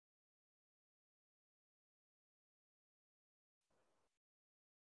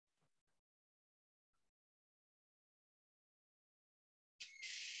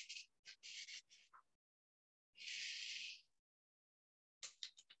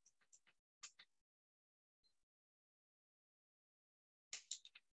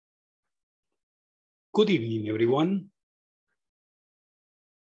Good evening, everyone.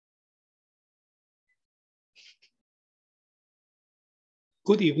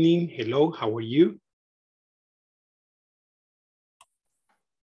 Good evening. Hello, how are you?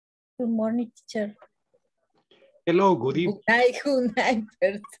 Good morning, teacher. Hello, good evening. Good night,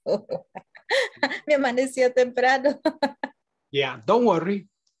 perdón. Me amaneció temprano. Yeah, don't worry.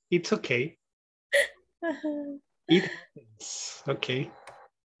 It's okay. It happens. Okay.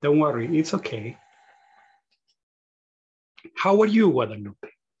 Don't worry. It's okay. How are you, Guadalupe?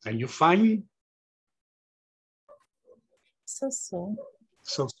 Are you fine? So.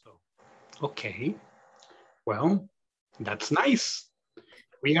 So. Okay. Well, that's nice.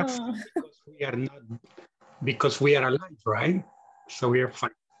 We are fine because we are not, because we are alive, right? So we are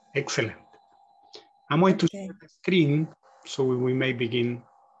fine. Excellent. I'm going to share the screen so we may begin.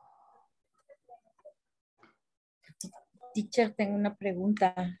 Teacher, tengo una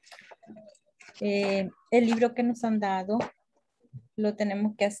pregunta. El libro que nos han dado, lo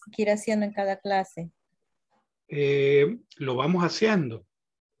tenemos que ir haciendo en cada clase. Lo vamos haciendo.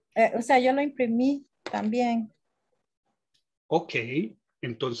 O sea, yo lo imprimí también. Ok,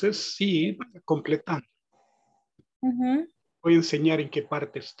 entonces sí, completando. Uh-huh. Voy a enseñar en qué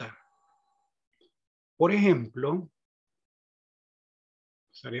parte está. Por ejemplo,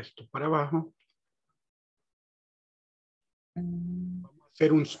 pasar esto para abajo. Vamos a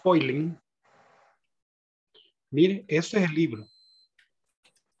hacer un spoiling. Mire, este es el libro.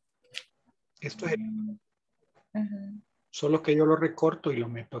 Esto es el libro. Uh-huh. Solo que yo lo recorto y lo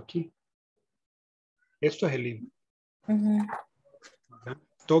meto aquí. Esto es el libro. Uh-huh.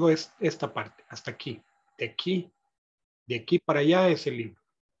 Todo es esta parte, hasta aquí. De aquí para allá es el libro.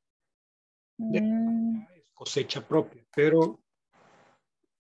 De aquí para allá es cosecha propia, pero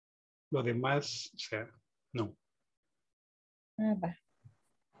lo demás, o sea, no. Va.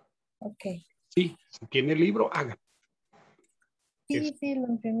 Ok. Sí, si tiene el libro, haga. Sí, lo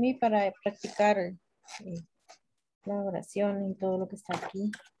imprimí para practicar la oración y todo lo que está aquí.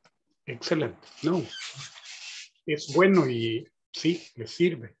 Excelente. No, es bueno y sí, le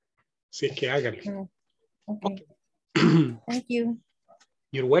sirve. Así que hágalo. Okay. Thank you.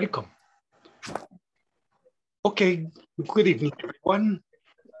 You're welcome. Okay, good evening, everyone.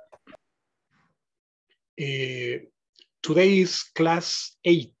 Today is class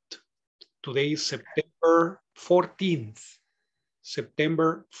 8. Today is September 14th.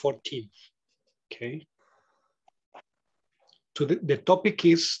 September 14th. Okay. The topic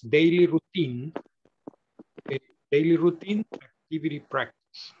is daily routine. Daily routine activity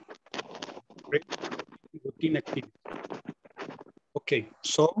practice. Routine activity. Okay,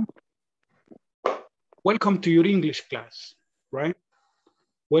 so welcome to your English class, right?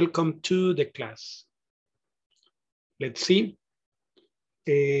 Welcome to the class. Let's see.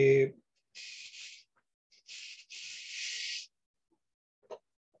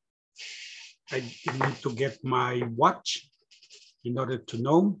 I need to get my watch in order to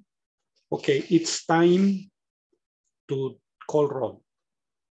know. Okay, it's time to call roll.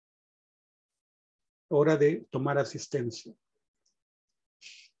 Hora de tomar asistencia.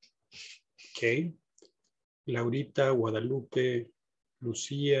 Okay. Laurita, Guadalupe,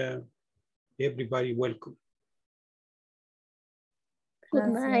 Lucía, everybody welcome. Good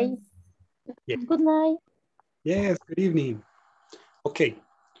night. Yes. Good night. Yes, good evening. Okay,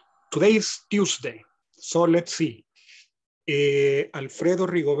 today is Tuesday. So let's see. Alfredo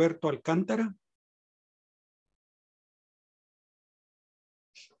Rigoberto Alcántara.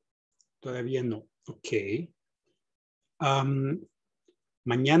 Todavía no. Ok.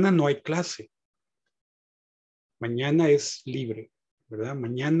 Mañana no hay clase. Mañana es libre, ¿verdad?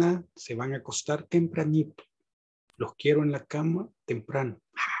 Mañana se van a acostar tempranito. Los quiero en la cama temprano.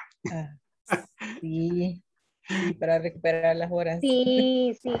 Sí, para recuperar las horas.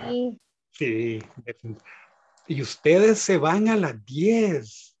 Sí. Sí. Y ustedes se van a las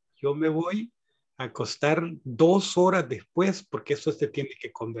 10. Yo me voy a acostar 2 horas después porque eso se tiene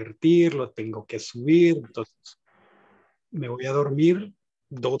que convertir, lo tengo que subir. Entonces me voy a dormir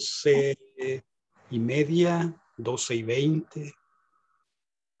 12:30, 12:20,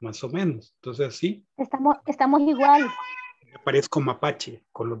 más o menos. Entonces sí. Estamos igual. Me parezco mapache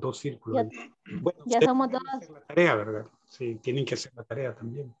con los 2 círculos. Bueno, ya ustedes somos tienen que 2. hacer la tarea, ¿verdad? Sí, tienen que hacer la tarea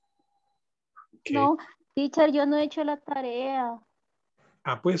también. Okay. No, teacher, yo no he hecho la tarea.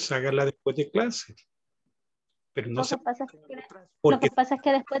 Pues hágala después de clase. Pero no se lo que pasa es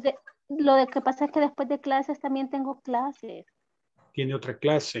que después de clases también tengo clases. Tiene otra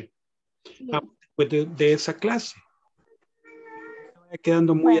clase. Sí. Después de esa clase. Se vaya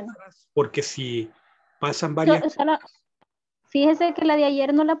quedando muy atrás, porque si pasan varias... Fíjese que la de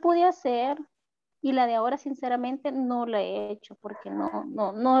ayer no la pude hacer. Y la de ahora, sinceramente, no la he hecho porque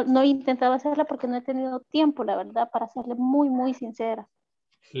no he intentado hacerla porque no he tenido tiempo, la verdad, para serle muy, muy sincera.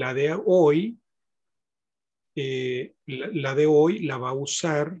 La de hoy, la de hoy la va a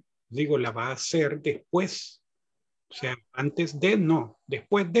usar, digo, la va a hacer después. O sea, antes de, no,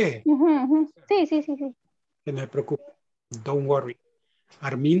 después de. Sí, sí, sí, sí. No me preocupe. Don't worry.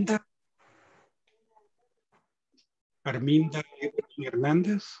 Arminda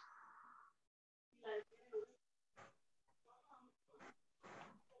Hernández.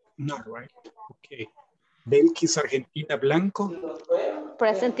 No, right. Okay. Belkis Argentina Blanco.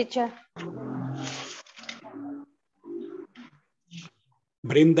 Present, teacher.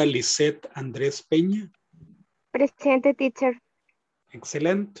 Brenda Lisette Andrés Peña. Presente, teacher.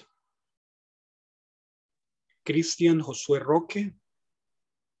 Excelente. Cristian Josué Roque.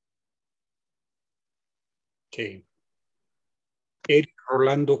 Okay. Eric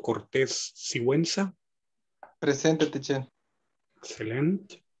Rolando Cortés Sigüenza. Presente, teacher.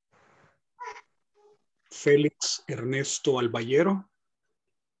 Excelente. Félix Ernesto Albayero.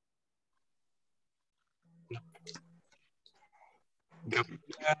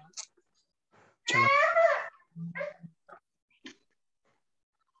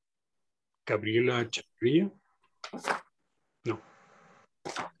 Gabriela Chavarría. No.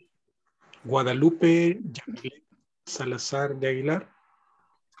 Guadalupe Yamilet Salazar de Aguilar.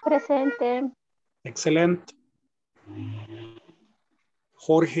 Presente. Excelente.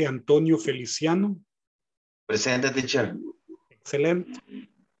 Jorge Antonio Feliciano. Presente, teacher. Excelente.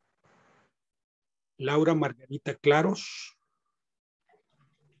 Laura Margarita Claros.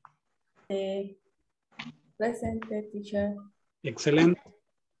 Presente, teacher. Excelente.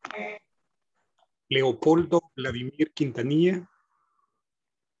 Leopoldo Vladimir Quintanilla.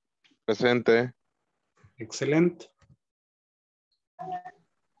 Presente. Excelente.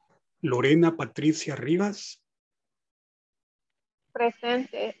 Lorena Patricia Rivas.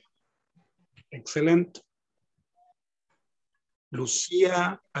 Presente. Excelente.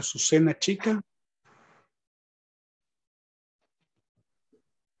 Lucía Azucena Chica.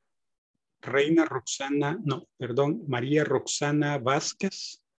 Reina Roxana, no, perdón, María Roxana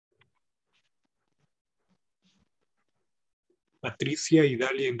Vázquez. Patricia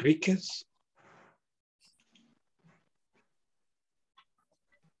Idalia Enríquez.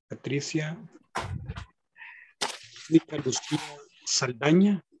 Patricia. Verónica Lucía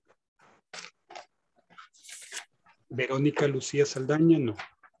Saldaña. Verónica Lucía Saldaña, no.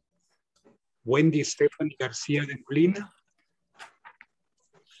 Wendy Stephanie García de Molina.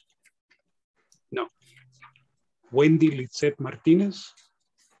 No. Wendy Lizette Martínez.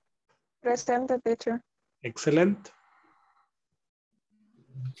 Presente, teacher. Excelente.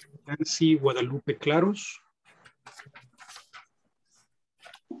 Nancy Guadalupe Claros.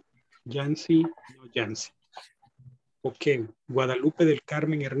 Yancy, no Yancy. Ok, Guadalupe del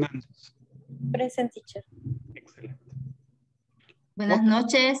Carmen Hernández. Present, teacher. Excelente. Buenas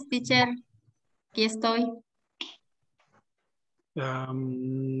noches, teacher. Aquí estoy.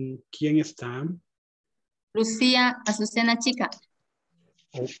 ¿Quién está? Lucía Azucena Chica.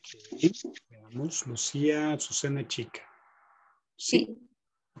 Ok, veamos. Lucía Azucena Chica. Sí. Sí.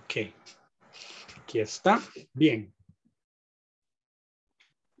 Ok. Aquí está. Bien.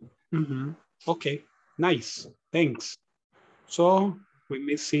 Ok, nice. Thanks. So, we're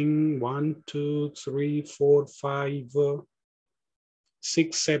missing 1, 2, 3, 4, 5,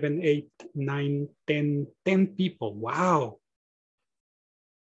 6, 7, 8, 9, 10, 10 people. Wow.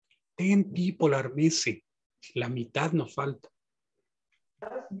 10 people are missing. La mitad nos falta.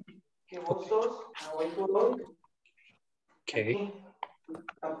 Okay.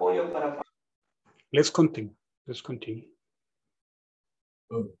 Let's continue. Let's continue.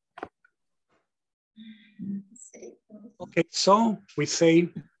 Okay, so we say,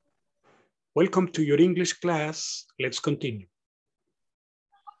 welcome to your English class. Let's continue.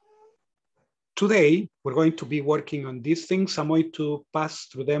 Today, we're going to be working on these things. I'm going to pass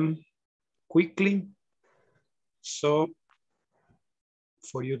through them quickly. So,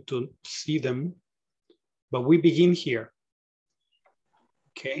 for you to see them, but we begin here.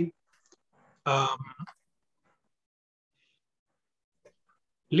 Okay.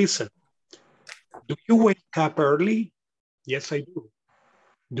 Listen, do you wake up early? Yes, I do.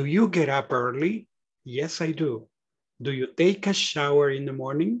 Do you get up early? Yes, I do. Do you take a shower in the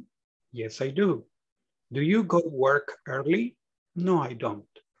morning? Yes, I do. Do you go to work early? No, I don't.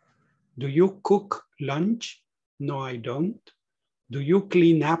 Do you cook lunch? No, I don't. Do you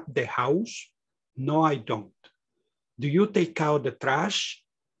clean up the house? No, I don't. Do you take out the trash?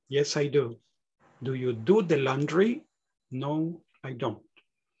 Yes, I do. Do you do the laundry? No, I don't.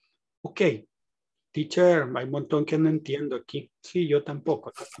 Okay, Teacher, hay un montón que no entiendo aquí. Sí, yo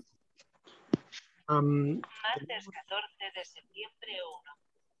tampoco. Martes 14 de septiembre 1.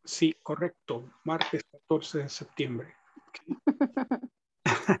 Sí, correcto. Martes 14 de septiembre.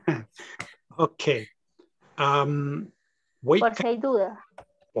 Ok. Wake Por si hay duda.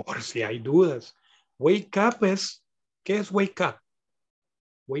 Por si hay dudas. Wake up es, ¿qué es wake up?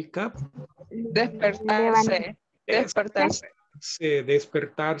 Wake up. Despertarse. Despertarse.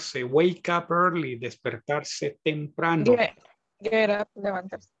 Despertarse. Wake up early, despertarse temprano. Get up,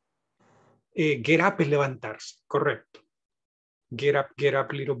 levantarse. Get up es levantarse, correcto. Get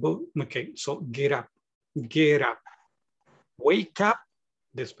up, little boy. Okay, so get up. Get up. Wake up,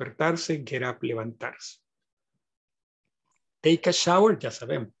 despertarse, get up, levantarse. Take a shower, ya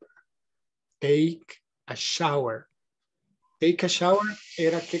sabemos. Take a shower. Take a shower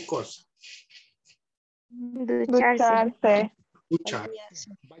era qué cosa? Ducharse.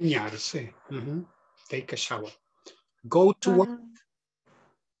 Ducharse. Bañarse. Take a shower. Go to work.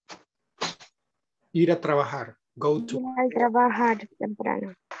 Ir a trabajar. Go to Al trabajar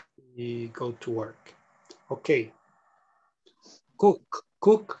temprano. y go to work. Ok.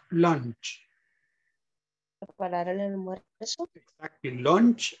 Cook lunch. Preparar el almuerzo. Exactly.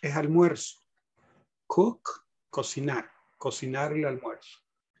 Lunch es almuerzo. Cook, cocinar. Cocinar el almuerzo.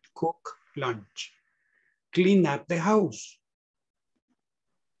 Cook lunch. Clean up the house.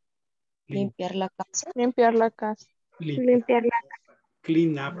 Limpiar la casa. Limpiar la casa. Limpiar la casa.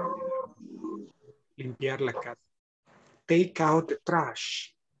 Clean up. Limpiar la casa. Take out the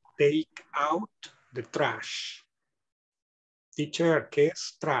trash. Take out the trash. Teacher, ¿qué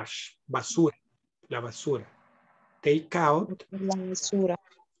es trash? Basura. La basura. Take out. La basura.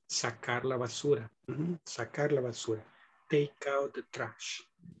 Sacar la basura. Sacar la basura. Take out the trash.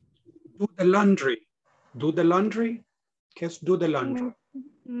 Do the laundry. Do the laundry. ¿Qué es do the laundry?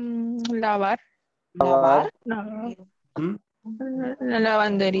 Lavar. Lavar. No. La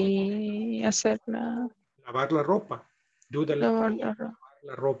lavandería. Hacerla. Lavar la ropa. Do the laundry. Lavar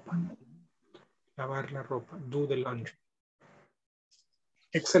La ropa. Lavar la ropa. Do the laundry.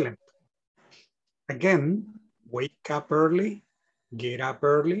 Excellent. Again, wake up early, get up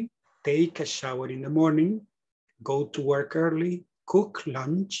early, take a shower in the morning, go to work early, cook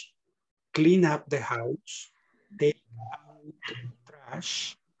lunch, clean up the house, take out the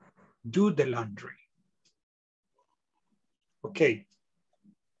trash, do the laundry. Okay.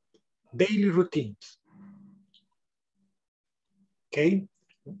 Daily routines. Okay.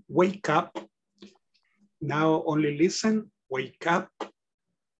 Wake up. Now only listen. Wake up.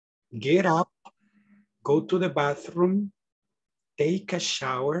 Get up. Go to the bathroom. Take a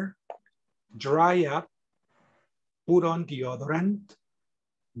shower. Dry up. Put on deodorant.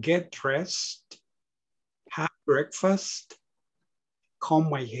 Get dressed. Have breakfast. Comb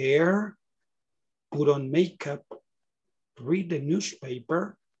my hair. Put on makeup. Read the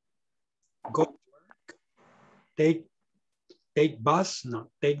newspaper. Go to work. Take bus.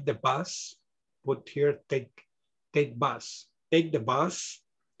 No, take the bus. Put here, take bus. Take the bus.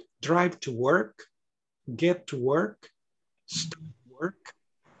 Drive to work. Get to work. Start work.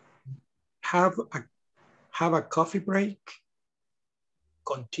 Have a coffee break.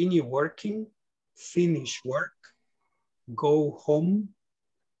 Continue working. Finish work. Go home.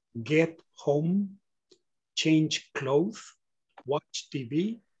 Get home. Change clothes. Watch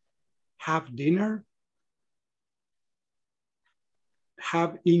TV. Have dinner.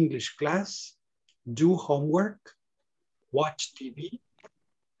 Have English class. Do homework. Watch TV.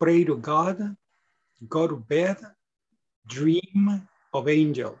 Pray to God. Go to bed. Dream of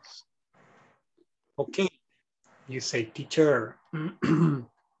angels. Okay. You say, teacher, no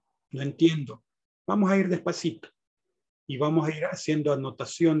entiendo. Vamos a ir despacito y vamos a ir haciendo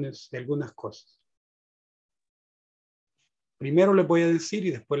anotaciones de algunas cosas. Primero les voy a decir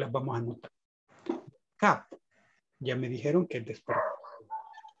y después las vamos a anotar. Cap, ya me dijeron que es despertar.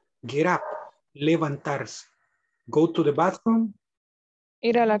 Get up, levantarse. Go to the bathroom.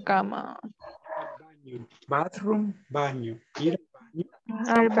 Ir a la cama. Baño. Bathroom, baño. Ir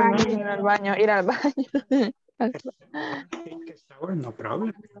Al baño. Ir al baño. Ir al baño. Take a shower, no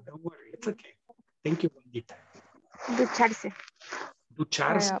problem. Don't worry, it's okay. Thank you, Juanita. Ducharse.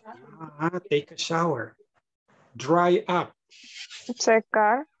 Ducharse. Take a shower. Dry up.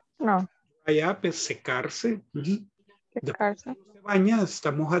 Secar. No. Dry up es secarse. Secarse. Después se baña,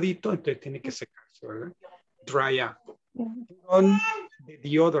 está mojadito, entonces tiene que secarse, ¿verdad? Dry up. Put on the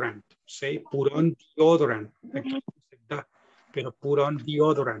deodorant. Say, put on deodorant. Aquí no se da, pero put on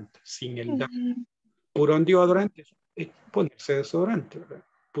deodorant, sin el da. Put on deodorant es ponerse desodorante, ¿verdad?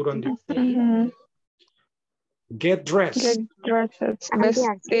 Put on deodorant. Get dressed. Get dressed.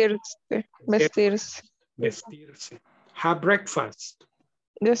 Vestirse. Vestirse. Vestirse. Have breakfast.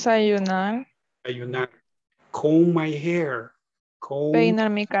 Desayunar. Ayunar. Comb my hair. Comb. Peinar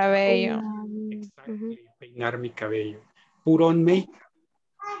mi cabello. Exactly. Peinar mi cabello. Put on makeup.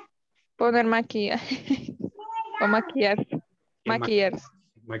 Poner maquillaje. O maquillarse. Maquillarse.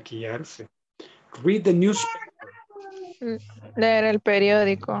 Maquillarse. Read the newspaper. Leer el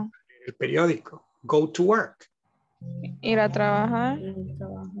periódico. El periódico. Go to work. Ir a trabajar.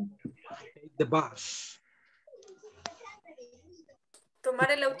 Take the bus.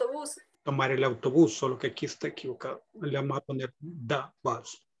 Tomar el autobús. Tomar el autobús, solo que aquí está equivocado. Le vamos a poner the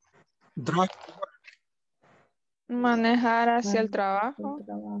bus. Drive to work. Manejar hacia el trabajo.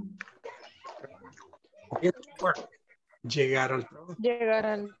 Get to work. Llegar al trabajo. Llegar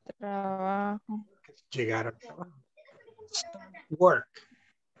al trabajo. Llegar al trabajo. Start work.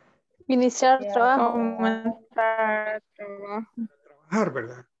 Iniciar trabajo. Comenzar trabajo. Trabajar,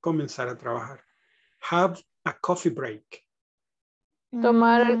 ¿verdad? Comenzar a trabajar. Have a coffee break.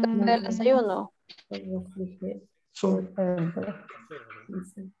 Tomar el desayuno. So,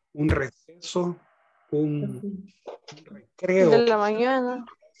 un receso, un recreo. De la mañana.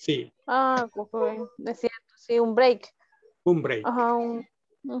 Sí, Ah, es cierto, sí, un break. un break. Ajá,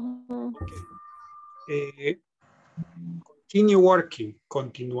 Continue working,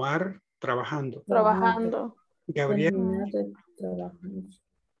 continuar trabajando. trabajando. Gabriel.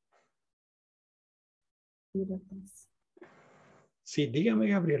 Sí, dígame,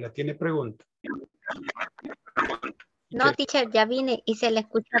 Gabriela, ¿tiene pregunta? No, teacher, ya vine y se le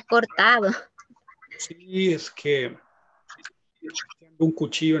escucha cortado. Sí, es que tengo un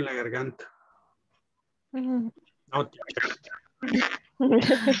cuchillo en la garganta. No, teacher.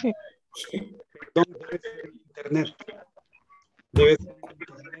 Perdón, debe ser el internet. Debe ser el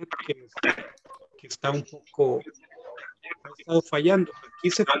internet que está un poco, ha estado fallando. Aquí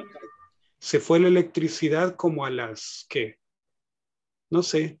se fue la electricidad como a las, ¿qué? No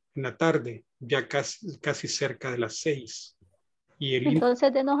sé, en la tarde, ya casi cerca de las 6. Y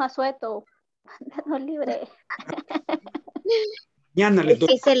Entonces denos asueto, denos libre. Mañana le Es doy.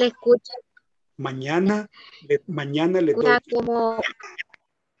 que se le escucha Mañana le doy. como...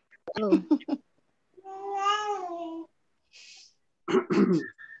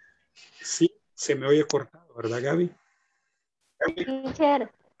 Sí, se me oye cortado, ¿verdad, Gaby?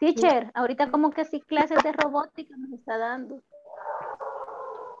 Teacher, ahorita como que sí clases de robótica nos está dando.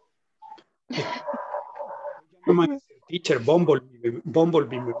 No me dice, teacher, Bumblebee.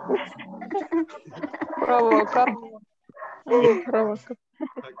 Robocop. Robocop.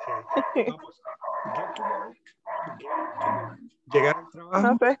 Okay. Vamos. Get to work. Llegar al trabajo.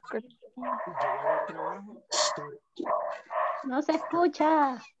 No se escucha. Llegar al trabajo. Start. No se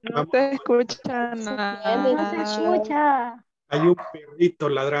escucha. No se escucha nada. No se escucha. Hay un perrito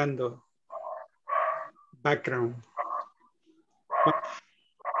ladrando. Background.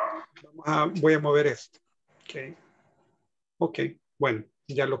 Voy a mover esto. Okay. Ok, bueno,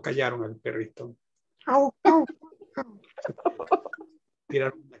 ya lo callaron al perrito.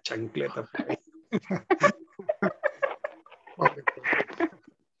 Tiraron una chancleta por ahí.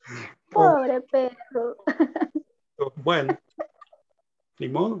 Pobre perro. Bueno, ni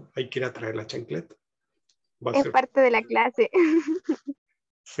modo, hay que ir a traer la chancleta. Es parte de la clase.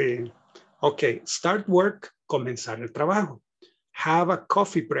 Sí. Ok, start work, comenzar el trabajo. Have a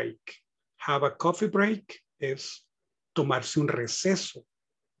coffee break. Have a coffee break es tomarse un receso, o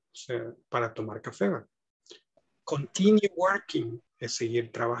sea, para tomar café. Continue working es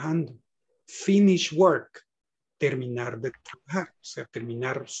seguir trabajando. Finish work, terminar de trabajar, o sea,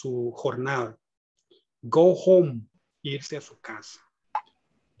 terminar su jornada. Go home, irse a su casa.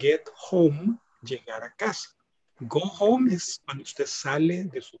 Get home, llegar a casa. Go home es cuando usted sale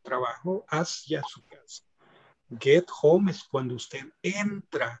de su trabajo hacia su casa. Get home es cuando usted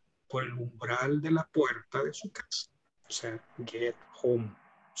entra por el umbral de la puerta de su casa. O sea, get home.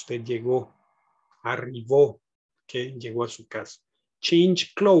 Usted llegó, arribó, que llegó a su casa.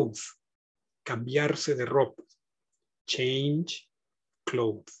 Change clothes, cambiarse de ropa. Change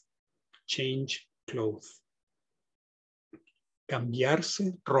clothes. Change clothes.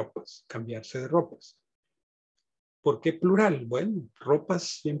 Cambiarse ropas, cambiarse de ropas. ¿Por qué plural? Bueno, ropas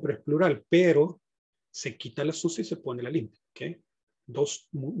siempre es plural, pero se quita la sucia y se pone la limpia. ¿Okay? Dos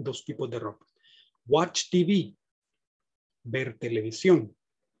tipos de ropa. Watch TV. Ver televisión.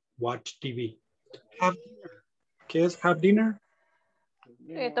 Watch TV. Have dinner. ¿Qué es have dinner?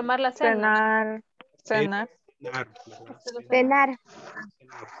 Tomar la cena. Cenar. Cenar.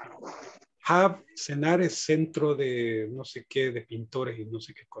 Have, cenar es centro de no sé qué, de pintores y no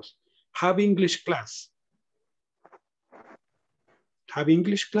sé qué cosa. Have English class. Have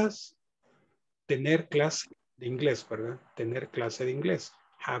English class. Tener clase de inglés, ¿verdad? Tener clase de inglés.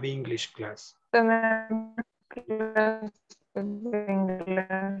 Have English class. Tener clases de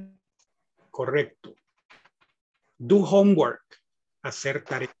inglés. Correcto. Do homework. Hacer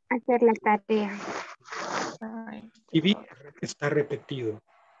tarea. Hacer la tarea. TV está repetido.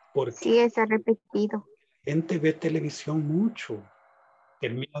 Porque Sí, está repetido. la gente ve televisión mucho.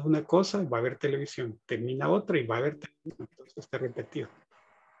 Termina una cosa, va a ver televisión. Termina otra y va a ver televisión. Entonces está repetido.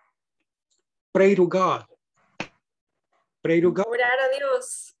 Pray to God. Pray to God. Orar a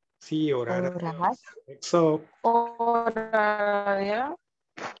Dios. Sí, orar a Orar. Dios. So, Orar a Dios.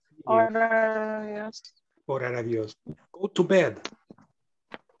 Orar a Dios. orar a Dios. Go to bed.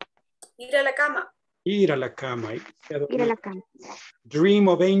 Ir a la cama. Ir a la cama. Ir a la cama. Dream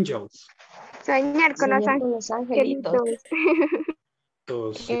of angels. Soñar con los angelitos.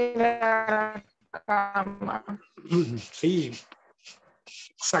 Entonces, Ir a la cama. sí,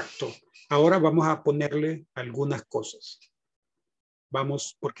 exacto. Ahora vamos a ponerle algunas cosas.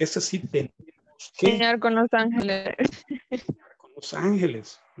 Vamos, porque ese sí tenemos que Soñar con los ángeles. con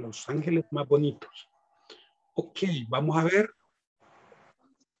los ángeles más bonitos. Ok, vamos a ver.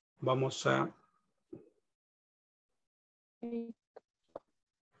 Vamos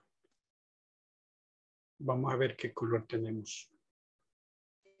a ver qué color tenemos.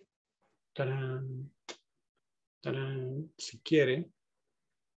 ¡Tarán! ¡Tarán! Si quiere,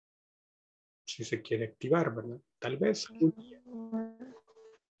 si se quiere activar, ¿verdad? Tal vez.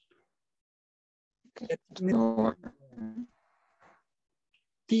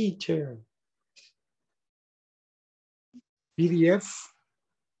 Teacher. PDF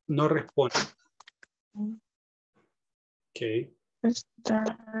no responde. Ok.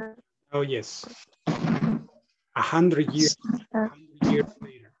 Oh, yes. 100 years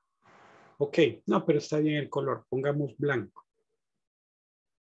later. Ok, no, pero está bien el color. Pongamos blanco.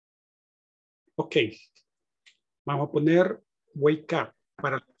 Ok. Vamos a poner wake up.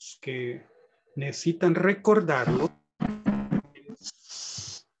 Para los que necesitan recordarlo.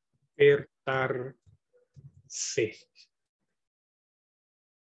 Despertarse.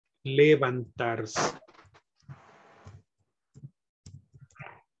 Levantarse.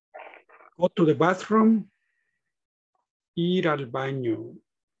 Go to the bathroom. Ir al baño.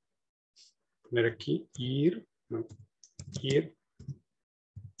 Poner aquí, ir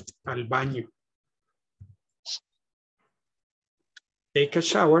al baño. Take a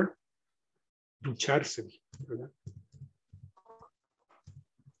shower. Ducharse, ¿verdad?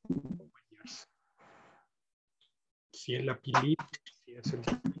 Bañarse. Si es la pilita, si es el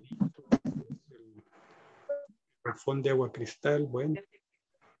pilito, el rafón de agua cristal, bueno,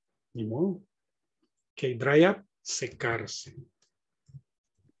 ni modo. Ok, dry up, secarse.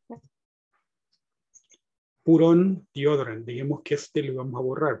 Put on deodorant. Digamos que este lo vamos a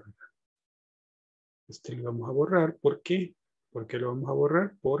borrar, ¿verdad? Este lo vamos a borrar. ¿Por qué? ¿Por qué lo vamos a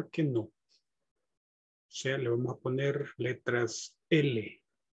borrar? Porque no. O sea, le vamos a poner letras L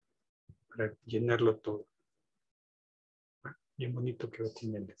para llenarlo todo. Bien bonito quedó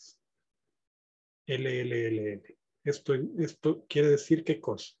con L's. L, L, L, L. Esto quiere decir ¿qué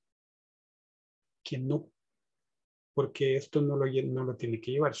cosa? Que no. Porque esto no lo tiene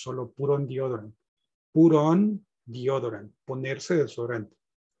que llevar. Solo put on deodorant. Put on deodorant. Ponerse desodorante.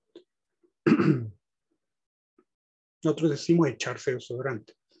 Nosotros decimos echarse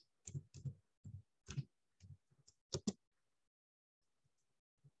desodorante.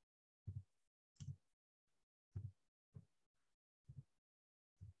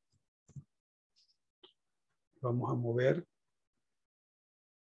 Vamos a mover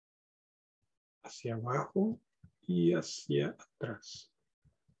hacia abajo y hacia atrás.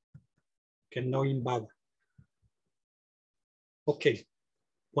 Que no invada. Ok.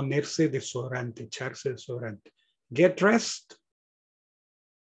 Ponerse desodorante, echarse desodorante. Get dressed.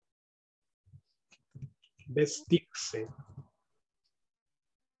 Vestirse.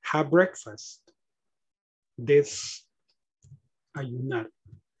 Have breakfast. Desayunar.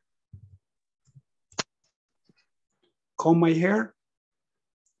 Comb my hair.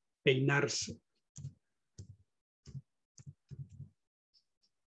 Peinarse.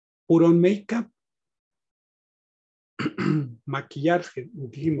 Put on makeup. Maquillarse,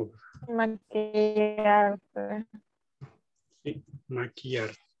 dijimos. Maquillarse. Sí,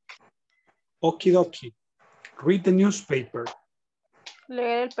 maquillarse. Okidoki. Read the newspaper.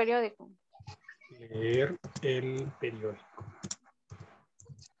 Leer el periódico. Leer el periódico.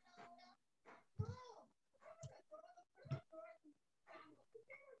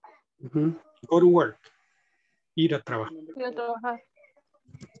 Go to work. Ir a trabajar. Ir a trabajar.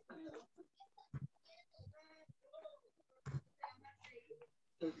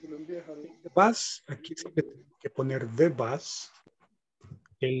 The bus, aquí sí le tenemos que poner the bus.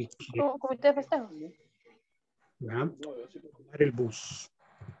 El que, Comité de festejo. ¿verdad? Tomar el bus.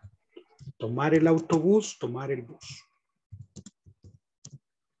 Tomar el autobús, tomar el bus.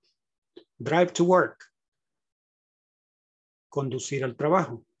 Drive to work. Conducir al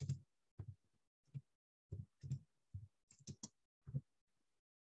trabajo.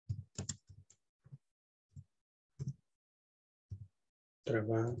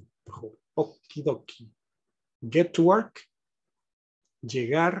 Trabajo. Okidoki. Get to work.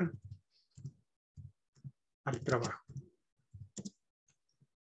 Llegar al trabajo.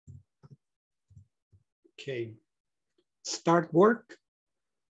 Ok. Start work.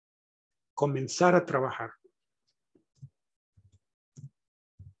 Comenzar a trabajar.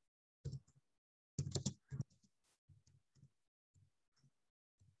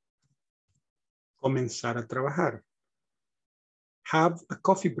 Comenzar a trabajar. Have a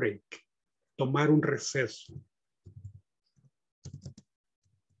coffee break. Tomar un receso.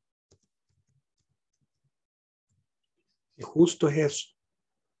 Y justo es eso.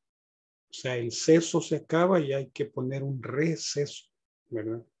 O sea, el ceso se acaba y hay que poner un receso,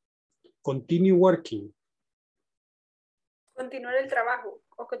 ¿verdad? Continue working. Continuar el trabajo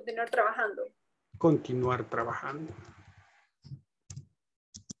o continuar trabajando. Continuar trabajando.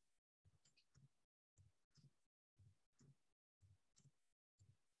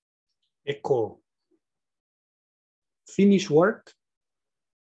 Echo. Finish work.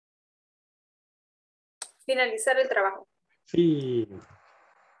 Finalizar el trabajo. Sí.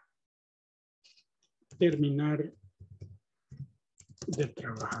 Terminar de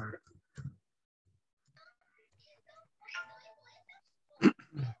trabajar.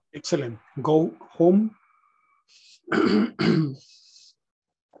 Excelente. Go home.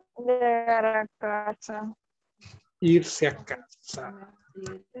 Llegar a casa. Irse a casa.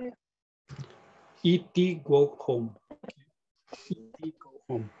 E.T. go home. E.T. go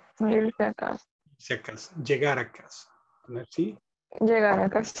home. Irse a casa. Irse a casa. Llegar a casa. ¿Sí? Llegar a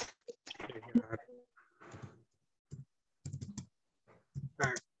casa. Llegar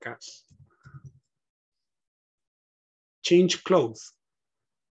a casa. Change clothes.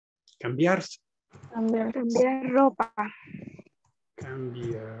 Cambiarse. Cambiar ropa.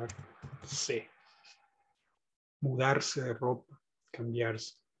 Cambiarse. Mudarse de ropa.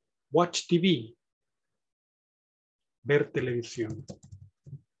 Cambiarse. Watch TV. Ver televisión.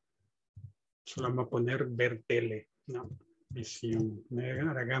 Solo vamos a poner ver tele. No. Visión.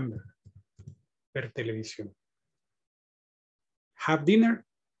 Ver televisión. Have dinner.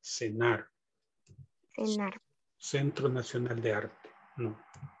 Cenar. Cenar. Centro Nacional de Arte. No.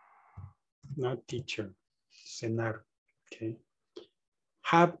 No teacher. Cenar. Okay.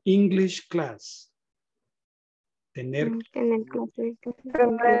 Have English class. Tener clase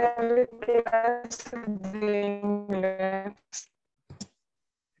de inglés.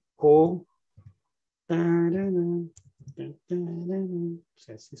 o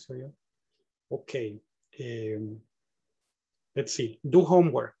sí, así soy yo. Ok. Let's see. Do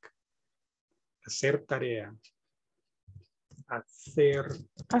homework. Hacer tarea. Hacer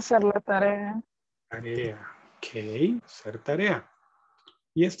la tarea. Tarea. Ok. Hacer tarea.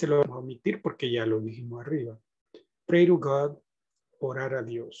 Y este lo vamos a omitir porque ya lo dijimos arriba. Pray to God. Orar a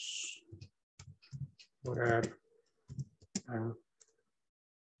Dios. Orar a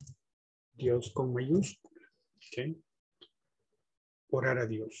Dios con mayúscula. Ok. Orar a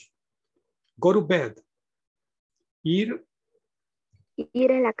Dios. Go to bed. Ir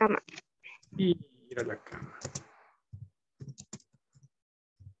a la cama. Ir a la cama.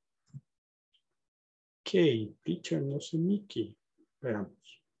 Ok, teacher, no sé Mickey.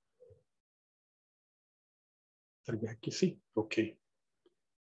 Veamos. Tal vez aquí sí. Ok.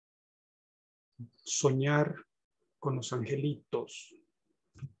 Soñar con los angelitos.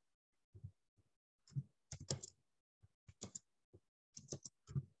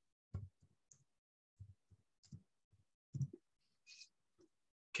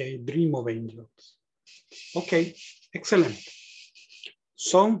 Okay, dream of angels. Okay, excellent.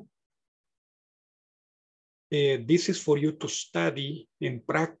 So, this is for you to study and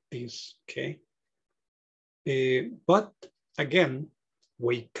practice, okay? But again,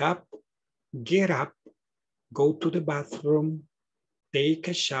 wake up, get up, go to the bathroom, take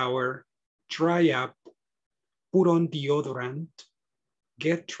a shower, dry up, put on deodorant,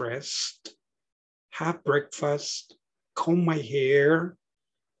 get dressed, have breakfast, comb my hair,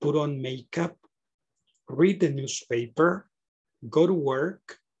 put on makeup, read the newspaper, go to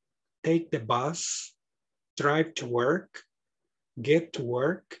work, take the bus, drive to work, get to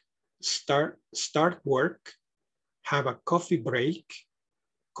work, start work, have a coffee break,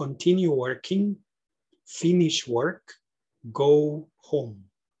 continue working, finish work, go home.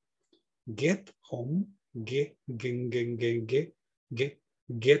 Get home, get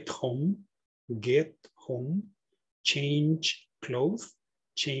home, change clothes,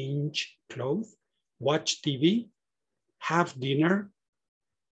 watch TV, have dinner,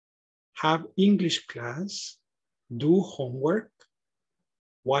 have English class, do homework,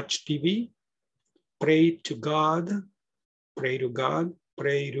 watch TV, pray to God, pray to God,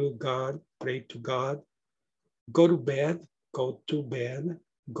 pray to God, pray to God, go to bed, go to bed,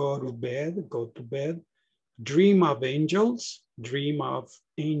 go to bed, go to bed, dream of angels, dream of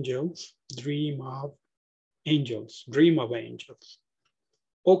angels, dream of angels, dream of angels.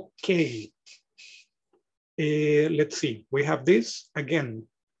 Okay. Let's see, we have this again.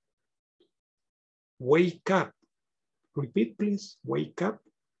 Wake up. Repeat, please. Wake up.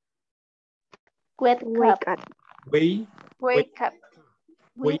 Wake up. Wake Wake up.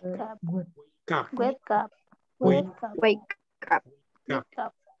 Wake up. Wake up. Wake up. Wake up. Wake up.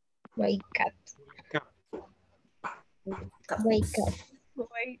 Wake up. Wake up.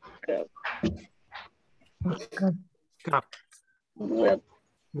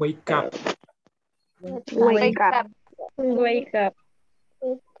 Wake up. Wake up. Wake up. Wake up.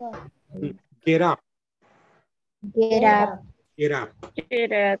 Wake up. Get up. Get up. Get up.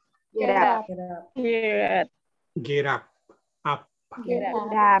 Get up. Get up. Get up. Up. Get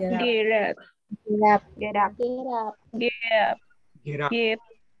up. Get up. Get up. Get up. Get up. Get up. Get up.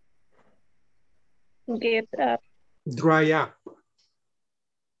 Get up. Dry up.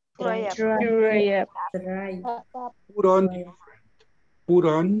 Dry up. Dry Dry up. Up. Put on deodorant. Put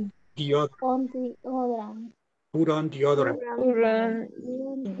on deodorant. On the other. Put on deodorant. Run.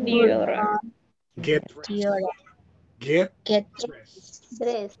 Deodorant. Get dressed. Deodorant. Get Get dressed.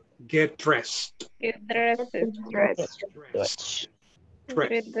 Dress. Get dressed. Get dressed. Dress. Dressed. Get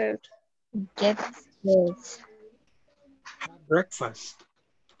Dressed. dressed. get this. Have breakfast.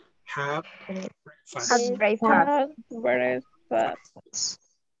 Have breakfast. Have breakfast. Breakfast.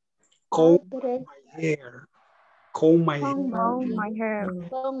 Comb Dress. my hair. Comb my hair. Comb my hair.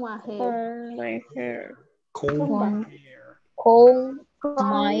 Comb my hair. Comb my hair. Comb my hair. Comb Comb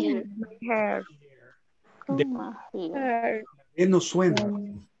my my hair. Comb my hair. No suena.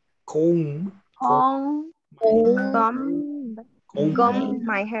 Comb. Comb Comb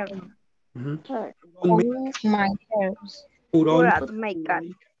my hair. Mhm. her. Put my hair. Put Put on on makeup.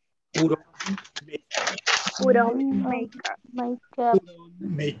 Put on makeup. Put on makeup. Makeup.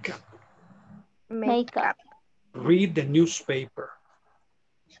 Makeup. Makeup. Read the newspaper.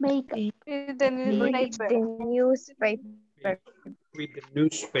 Makeup. Read the newspaper. Read the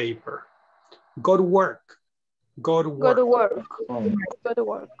newspaper. Go to work. Go to Go work. to work. Go to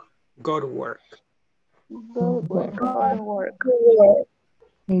work. Go to work. Go to work. Go to work.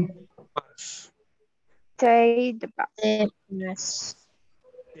 Bus. Take the bus. Yes.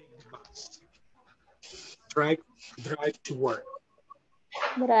 Take the bus. Drive to work.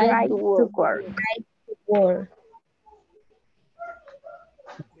 Drive to work. Work.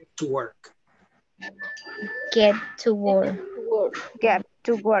 Get to work. Get to work. Get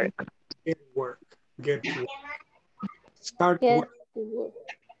to work. Get work. Get to work. Start Get work. to work.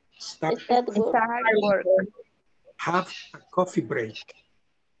 Start. Start work. Start work. Have a coffee break.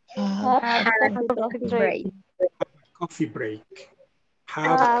 Have Have a a coffee break. Coffee break.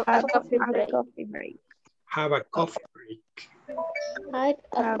 Have a coffee Have a break. coffee break. Have a coffee break. Have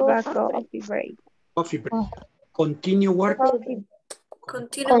a Have a coffee break. coffee break. Coffee break. Continue work.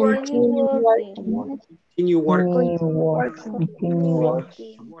 Continue working. Working. Continue work. Continue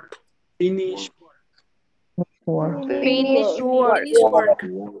working. Work. Finish work. Finish work. Finish work.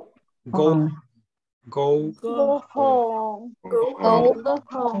 Go. Go. Go home. Go Go. home. Go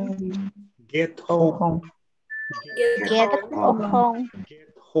home. Get home. Get Go home. home. Get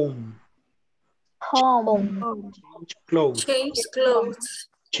home. Home. Change clothes. Change clothes.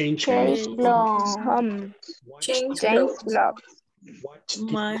 Change Change clothes. clothes. Watch Change Change clothes. clothes. Watch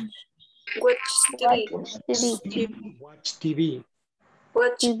TV. Watch TV.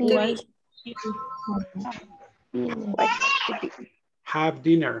 Watch TV. Watch TV. Have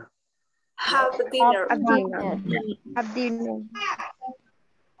dinner. Have dinner. Have dinner. Have dinner.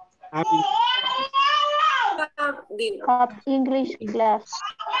 Have Have dinner. Have English class.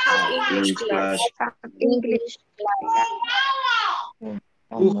 Have English class. Have English class.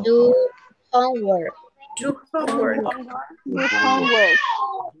 Do homework. Do homework. Do homework.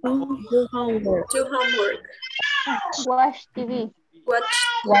 Do homework. Do homework. Watch TV. Watch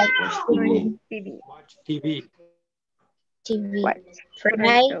Watch TV. Watch TV. TV. Watch.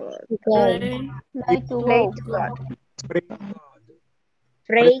 Try to go. Like to Play go. to God. Pray to God.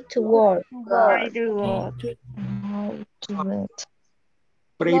 Pray to work. Go. Pray to,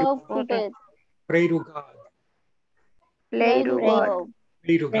 Go to bed. pray to God. Play to Pray. work.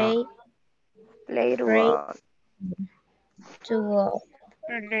 Pray to Pray, God. Play to pray work. to work.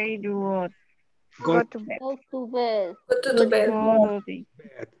 Play to work. Go Go to bed. Go to bed. Go to the bed. to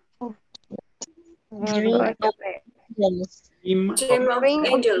bed. Dream Go of to bed. angels. Dream of Dream of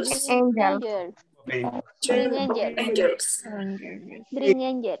angels. Angel. Angels. angels. Dream of angels. angels. Bring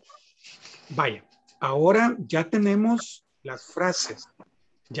angels. Vaya, ahora ya tenemos las frases.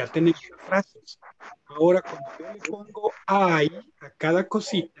 Ya tenemos las frases. Ahora, cuando yo le pongo I a cada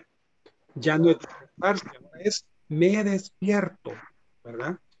cosita, ya no es despertarse, ahora es me despierto,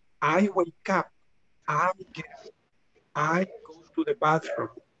 ¿verdad? I wake up, I get up, I go to the bathroom,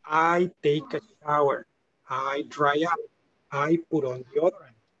 I take a shower, I dry up, I put on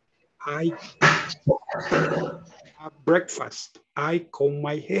deodorant, I have breakfast, I comb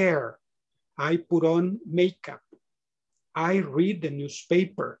my hair, I put on makeup, I read the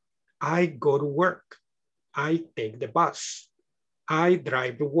newspaper, I go to work, I take the bus, I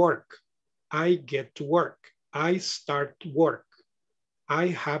drive to work, I get to work, I start work, I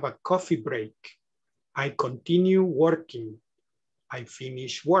have a coffee break, I continue working, I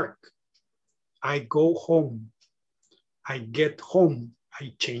finish work, I go home, I get home,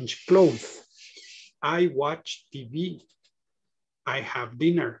 I change clothes, I watch TV, I have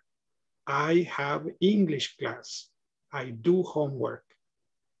dinner, I have English class, I do homework,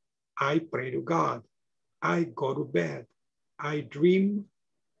 I pray to God, I go to bed, I dream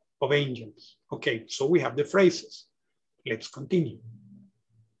of angels. Okay, so we have the phrases. Let's continue.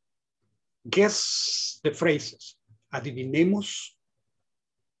 Guess the phrases. Adivinemos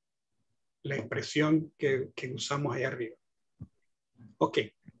la expresión que usamos ahí arriba. Ok,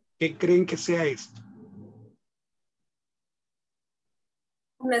 ¿qué creen que sea esto?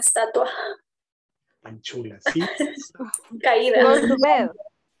 Una estatua Tan chula, ¿sí? caída. Go to bed.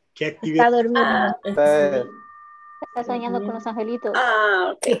 ¿Qué actividad? Está durmiendo. Bed. Está soñando con los angelitos.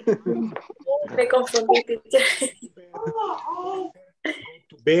 Ah, ok. Me confundí, teacher. Go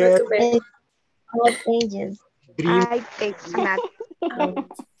to Go bed, to bed. All ages. dream I take a nap.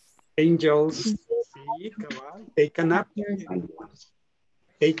 angels. Sí, cabal. Take a nap.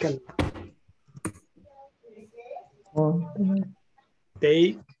 Take a nap.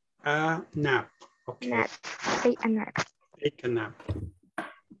 Take a nap. Okay. Nap. Take a nap. Take a nap.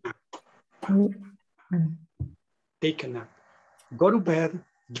 Take a nap. Go to bed.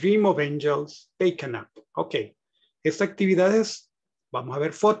 Dream of angels. Take a nap. Ok. Esta actividad es, vamos a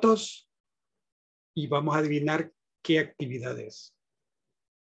ver fotos y vamos a adivinar qué actividad es.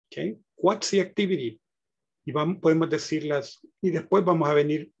 Ok. What's the activity? Y podemos decirlas y después vamos a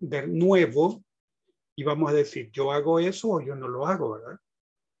venir de nuevo y vamos a decir yo hago eso o yo no lo hago, ¿verdad?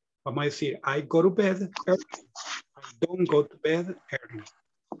 Vamos a decir I go to bed early. I don't go to bed early.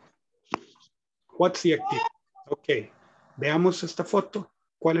 What's the activity? Ok. Veamos esta foto.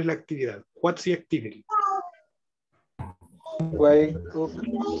 ¿Cuál es la actividad? What's the activity? Wake up.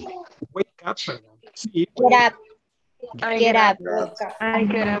 Wake up, perdón. Sí. Get up. I Get up. I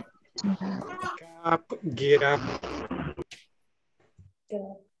get up. Wake up, get up.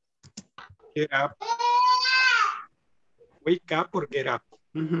 Get up. Wake up or get up.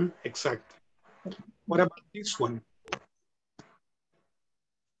 Exacto. What about this one?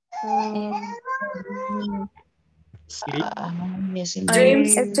 Sleep.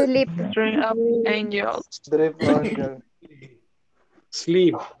 Dreams. Sleep. Dream of angels. Dream angel.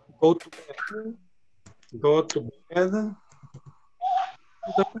 Sleep. Go to bed. Go to bed.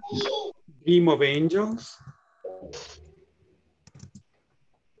 Dream of angels.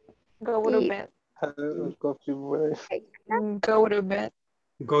 Go to bed. Have a coffee break. Go to bed.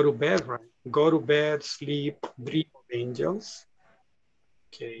 Go to bed, right? Go to bed, sleep, dream of angels.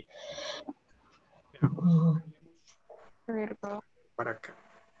 Okay. Virgo. Para acá.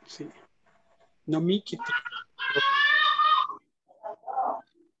 Sí. No, Mickey.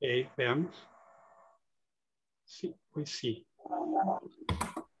 Ok, veamos. Sí, pues sí.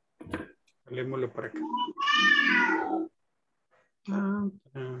 Halémoslo para acá.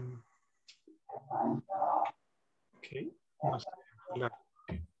 Ok. Vamos a hablar.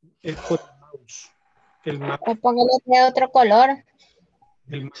 Es por el mouse. El mouse, O póngale de otro color.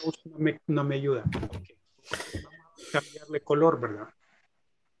 el mouse no me ayuda. Okay. Vamos a cambiarle color, ¿verdad?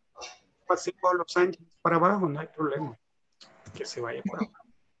 Pasemos a Los Ángeles para abajo, no hay problema. Que se vaya por abajo.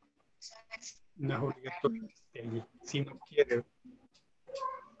 No es obligatorio que esté allí, si no quiere.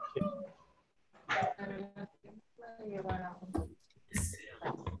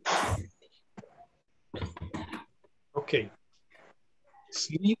 Ok.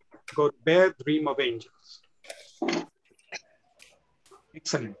 Sleep, go to bed, dream of angels.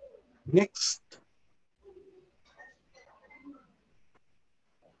 Excellent. Next.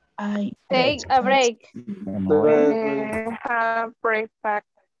 Take a break. Have breakfast.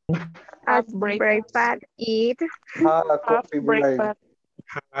 Have breakfast. Eat. Have a Have coffee break. breakfast.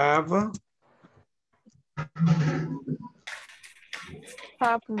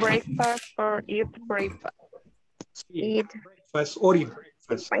 Have breakfast or eat breakfast. Sí, breakfast or eat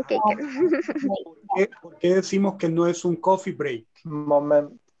breakfast. ¿Por qué decimos que no es un coffee break?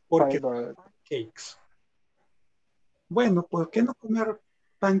 Moment. Porque Fiber. pancakes. Bueno, ¿por qué no comer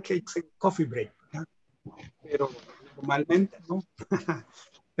pancakes en coffee break? ¿verdad? Pero normalmente no.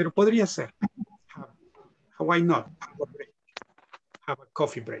 Pero podría ser. Why not? Have a break. Have a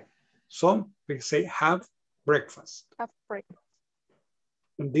coffee break. So we say have breakfast. Have breakfast.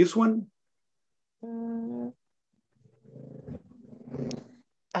 And this one?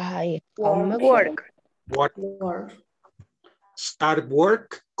 Work. Work. Start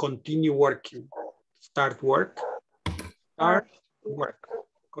work, continue working. Start work. Start work.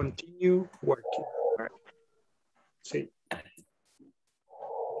 Continue working. Sí.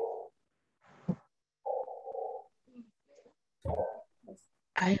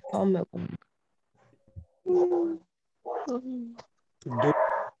 Homework. Do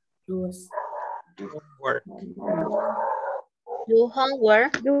homework. Do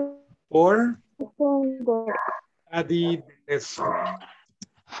homework. Or Homework. study the lesson.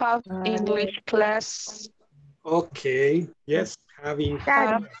 Have English class. Okay. Yes. Having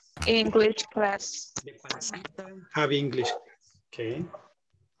Have English class. de pancita, have English class. Okay.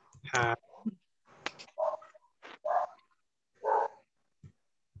 Have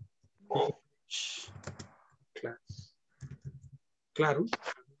English class. Claro,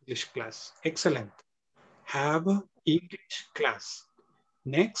 English class. Excellent. Have English class.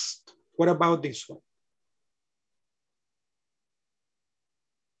 Next, what about this one?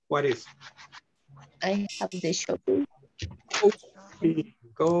 What is? I have the shopping. Go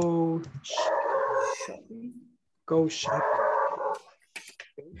shopping. Go shopping.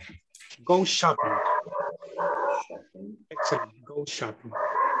 Go shopping. Excellent. Go shopping.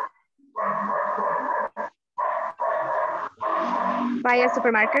 Buy a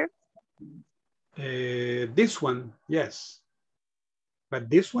supermarket. This one, yes. But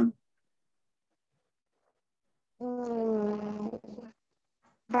this one?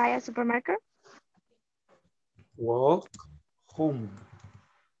 Buy a supermarket. Walk home.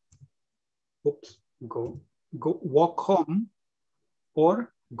 Oops, go, walk home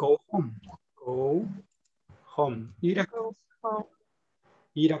or go home. Go home.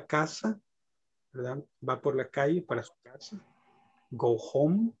 Ir a casa, ¿verdad? Va por la calle para su casa. Go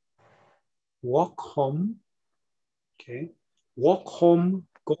home. Walk home. Okay. Walk home,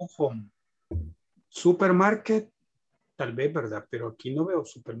 go home. Supermarket, tal vez, ¿verdad? Pero aquí no veo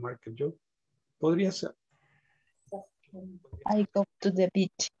supermarket yo. Podría ser. I go to the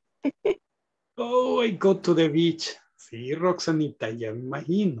beach. Oh, I go to the beach. Sí, Roxanita, ya me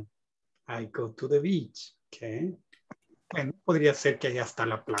imagino. I go to the beach. Okay. Bueno, podría ser que allá está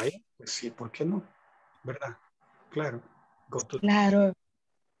la playa. Pues sí, ¿por qué no? ¿Verdad? Claro. Go to Claro.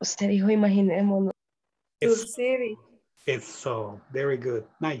 Usted dijo, imaginémonos. Eso. Very good.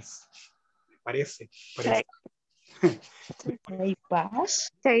 Nice. Me parece. Take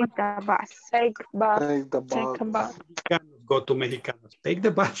bus. Take the bus. Take bus. Take the Take a bus. bus. Go to Mexicanos. Take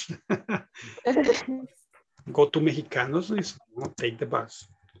the bus. Go to Mexicanos. No, take the bus.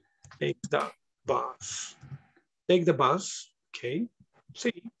 Take the bus. Take the bus. Ok.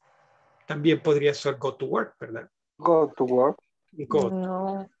 Sí. También podría ser go to work, ¿verdad? Go to work. Go.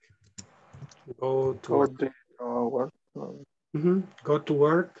 No. Go to work. Work. Go to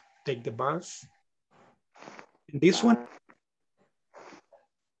work. Take the bus. And this one?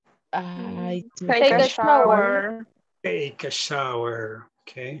 Take a shower. Take a shower.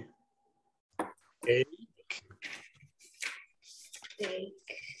 Okay.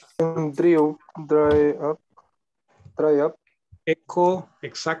 Dry up. Dry up. Echo,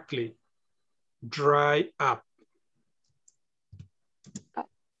 exactly. Dry up.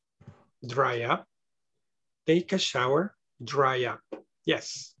 Dry up. Take a shower. Dry up.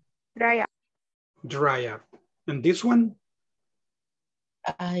 Yes. Dry up. Dry up. And this one?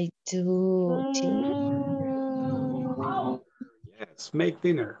 I do Yes, make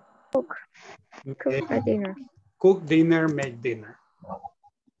dinner. Cook a dinner. Cook dinner, make dinner.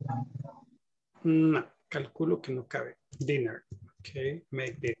 No, calculo que no cabe. Dinner. Okay,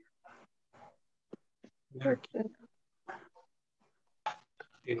 make dinner.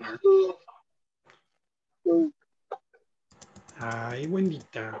 Dinner. Ay,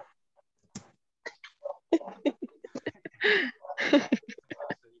 buenita.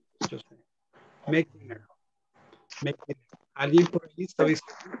 Make dinner. Make dinner. ¿Alguien por ahí está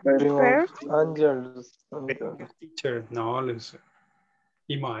Prepare. Angels. Teacher, no, les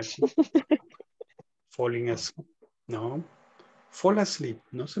imagine. Falling asleep. No. Fall asleep.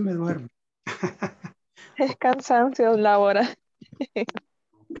 No se me duerme. Es cansancio, Laura.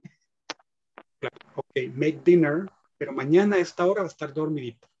 Ok, make dinner. Pero mañana a esta hora va a estar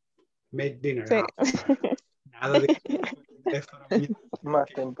dormidita. Make dinner. Sí. Nada de Más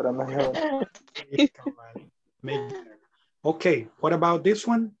temprano. Make dinner. Okay, what about this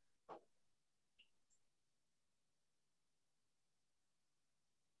one?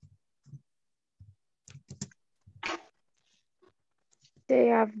 They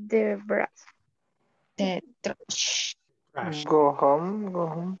have the brass. The trash. Trash. Go home, go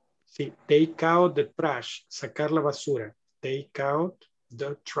home. Sí, take out the trash. Sacar la basura. Take out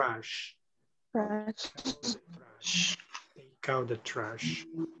the trash. Trash. Take out the trash.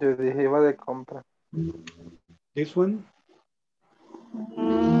 Yo dije iba de compra. This one?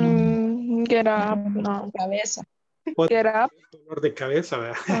 Get up, no. Cabeza. Get up. Dolor de cabeza,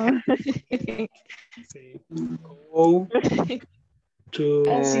 ¿verdad? Sí. Go to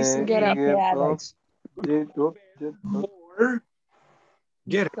Get up. or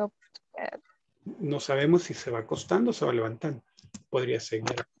get up. Go. No sabemos si se va acostando o se va levantando. Podría ser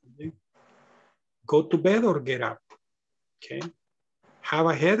get up. Go to bed or get up. Okay. Have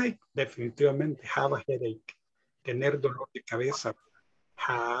a headache. Definitivamente have a headache. Tener dolor de cabeza.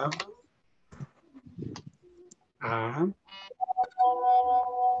 Have a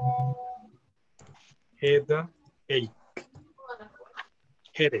headache.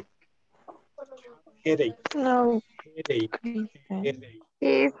 Headache. Headache. No. Headache. Headache.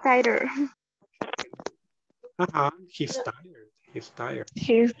 He's tired. He's tired. He's tired.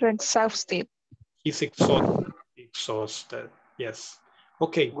 He's exhausted. He's exhausted. Exhausted. Yes.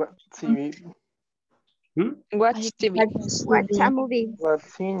 Okay. What TV? Watch TV. Watch a movie. What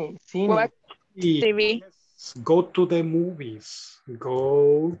cine? Cine. Watch TV. Yes. Go to the movies.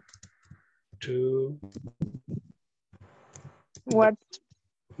 Go to What?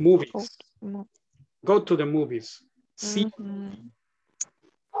 movies. Oh, no. Go to the movies. See,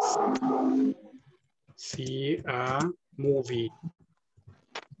 see a movie.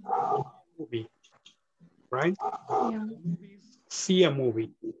 Movie. Right? Yeah. See a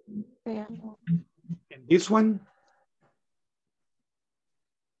movie. Yeah. And this one?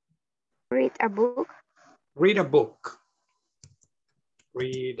 Read a book. Read a book.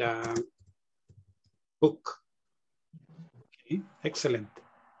 Read a book. Okay, excellent.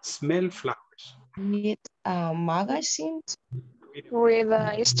 Smell flowers. Read a magazine. Read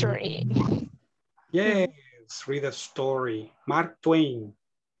a history. Yes, read a story. Mark Twain.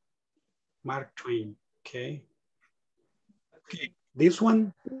 Mark Twain. Okay. Okay, this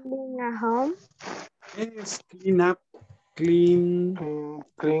one? Clean a home. Yes, clean up. Clean.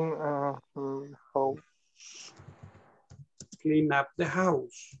 Clean house. Clean up the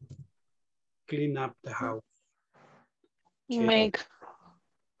house. Clean up the house. Okay. Make.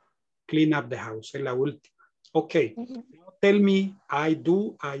 Clean up the house. Es la última. Okay. Now tell me, I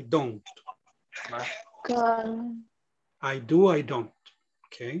do, I don't. I do, I don't.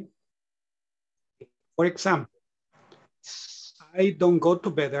 Okay. For example, I don't go to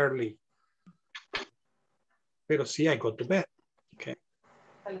bed early. Pero sí, I go to bed. Okay.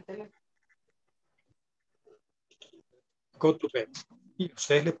 Go to bed. Y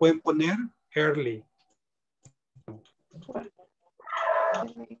ustedes le pueden poner early.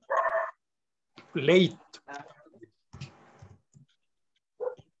 Late.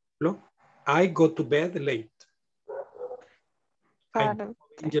 No, I go to bed late. I go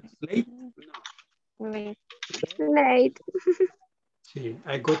just late? No. Late. Late. Sí,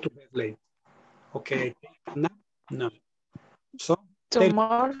 I go to bed late. Okay, I take a nap? No. So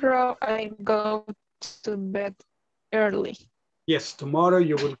tomorrow I go to bed early. Yes, tomorrow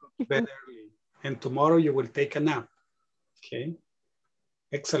you will go to bed early. And tomorrow you will take a nap. Okay.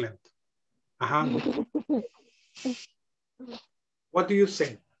 Excellent. What do you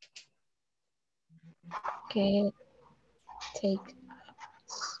say? Okay. Take.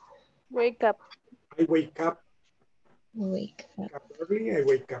 Wake up. I wake up. Wake up early. I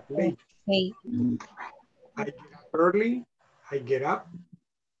wake up late. Hey. I get up early. I get up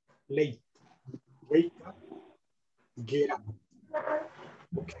late. Wake up. Get up.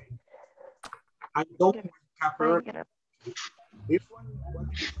 Okay. I don't wake up early. This one, what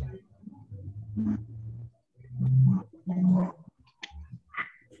do you say?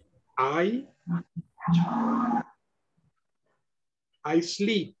 I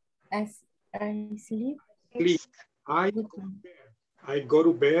sleep. I sleep. Sleep. I go to bed. I go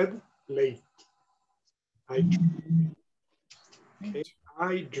to bed late. Okay.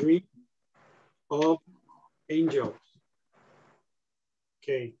 I dream of angels.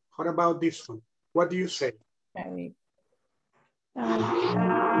 Okay. What about this one? What do you say? I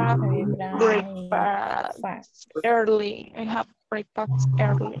have breakfast early. I have breakfast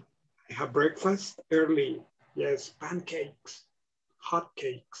early. I have breakfast early. Yes, pancakes, hot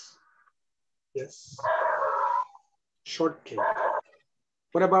cakes. Yes, shortcake.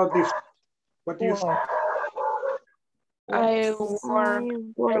 What about this? What do you say? I work.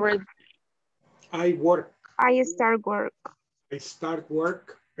 I work. I start work. I start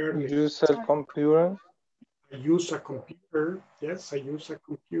work early. Use a computer. I use a computer. Yes, I use a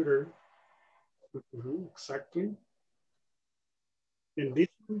computer. Exactly. And this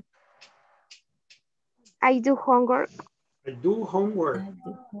one? I do homework. I do homework.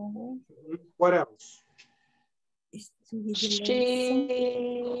 What else? She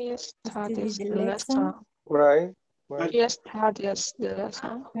studies the lesson. Right. She studies the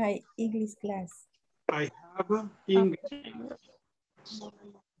lesson. Hi, English class. I have English.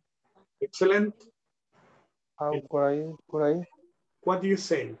 Excellent. Right. What do you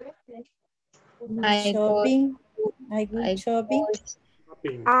say? Shopping. I go shopping.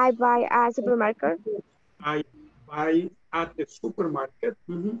 I buy at supermarket. I buy at the supermarket.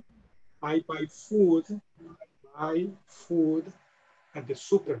 I buy food. I buy food at the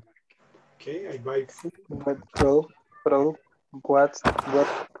supermarket. Okay, I buy food. What product?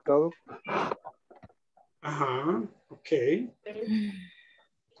 Okay.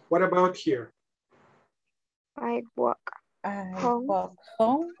 What about here? I walk home. Walk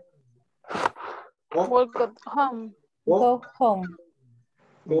home. Walk at home. Go home.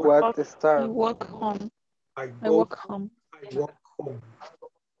 What start? I walk home. I walk home. I walk home.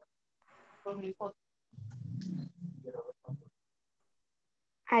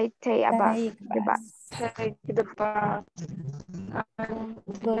 I take a bus. The bus. Take the bus.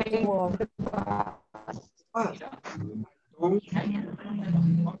 Go to work.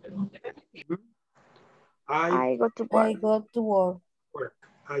 I go to work. I go to work.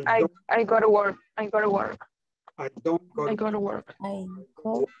 I go to work. I go to work. I don't go I go to work. I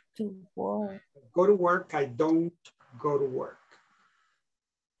go to work. Go to work. I don't go to work.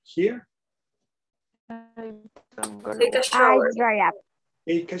 Here? I don't go to Take a work. shower. I dry up.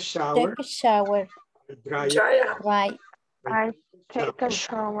 Take a shower. Take a shower. Dry up. Dry up. Right. I take a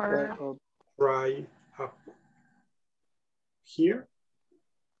shower. Dry up. Here?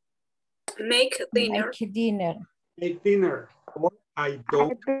 Make dinner. Make dinner. Make dinner. Or I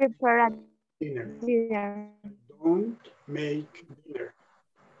don't prepare dinner. dinner. Don't make dinner.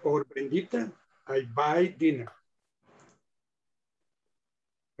 Or Brendita, I buy dinner.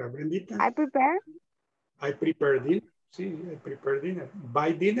 Brendita? I prepare. I prepare dinner. Sí, I prepare dinner.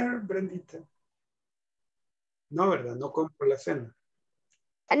 Buy dinner, Brendita. No, ¿verdad? No compro la cena.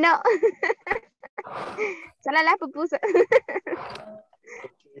 No. Solo la pupusa.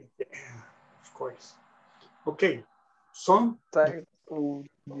 Okay, yeah, of course. Okay, so Take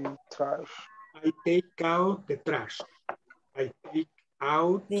the trash. I take out the trash. I take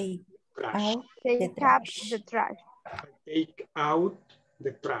out the trash. Take up the trash. I take out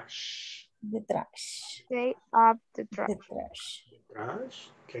the trash. The trash. Take up the trash. The trash. The trash.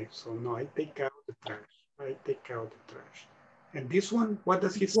 Okay, so no, I take out the trash. I take out the trash. And this one, what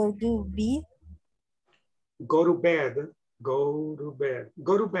does he say? Go to bed. Go to bed. Go to bed.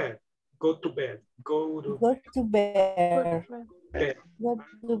 Go to bed. Go to bed. Go to Go to bed. bed. Go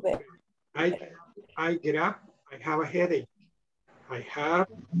to bed. I get up. I have a headache. I have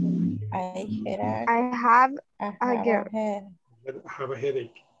a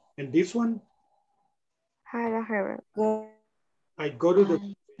headache. And this one? I go to the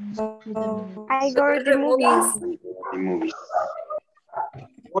movies.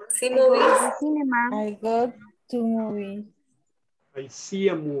 See movies. I go to movies. I see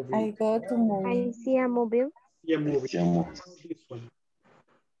a movie. I go to movie. I see a movie. See a movie. This one.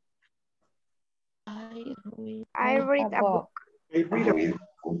 I read a book. I read a book.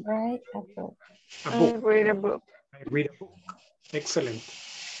 Write a book. A book. I read a book. I read a book. Excellent.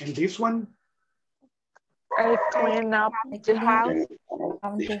 And this one? I clean up the house.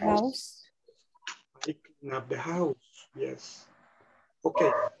 The house. I clean up the house. Yes.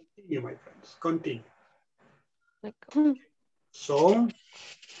 Okay. Continue, my friends. Continue. So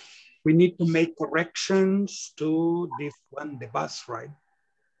we need to make corrections to this one, the bus, right?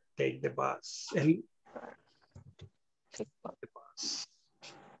 Take the bus. Take the bus.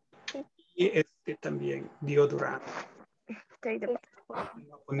 Y este también, deodorante. Take the bus.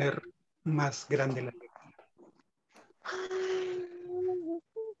 Voy a poner más grande la letra.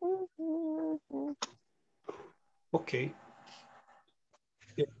 Ok.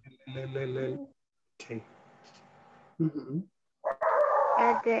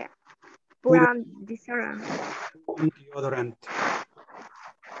 Ok. Put on deodorant. Un deodorante.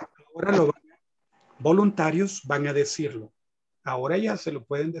 Ahora voluntarios van a decirlo. Ahora ya se lo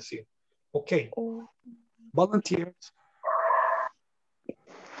pueden decir. Ok. Volunteers.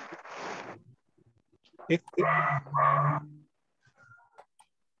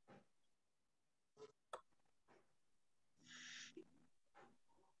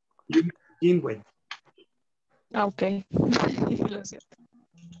 You begin with. Okay. Lo siento.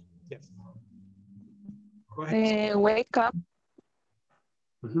 Yes. Go ahead. Wake up.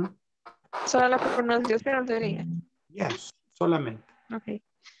 Uh-huh. Solo la pronunciación sería. Yes, solamente. Okay.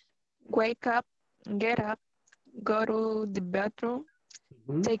 Wake up, get up, go to the bathroom,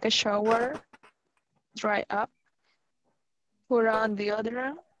 take a shower, dry up, put on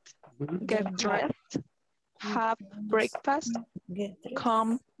deodorant, get dressed, have breakfast,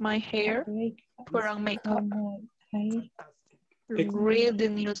 comb my hair, put on makeup, read the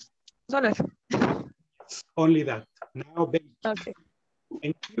news. Solo eso. Only that. Now, baby. Okay.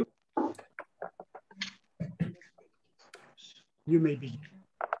 Thank you. You may begin.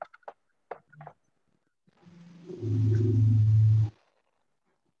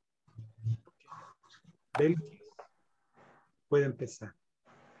 Belkis puede empezar.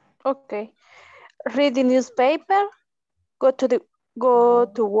 Okay. Read the newspaper, go to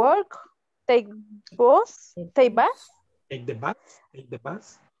work, take bus. Take the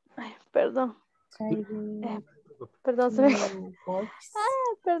bus. Ay, perdón. Perdón, se me...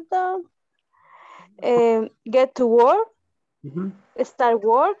 perdón. Get to work, start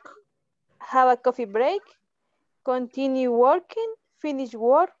work, have a coffee break, continue working, finish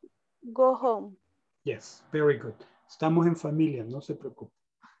work, go home. Yes, very good. Estamos en familia, no se preocupe.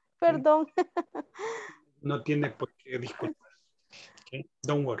 Perdón. No tiene por qué disculpar. Okay,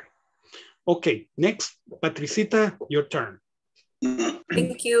 don't worry. Okay, next, Patricita, your turn.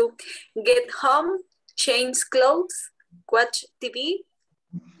 Thank you. Get home, change clothes, watch TV,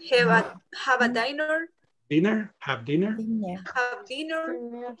 have a dinner. Dinner, have dinner. Have dinner,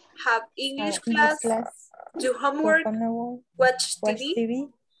 have English class, do homework, watch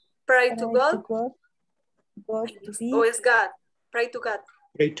TV, pray to God. Oh, it's God. Pray to God.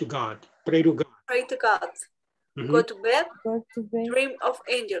 Pray to God. Pray to God. Pray to God. Go to bed. Dream of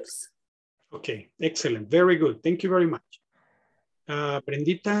angels. Okay, excellent. Very good. Thank you very much.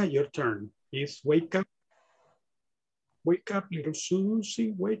 Brendita, your turn. Is wake up. Wake up, little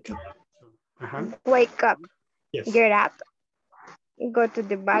Susie. Wake up. Wake up. Yes. Get up. Go to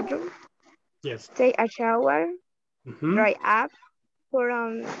the bathroom. Yes. Take a shower. Dry up. Put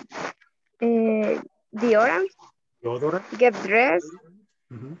on deodorant. Get dressed.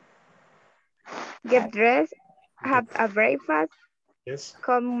 Get dressed. Have a breakfast. Yes.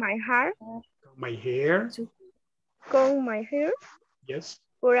 Comb my hair. My hair. Comb my hair. Yes.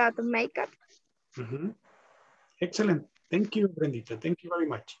 Put out the makeup. Excellent. Thank you, Brendita. Thank you very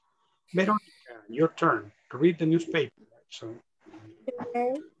much. Veronica, your turn to read the newspaper. So.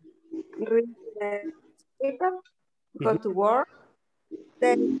 Okay. Read the newspaper. Go to work.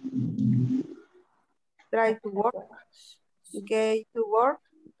 Then try to work. Get to work.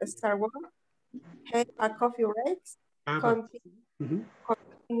 Start work. Have a coffee break. Continue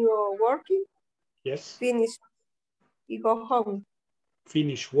working. Yes. Finish. You go home.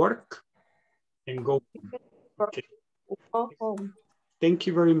 Finish work and go. Okay. Go home. Thank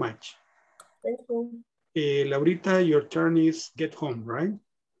you very much. Thank you. Laurita, your turn is get home, right?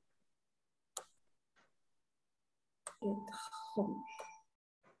 Get home.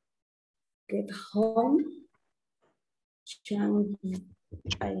 Get home.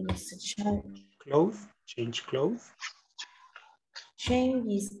 Clothes. Change clothes.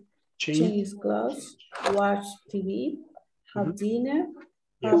 Change clothes. Watch TV. Have dinner.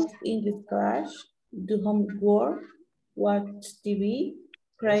 Have English class. Do homework. Watch TV.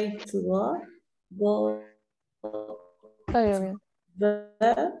 Pray to God. Go the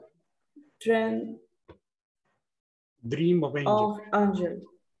Dream of angels.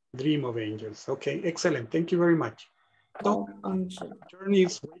 Dream of angels. Okay, excellent. Thank you very much. So, turn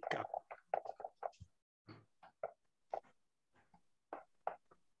is wake up.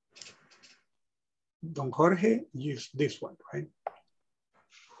 Don Jorge, use this one, right?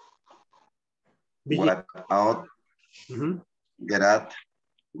 What out, get up,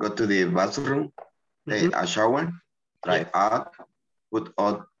 go to the bathroom, take a shower, dry up, put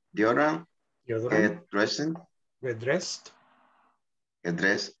on deodorant, get dressed. Get dressed. get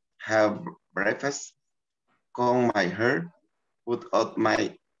dressed, have breakfast, comb my hair, put on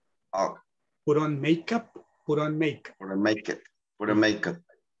my put on makeup, put on makeup. Put on makeup. Put on makeup.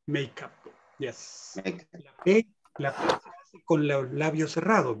 Makeup, yes. Makeup. La P se hace con los labios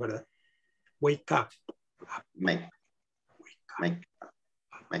cerrados, ¿verdad? Wake up. Make. Make.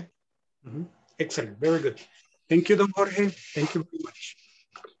 Make. Excellent, very good. Thank you, Don Jorge. Thank you very much.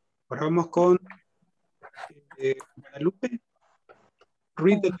 Ahora vamos con Guadalupe.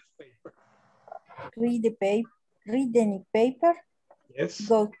 Read the newspaper. Read the paper. Read the paper. Yes.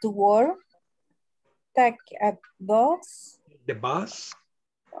 Go to work. Take a bus. The bus.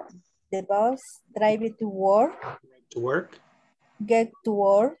 The bus. Drive it to work. To work. Get to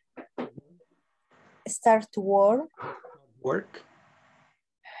work. Start to work. Work.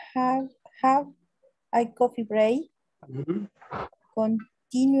 Have a coffee break.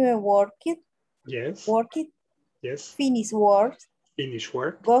 Continue working. Yes. Work it. Yes. Finish work. Finish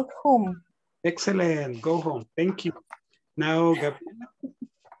work. Go home. Excellent. Go home. Thank you. Now, Gabriela.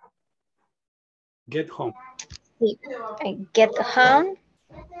 Get home. Get home.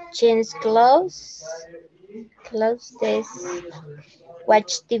 Change clothes. Close this.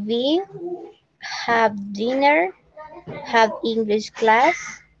 Watch TV. Have dinner. Have English class.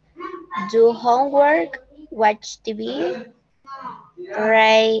 Do homework. Watch TV.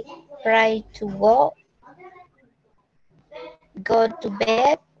 Pray to go. Go to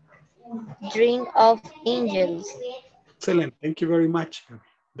bed. Drink of Ingles. Excellent. Thank you very much.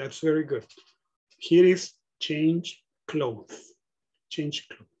 That's very good. Here is change clothes. Change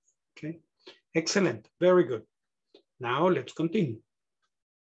clothes. Okay. Excellent. Very good. Now let's continue.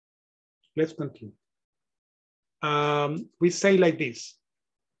 Let's continue. We say like this.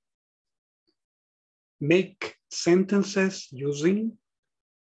 Make sentences using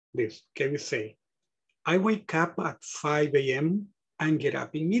this. Okay, we say, I wake up at 5 a.m. and get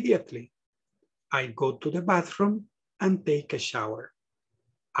up immediately. I go to the bathroom and take a shower.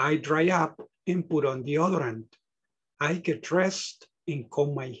 I dry up and put on deodorant. I get dressed and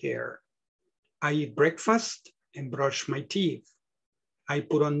comb my hair. I eat breakfast and brush my teeth. I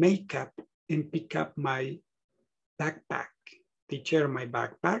put on makeup and pick up my backpack. Teacher, my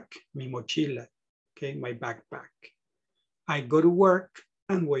backpack, mi mochila. Okay, my backpack. I go to work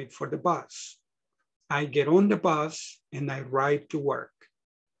and wait for the bus. I get on the bus and I ride to work.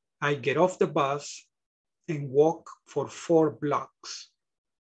 I get off the bus and walk for 4 blocks.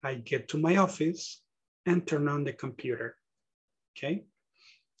 I get to my office and turn on the computer. Okay,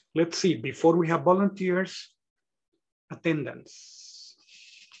 let's see, before we have volunteers, attendance.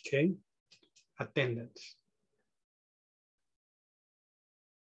 Okay, attendance.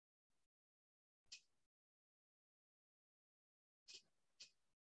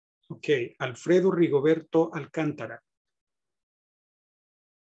 Ok, Alfredo Rigoberto Alcántara.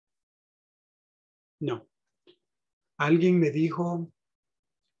 No. Alguien me dijo,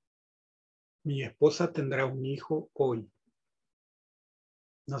 mi esposa tendrá un hijo hoy.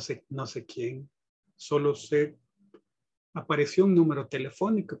 No sé quién. Solo sé, apareció un número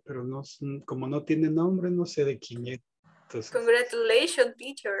telefónico, pero no, como no tiene nombre, no sé de quién es. Entonces, Congratulations,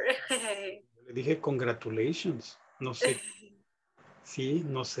 teacher. Le dije congratulations. No sé. Sí,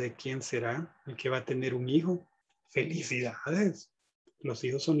 no sé quién será el que va a tener un hijo. Felicidades. Los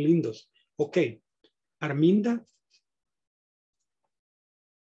hijos son lindos. Ok. Arminda.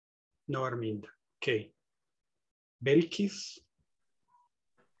 No, Arminda. Ok. Belkis.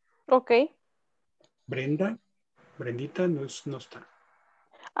 Ok. Brenda. Brendita no está.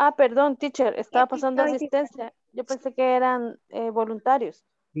 Ah, perdón, teacher. Estaba pasando asistencia. Yo pensé que eran voluntarios.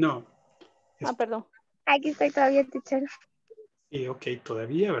 No. Ah, perdón. Aquí estoy todavía, teacher. Sí, ok,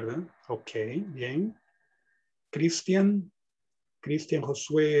 todavía, ¿verdad? Ok, bien. Cristian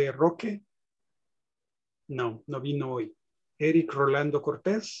Josué Roque. No vino hoy. Eric Rolando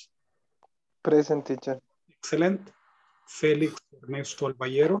Cortés. Present, teacher. Excelente. Félix Ernesto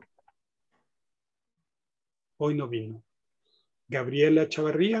Albayero. Hoy no vino. Gabriela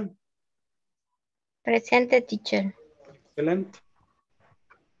Chavarría. Presente, teacher. Excelente.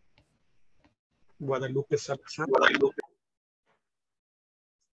 Guadalupe Salazar.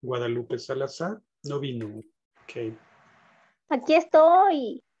 Guadalupe Salazar. No vino. Ok. Aquí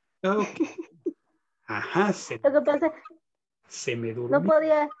estoy. Okay. Ajá. Lo que pasa se me durmió.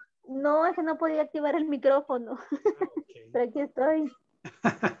 Es que no podía activar el micrófono. Okay. Pero aquí estoy.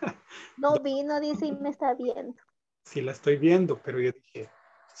 No vino, dice, y me está viendo. Sí, la estoy viendo, pero yo dije,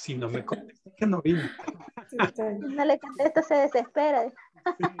 si no me contesta, que no vino. No le contesta, se desespera.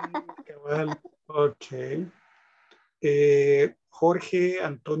 Sí, cabal. Ok. Jorge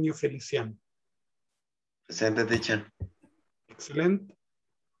Antonio Feliciano. Presente, teacher. Excelente.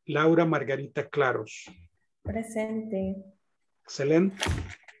 Laura Margarita Claros. Presente. Excelente.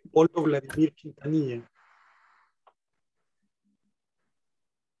 Leopoldo Vladimir Quintanilla.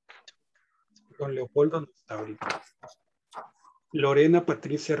 Don Leopoldo no está ahorita. Lorena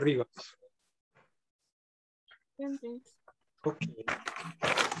Patricia Rivas. Ok.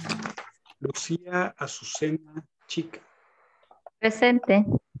 Lucía Azucena Chica. Presente.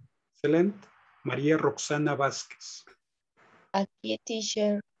 Excelente. María Roxana Vázquez. Aquí,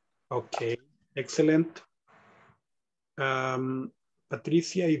 teacher. Ok. Excelente.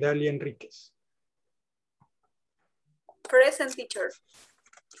 Patricia Idalia Enríquez. Present, teacher.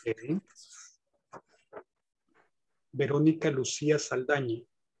 Okay. Verónica Lucía Saldaña.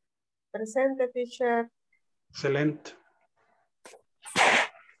 Presente, teacher. Excelente.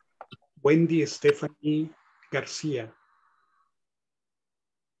 Wendy Stephanie García.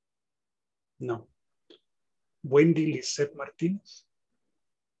 No. Wendy Lisette Martínez.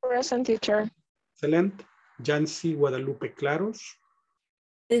 Present, teacher. Excelente. Yancy Guadalupe Claros.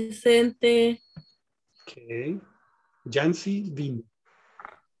 Presente. Ok. Yancy Vino.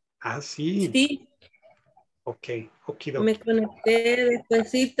 Ah, sí. Sí. Ok. Okidoki. Me conecté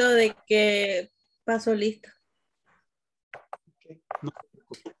despuesito de que pasó lista. Okay. No se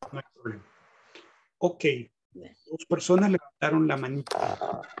preocupe, no hay problema. Ok. 2 personas levantaron la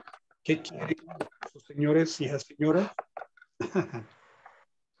manita. ¿Qué quieren sus señores y las señoras?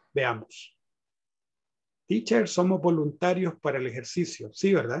 Veamos. Teacher, somos voluntarios para el ejercicio.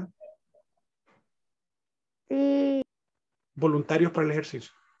 Sí, ¿verdad? Sí. Voluntarios para el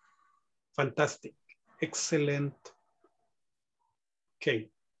ejercicio. Fantástico. Excelente. Ok.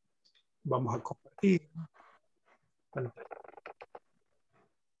 Vamos a compartir. Pantalla.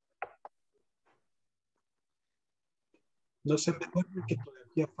 No se me duerme que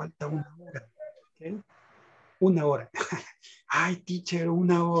todavía falta 1 hora. ¿Okay? 1 hora. Ay, teacher,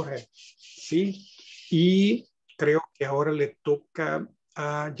 1 hora. Sí. Y creo que ahora le toca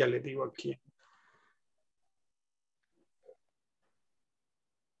a, ya le digo aquí.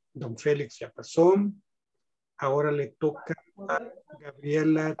 Don Félix ya pasó. Ahora le toca a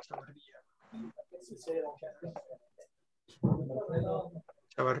Gabriela Chavarría.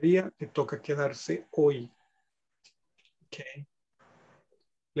 Chavarría le toca quedarse hoy. Okay.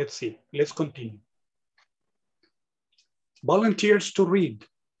 Let's see. Let's continue. Volunteers to read.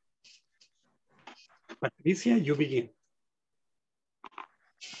 Patricia, you begin.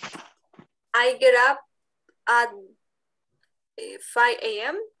 I get up at 5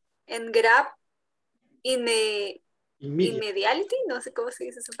 a.m. and get up immediately. No sé cómo se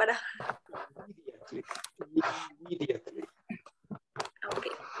dice esa palabra. Immediately.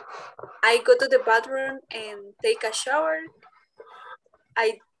 Okay. I go to the bathroom and take a shower.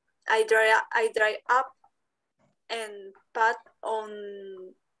 I dry up and put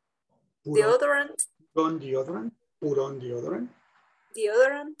on deodorant. Put on deodorant. Put on deodorant.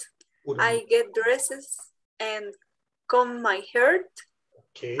 Deodorant. I get dresses and comb my hair.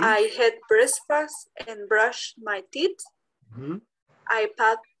 Okay. I had breakfast and brush my teeth. Mm-hmm. I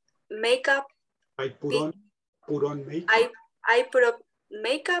put makeup. I put on makeup. I put up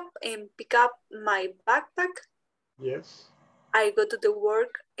makeup and pick up my backpack. Yes. I go to the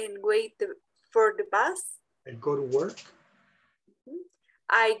work and wait for the bus. I go to work.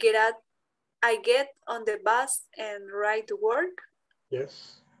 I get on the bus and ride to work.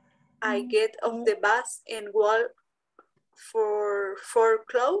 Yes. I get off the bus and walk for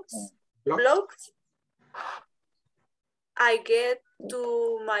blocks. I get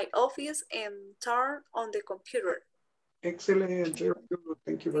to my office and turn on the computer. Excellent. Very good.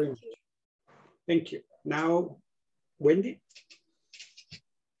 Thank you very much. Thank you. Now, Wendy.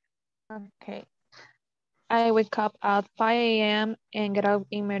 Okay. I wake up at 5 a.m. and get up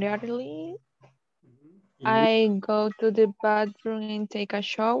immediately. I go to the bathroom and take a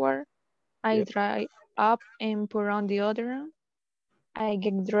shower. I dry up and put on deodorant. I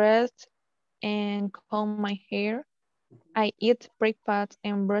get dressed and comb my hair. I eat breakfast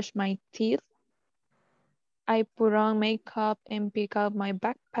and brush my teeth. I put on makeup and pick up my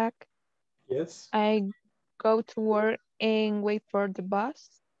backpack. Yes. I go to work and wait for the bus.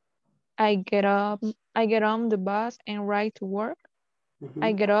 I get on the bus and ride to work. Mm-hmm.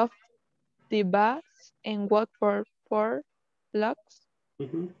 I get off the bus and walk for 4 blocks.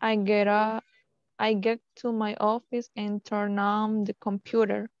 Mm-hmm. I get to my office and turn on the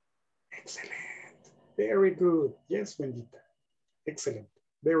computer. Excellent. Very good. Yes, Bendita. Excellent.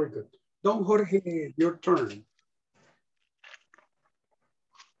 Very good. Don Jorge, your turn.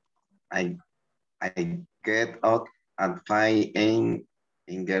 I get out at 5 a.m.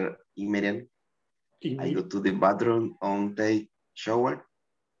 and get immediately. I go to the bathroom on take shower.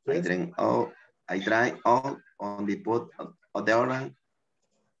 Yes. I dry all on the pot of the orange.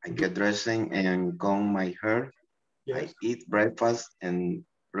 I get dressing and comb my hair. Yes. I eat breakfast and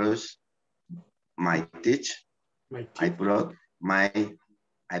brush my teeth. I brought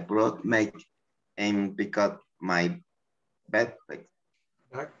make and pick up my backpack.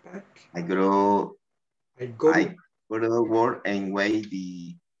 I go to work and wait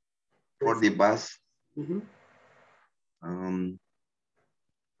for the bus.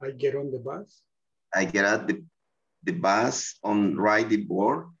 I get on the bus. I get at the bus on right the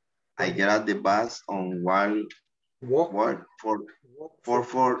board. I get at the bus on walk for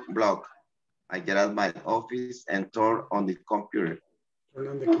block. I get at my office and turn on the computer.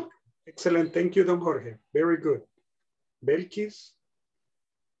 Excellent. Thank you, Don Jorge. Very good. Belkis.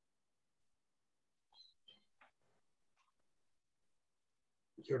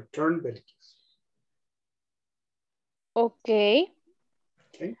 Your turn, Belkis. Okay.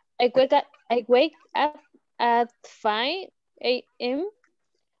 Okay. I wake up at 5 a.m.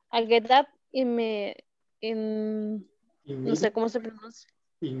 I get up no sé cómo se pronuncia.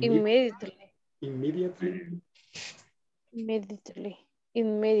 Immediately.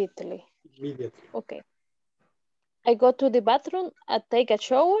 Okay. I go to the bathroom. I take a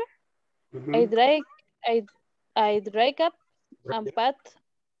shower. I dry up and put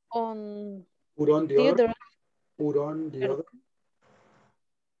on deodorant. Put on deodorant.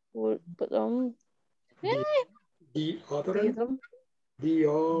 Put on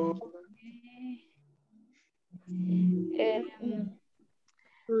deodorant.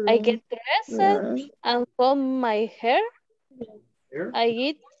 I get dressed and comb my hair. I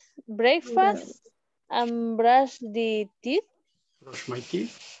eat breakfast and brush the teeth. Brush my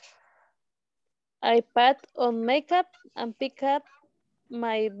teeth. I put on makeup and pick up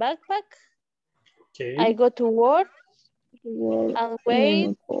my backpack. Okay. I go to work and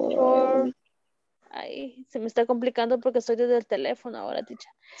wait for... Ay, se me está complicando porque estoy desde el teléfono ahora,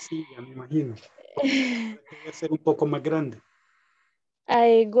 teacher. Sí, ya me imagino. Voy a hacer un poco más grande.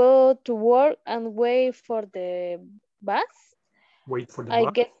 I go to work and wait for the bus. Wait for the bus.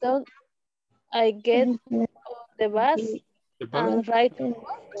 I get on the bus and ride to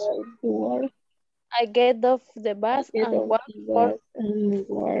work. I get off the bus and walk for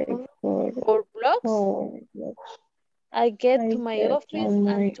blocks. I get to my office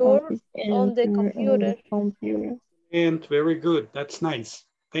and turn on the computer. And very good. That's nice.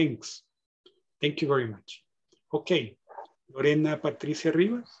 Thanks. Thank you very much. Okay. Lorena Patricia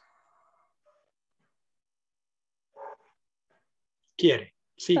Rivas. ¿Quiere?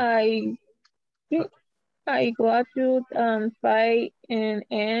 Sí. I go to 5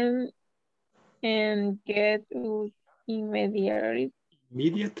 a.m. and get out immediately.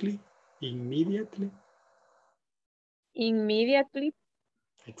 Immediately.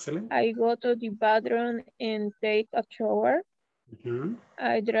 Excellent. I go to the bathroom and take a shower.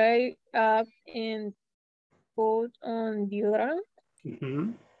 I dry up and put on deodorant.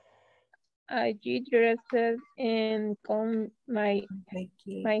 I get dressed and comb my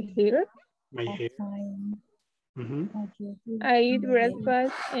hair. I eat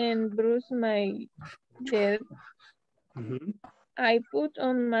breakfast and brush my teeth. I put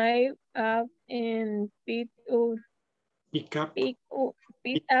on my up and pick up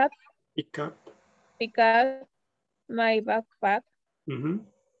my backpack.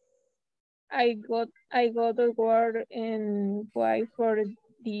 I go to work and wait for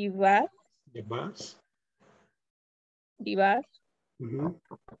the bus.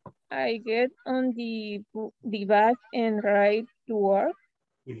 I get on the bus and ride to work.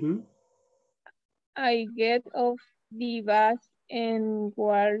 I get off the bus and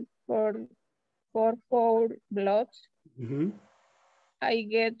walk for 4 blocks. I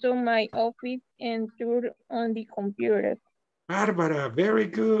get to my office and turn on the computer. Barbara, very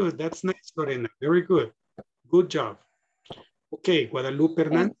good. That's nice, Lorena. Very good. Good job. Okay, Guadalupe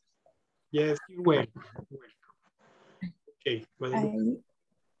Hernandez. Yes, you're welcome. Okay, Guadalupe.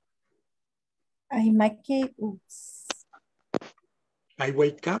 I make it. I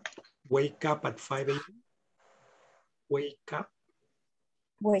wake up at 5 a.m. Wake up.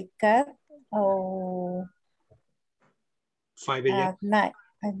 Oh, 5 a.m. At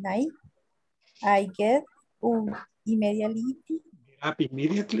night. I get immediately. Get up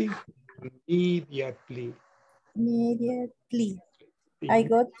immediately. I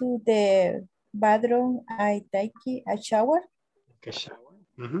go to the bathroom. I take a shower.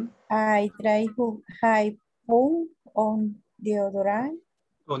 I try to high put on deodorant.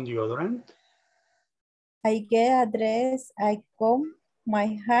 I get a dress. I comb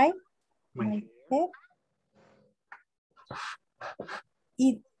my hair. I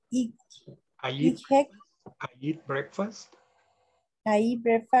eat breakfast. I eat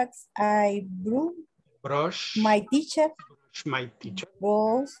breakfast. I brush my teacher. Brush my teeth.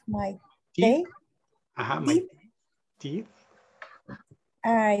 My teeth.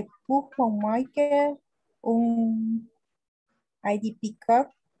 I put homework I did pick up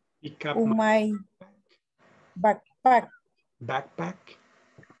my backpack.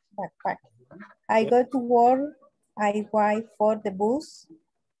 I go to work. I wait for the bus.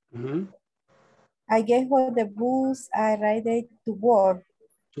 I get for the bus. I ride it to work.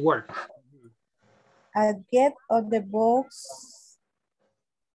 I get on the bus.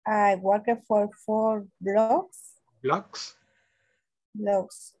 I work for 4 blocks.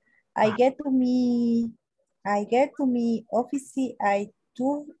 I get to me office. I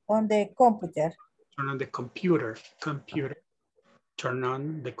turn on the computer. Turn on the computer. Turn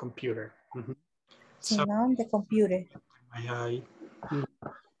on the computer. Turn on the computer.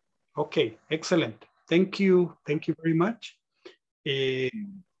 Okay, excellent. Thank you. Thank you very much. The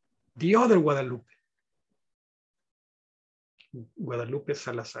other Guadalupe. Guadalupe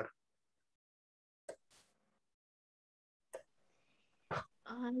Salazar.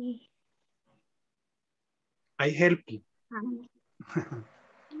 I help you.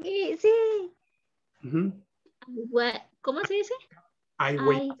 Sí. ¿Cómo se dice? I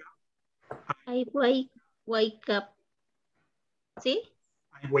wake up. ¿Sí?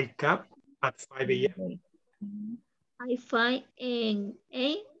 I wake up at 5 a.m. I 5 a.m.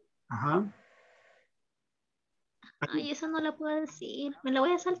 Ay, esa no la puedo decir. ¿Me la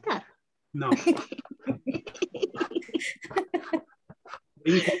voy a saltar? No.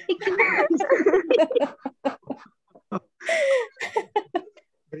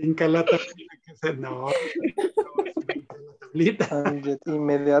 Brinca la tablita. No. Brinca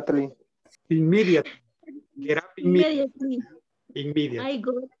la tablita. Immediately. Get up immediately.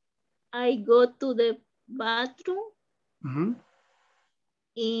 I go to the bathroom.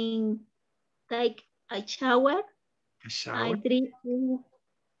 And take a shower. I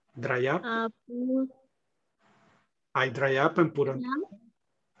dry up. I dry up and put on.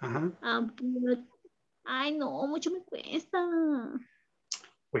 Ay, no, mucho me cuesta.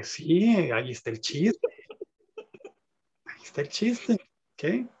 Pues sí, ahí está el chiste. Ahí está el chiste. ¿Ok?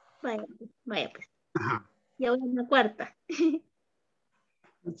 Vaya pues. Ya voy a la cuarta.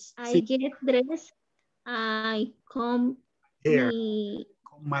 I get dressed. I comb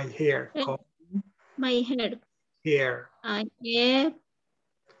my hair. My hair. I have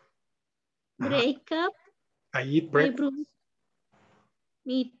break up. I eat breakfast.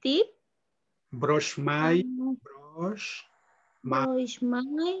 My teeth. Brush my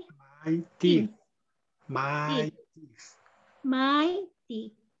teeth.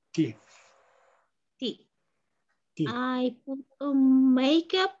 I put on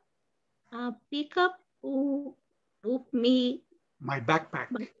makeup. Pick up me. My backpack.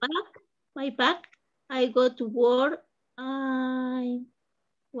 My bag. I go to work. I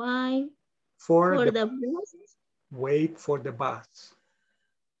wait for the bus. Wait for the bus.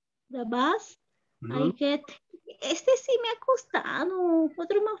 The bus. I get. Este sí me ha costado.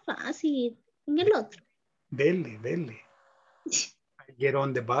 Otro más fácil. En el otro. Dele. I get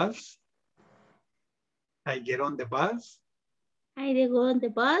on the bus. I go on the bus.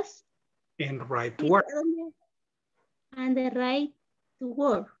 And ride to work. And the ride to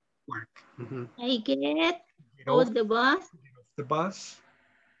work. I get on the bus. The bus.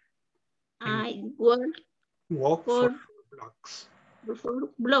 I walk for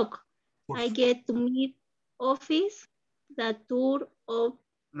blocks. I get to meet office. The tour of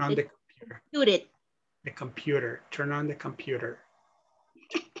the computer. The computer. Turn on the computer.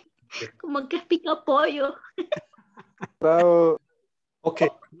 Como que es pica pollo. Bravo. Okay.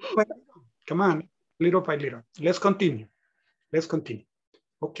 Come on. Little by little. Let's continue.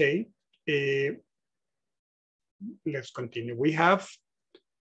 Okay. Let's continue. We have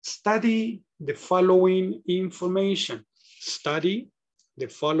study the following information.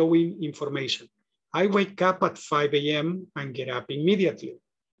 I wake up at 5 a.m. and get up immediately.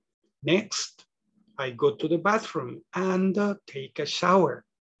 Next, I go to the bathroom and take a shower.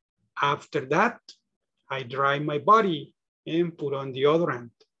 After that, I dry my body and put on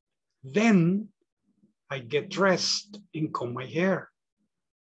deodorant. Then I get dressed and comb my hair.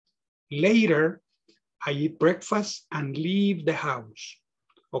 Later, I eat breakfast and leave the house.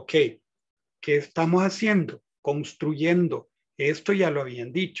 Ok, ¿qué estamos haciendo? Construyendo. Esto ya lo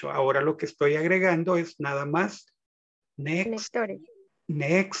habían dicho. Ahora lo que estoy agregando es nada más next,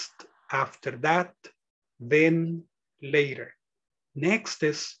 after that, then, later. Next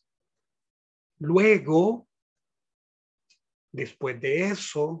es Luego, después de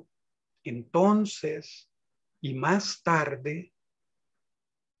eso, entonces, y más tarde,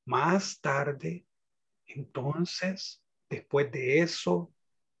 entonces, después de eso,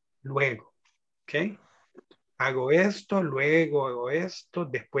 luego. ¿Ok? Hago esto, luego hago esto,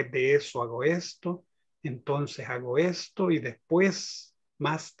 después de eso hago esto, entonces hago esto y después,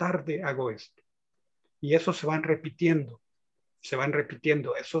 más tarde, hago esto. Y eso se van repitiendo.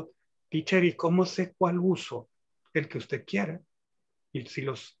 Eso, teacher, ¿y cómo sé cuál uso? El que usted quiera. Y si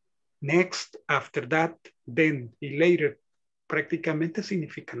los next, after that, then y later prácticamente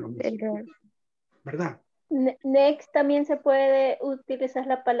significan lo mismo. ¿Verdad? Next también se puede utilizar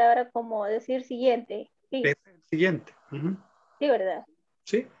la palabra como decir siguiente. Sí, Es el siguiente. sí, ¿verdad?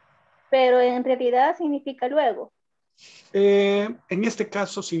 Sí. Pero en realidad significa luego. En este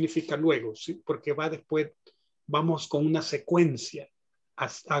caso significa luego, ¿sí? Porque va después, vamos con una secuencia.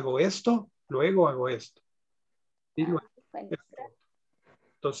 Hago esto, luego hago esto. Y luego.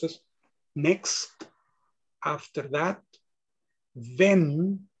 Entonces, next, after that,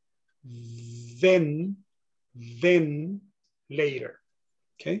 then, later.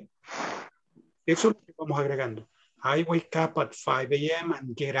 ¿Ok? Eso es lo que vamos agregando. I wake up at 5 a.m.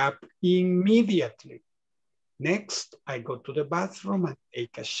 and get up immediately. Next, I go to the bathroom and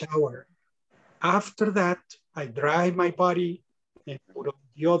take a shower. After that, I dry my body and put on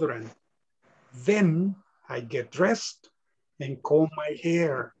deodorant. Then I get dressed and comb my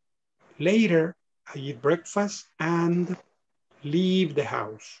hair. Later, I eat breakfast and leave the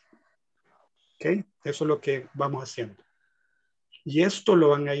house. ¿Ok? Eso es lo que vamos haciendo. Y esto lo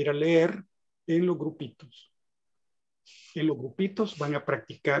van a ir a leer en los grupitos. En los grupitos van a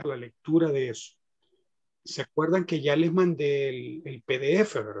practicar la lectura de eso. ¿Se acuerdan que ya les mandé el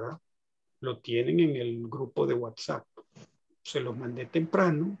PDF, verdad? Lo tienen en el grupo de WhatsApp. Se los mandé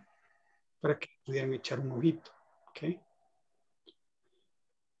temprano para que pudieran echar un ojito. ¿Ok?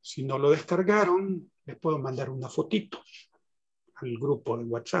 Si no lo descargaron, les puedo mandar una fotito al grupo de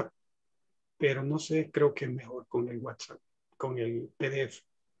WhatsApp. Pero no sé, creo que es mejor con el WhatsApp, con el PDF.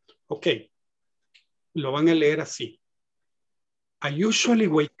 Ok. Lo van a leer así. I usually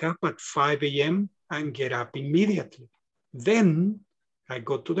wake up at 5 a.m. and get up immediately. Then I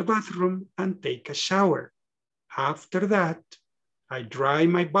go to the bathroom and take a shower. After that, I dry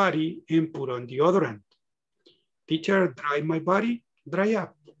my body and put on deodorant. Teacher, dry my body, dry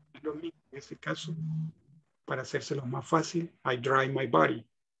up. Lo mismo en este caso, para hacérselo más fácil, I dry my body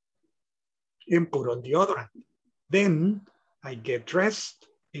and put on deodorant. Then I get dressed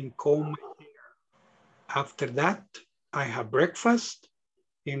and comb my hair. After that, I have breakfast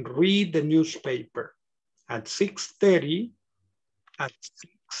and read the newspaper. At 6:30, at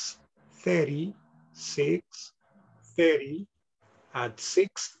 6:30, at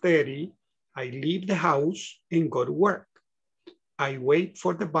 6:30, I leave the house and go to work. I wait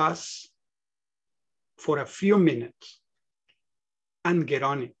for the bus for a few minutes and get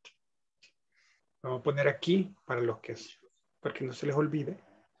on it. Vamos a poner aquí para los que, para que no se les olvide.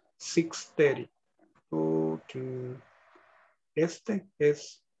 6:30. Okay. Este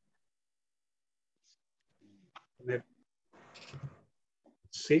es poner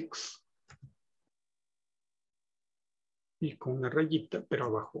 6 y con una rayita, pero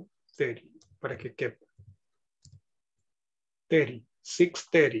abajo 30 para que quepa. 30,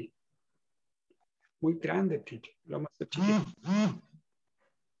 6:30. Muy grande, teacher. Lo más chiquito.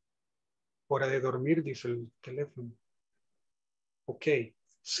 Hora de dormir, dice el teléfono. Ok.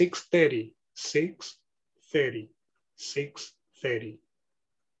 6:30. 6:30. 6:30.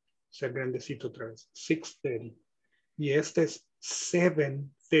 Ser grandecito otra vez. 6:30. Y este es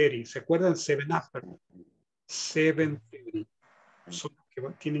 7:30. ¿Se acuerdan? 7-Up. 7:30. Son los que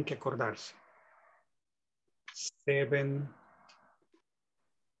tienen que acordarse.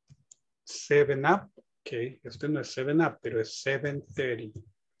 7-Up. Ok. Este no es 7-Up, pero es 7:30.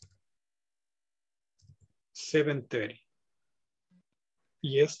 7:30.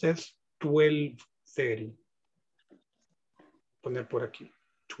 Y este es 12:30. Poner por aquí.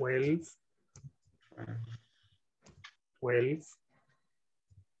 12.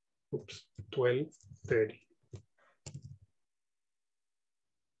 Oops. 12:30.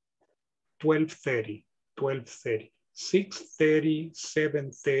 12:30. 12:30. 6:30,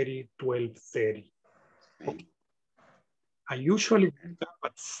 7:30, 12:30. Okay. I usually wake up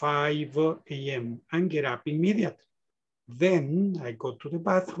at 5 a.m. and get up immediately. Then I go to the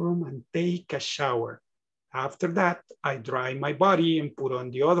bathroom and take a shower. After that, I dry my body and put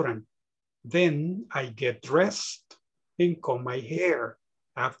on deodorant. Then I get dressed and comb my hair.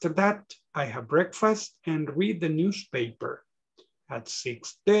 After that, I have breakfast and read the newspaper. At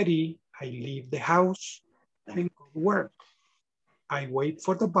 6:30, I leave the house and go to work. I wait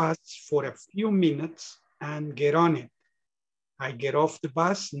for the bus for a few minutes and get on it. I get off the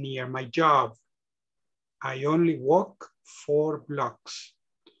bus near my job. I only walk 4 blocks.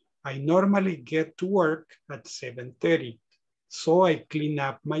 I normally get to work at 7:30, so I clean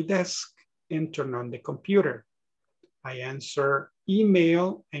up my desk and turn on the computer. I answer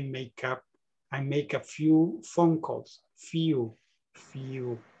email and make a few phone calls. Few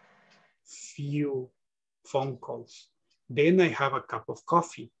phone calls. Then I have a cup of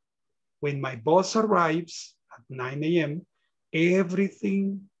coffee. When my boss arrives at 9 a.m.,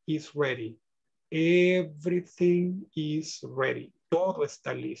 everything is ready. Everything is ready. Todo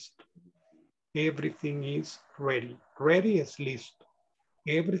está listo. Everything is ready. Ready es listo.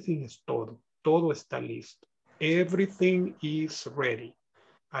 Everything es todo. Todo está listo. Everything is ready.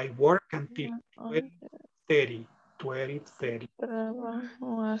 I work until 12:30. 12:30.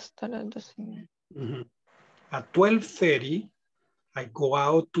 Trabajo hasta las 12:30. At 12:30, I go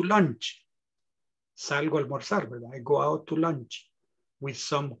out to lunch. Salgo a almorzar, ¿verdad? I go out to lunch with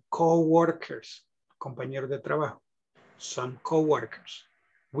some co-workers, compañeros de trabajo, some co-workers.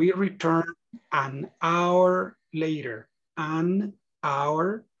 We return an hour later,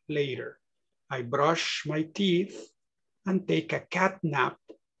 I brush my teeth and take a cat nap.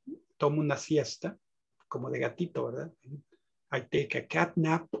 Tomo una siesta, como de gatito, ¿verdad? I take a cat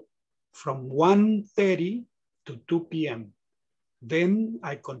nap from 1:30 to 2 p.m. Then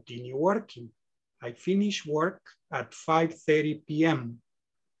I continue working. I finish work at 5:30 p.m.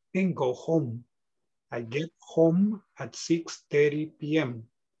 and go home. I get home at 6:30 p.m.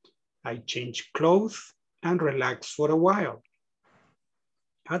 I change clothes and relax for a while.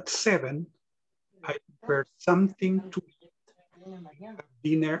 At 7, I prepare something to eat. Have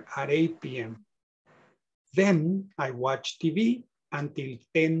dinner at 8 p.m. Then I watch TV until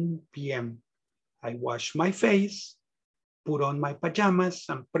 10 p.m. I wash my face, put on my pajamas,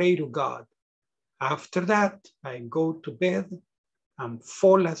 and pray to God. After that, I go to bed and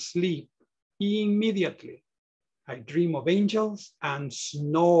fall asleep immediately. I dream of angels and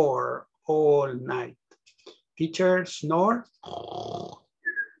snore all night. Teacher, snore?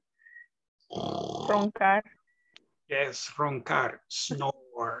 Roncar. Yes, roncar,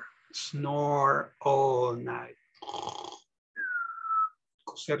 snore. Snore all night.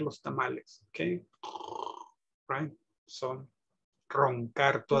 Cocer los tamales, okay? Right? So,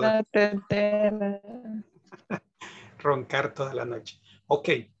 roncar toda roncar toda la noche. Ok,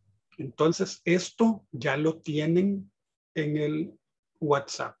 entonces esto ya lo tienen en el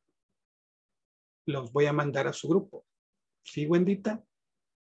WhatsApp. Los voy a mandar a su grupo. ¿Sí, Wendita?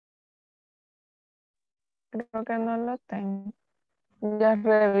 Creo que no lo tengo. Ya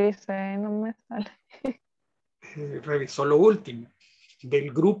revisé, no me sale. Revisó lo último.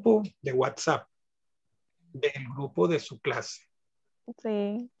 Del grupo de WhatsApp. Del grupo de su clase.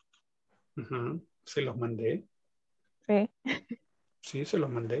 Sí. Se los mandé. Sí. Sí, se los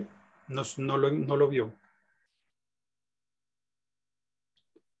mandé. No lo vio.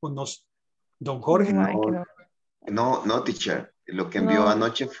 O no, don Jorge. No, teacher. Lo que envió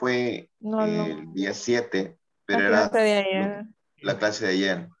anoche fue el día 7, pero era la clase de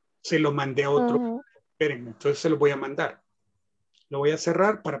ayer. Se lo mandé a otro. Espérenme, entonces se lo voy a mandar. Lo voy a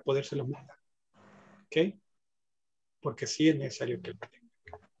cerrar para podérselo mandar. ¿Ok? Porque sí es necesario que lo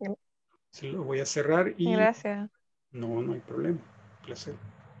tenga. Se lo voy a cerrar y... Gracias. No hay problema. Placer.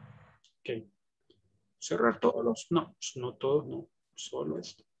 Ok. ¿Cerrar todos los? No, no todos, no. Solo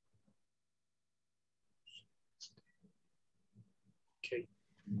esto. Ok.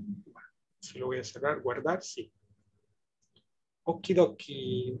 Bueno, se lo voy a cerrar. Guardar, sí.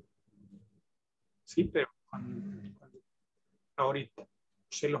 Okidoki. Sí, pero ahorita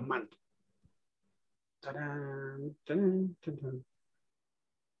se los mando. Tarán, tarán, tarán.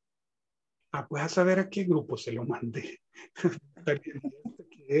 Pues a saber a qué grupo se lo mandé.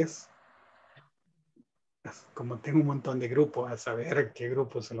 ¿Qué es? Como tengo un montón de grupos, a saber a qué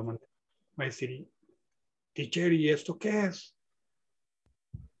grupo se lo mandé. Voy a decir, teacher, ¿y esto qué es?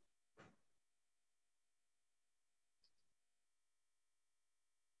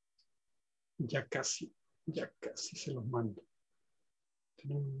 Ya casi se los mando.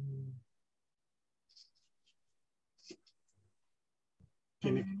 Tiene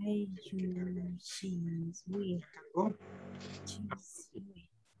que cargó.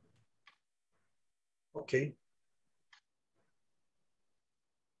 Ok.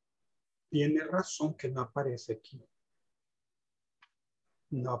 Tiene razón que no aparece aquí.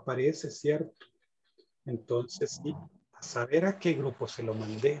 No aparece, ¿cierto? Entonces, sí, a saber a qué grupo se lo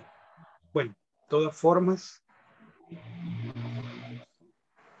mandé. Bueno, de todas formas,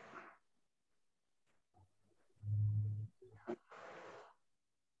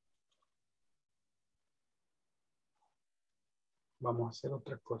 Vamos a hacer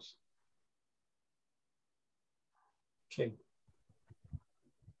otra cosa. Ok.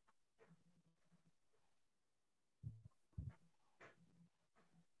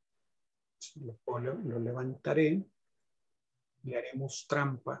 Lo levantaré. Le haremos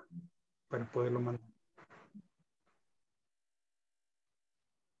trampa para poderlo mandar.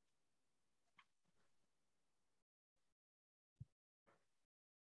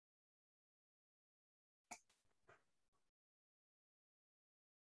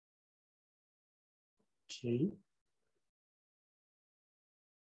 Ok.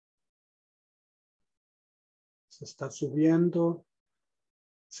 Se está subiendo.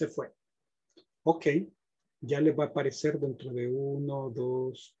 Se fue. Ok. Ya le va a aparecer dentro de 1,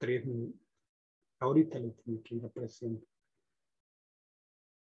 2, 3 minutos. Ahorita le tiene que ir apareciendo.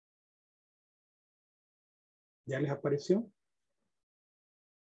 ¿Ya les apareció?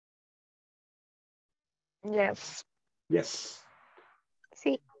 Yes. Yes.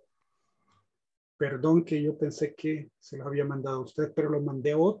 Sí. Perdón que yo pensé que se los había mandado a usted, pero lo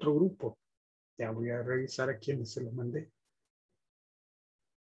mandé a otro grupo. Ya voy a revisar a quiénes se los mandé.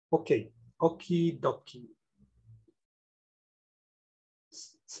 Ok. Okidoki.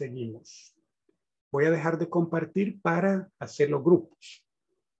 Seguimos. Voy a dejar de compartir para hacer los grupos.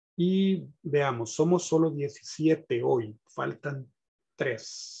 Y veamos, somos solo 17 hoy. Faltan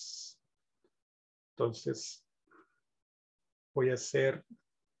 3. Entonces, voy a hacer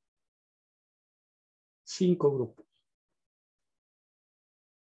 5 grupos.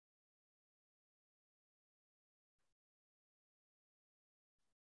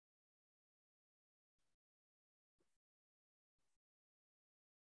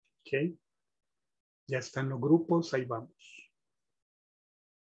 Ok. Ya están los grupos, ahí vamos.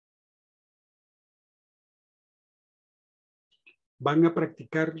 Van a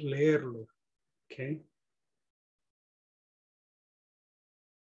practicar leerlo. Ok.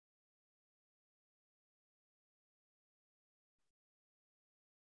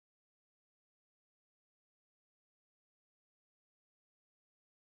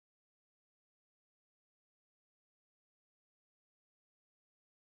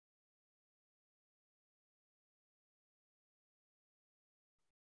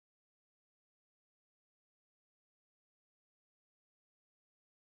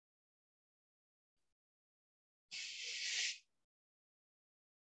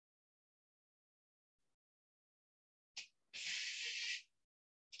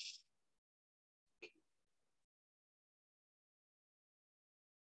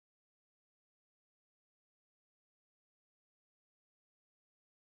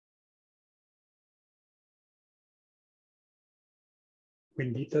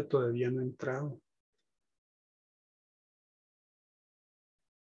 Bendita todavía no ha entrado.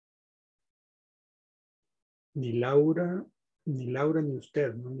 Ni Laura, ni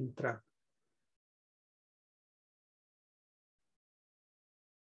usted no han entrado.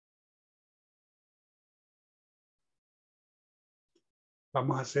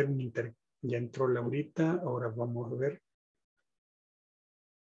 Vamos a hacer un inter. Ya entró Laurita, ahora vamos a ver.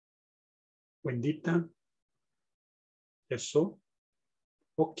 Bendita. Eso.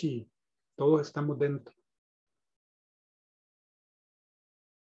 Ok. Todos estamos dentro.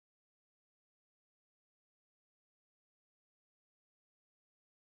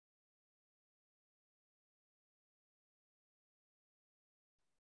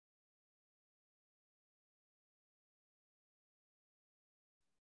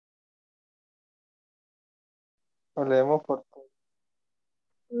 Lo leemos por...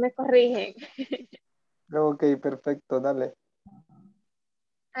 Me corrigen. Ok, perfecto, dale.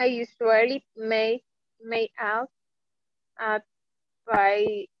 I usually make out at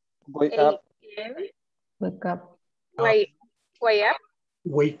 5 Voy up. a.m. Wake up. Wake up.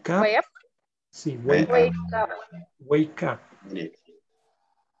 Wake up. Wake up. Sí, wake up. Wake up.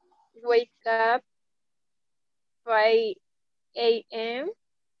 Wake up 5 a.m.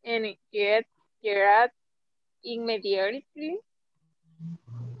 and get up immediately.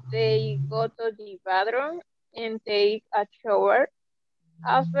 They go to the bathroom and take a shower.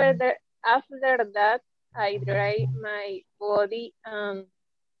 After that, I dry my body and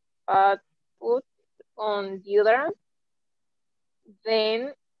put on deodorant.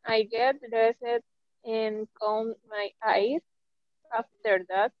 Then I get dressed and comb my eyes. After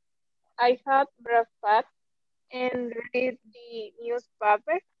that, I have breakfast and read the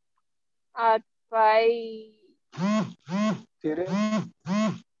newspaper at 5.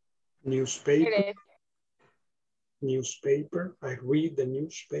 Newspaper. Newspaper. I read the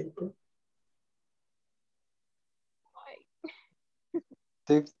newspaper.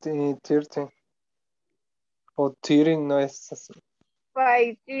 30. O tiring no es así.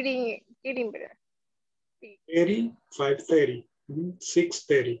 5:30, 30, 5:30,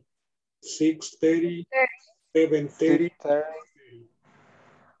 6:30, 6:30, 7:30.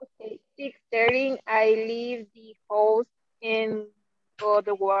 Okay, 6:30, I leave the house and go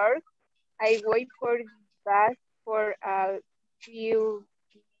to work. I wait for the bus for a few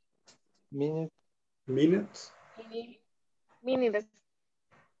Minutes. minutes. Minutes.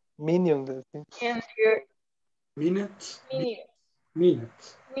 And here, Minutes.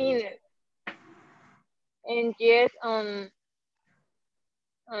 minutes. And yes, on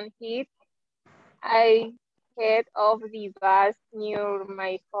it, I head off the bus near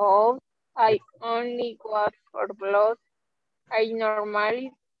my home. I only walk for blood. I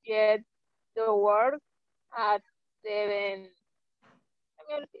normally get to work at 7.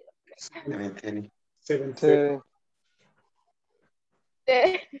 7:30. 7:30.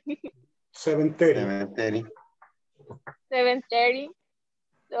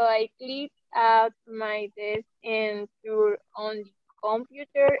 So I click at my desk and turn on the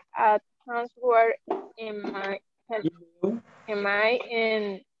computer at transfer my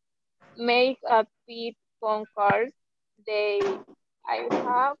and make a few phone calls. I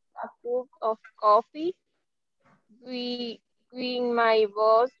have a cup of coffee. When my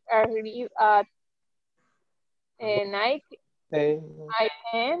boss arrives at 9, I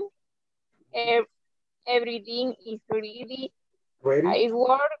can. Everything is ready. I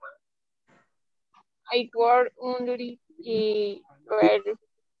work under the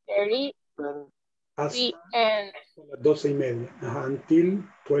 12:30 p.m. Las 12:30. Until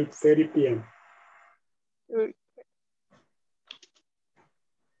 12:30 p.m.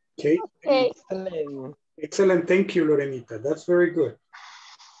 Okay. Excellent. Thank you, Lorenita. That's very good.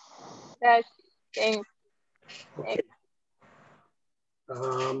 Thanks. Okay.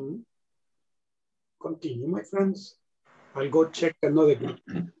 Continue, my friends. I'll go check another group.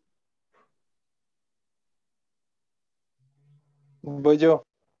 Voy yo.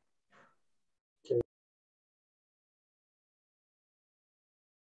 Okay.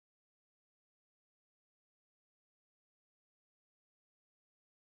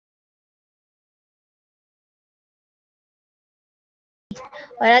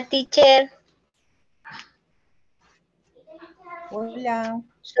 Hola, teacher. Hola.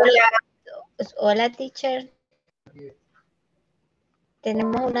 Hola, teacher.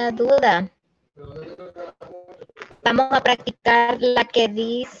 Tenemos una duda. Vamos a practicar la que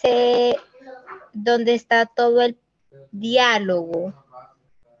dice donde está todo el diálogo.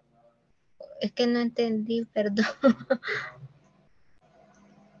 Es que no entendí, perdón.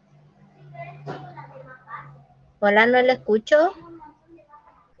 Hola, ¿no le escucho?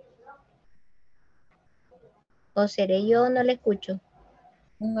 ¿O seré yo o no le escucho?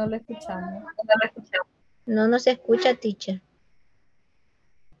 No lo escuchamos. No se escucha, teacher.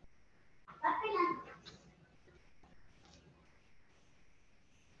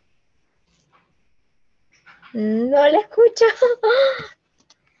 No le escucho.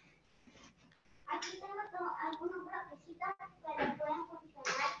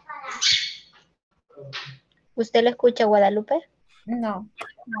 ¿Usted lo escucha, Guadalupe? No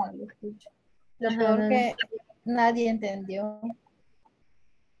lo escucho. Lo peor que nadie entendió.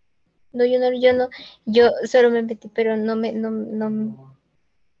 No, yo solo me metí, pero no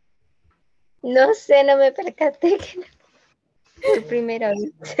sé, no me percaté que por primera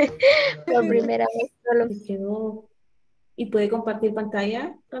vez. Por primera vez solo. Quedó. ¿Y puede compartir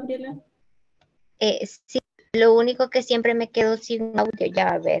pantalla, Gabriela? Sí, lo único que siempre me quedo sin audio, ya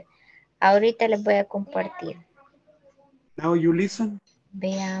a ver. Ahorita les voy a compartir. Now you listen.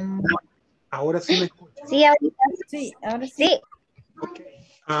 Veamos. Ahora sí me escuchan. Sí, ahorita. Sí, ahora sí. Okay.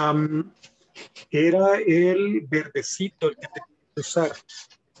 Era el verdecito el que tenía que usar.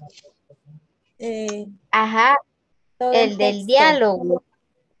 Ajá, el del diálogo.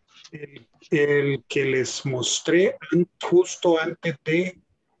 El que les mostré justo antes de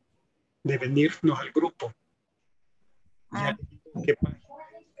venirnos al grupo. Ya, ¿qué página?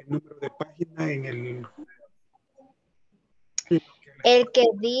 El número de página en el... El que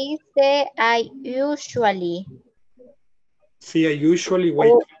dice I usually. Sí, I usually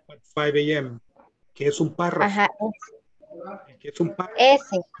wake up at 5 a.m. Que es un párrafo. Ajá. Que es un párrafo.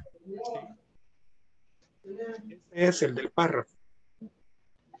 Ese. Ese es el del párrafo.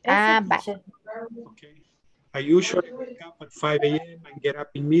 Va. Okay. I usually wake up at 5 a.m. and get up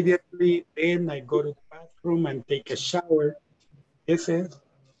immediately. Then I go to the bathroom and take a shower. Ese es.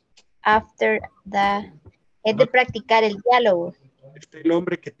 After the... Es de practicar el diálogo. Este es el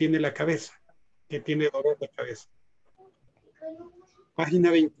hombre que tiene la cabeza. Que tiene dolor de cabeza.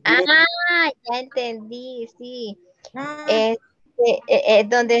 Página 22. Ya entendí, sí.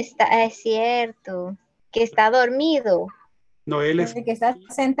 ¿Dónde está? Es cierto. Que está dormido. No, él es El que está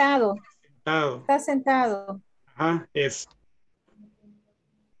sentado. sentado. Está sentado. Ajá, es.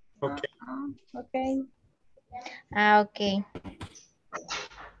 Ok. Ok. Ah, ok.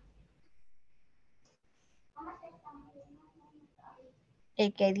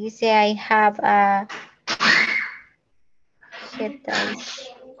 El que dice I have a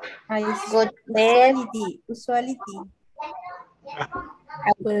Usuality.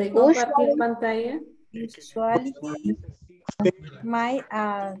 ¿Puede compartir pantalla? Usuality. My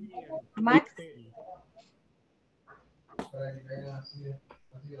Max.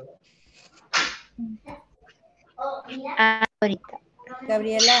 Ahorita.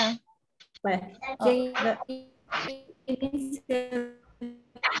 Gabriela. Bueno,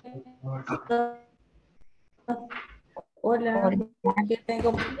 hola, que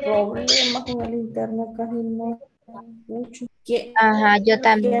tengo problemas con el internet, casi no escucho. Ajá, yo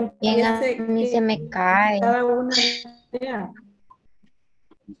también, a mí se me cae. Cada una lea.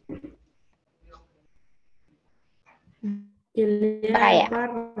 Que lea Vaya. el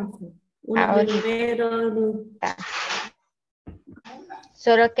párrafo. Uno Ahorita. primero.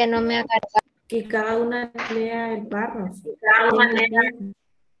 Solo que no me agarra. Que cada una lea el párrafo.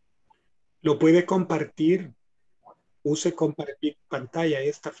 Lo puede compartir. Use compartir pantalla,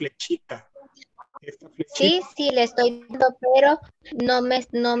 esta flechita. Sí, le estoy dando, pero no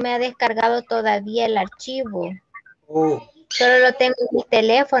me ha descargado todavía el archivo. Oh. Solo lo tengo en mi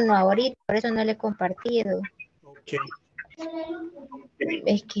teléfono ahorita, por eso no le he compartido. Ok.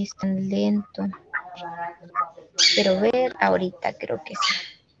 Es que es tan lento. Quiero ver ahorita, creo que sí.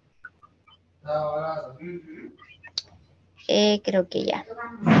 Creo que ya.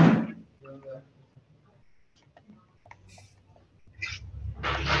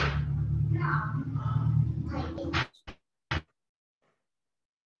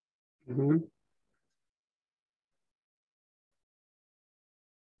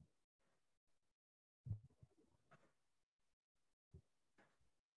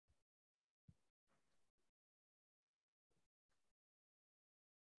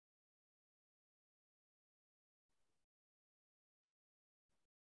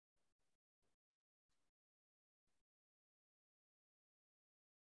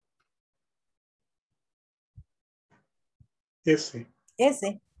 Ese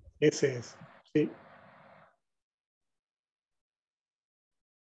es, sí.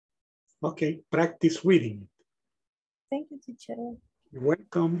 Okay, practice reading. Thank you, teacher. You're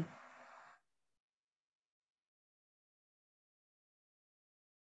welcome.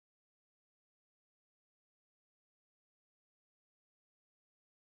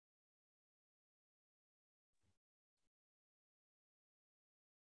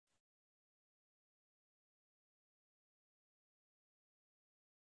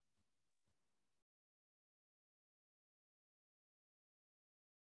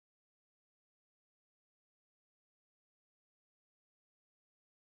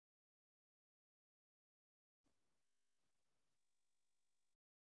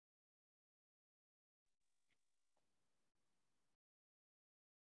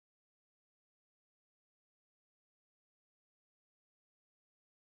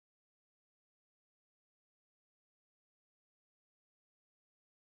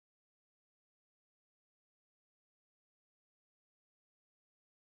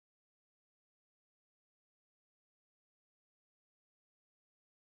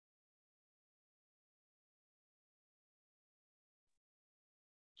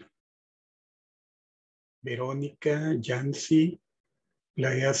 Verónica, Yancy,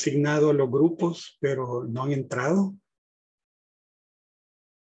 la he asignado a los grupos, pero no han entrado.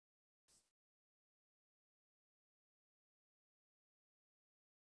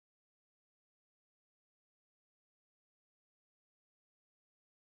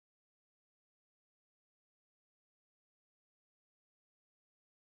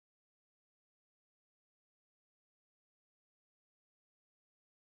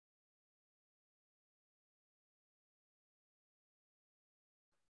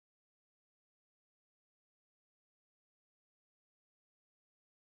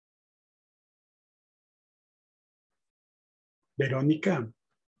 Verónica.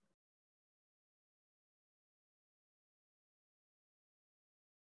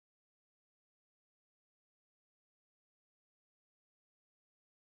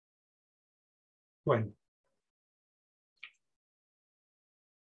 Bueno.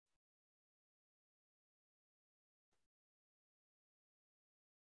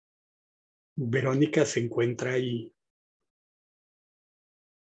 Verónica se encuentra ahí.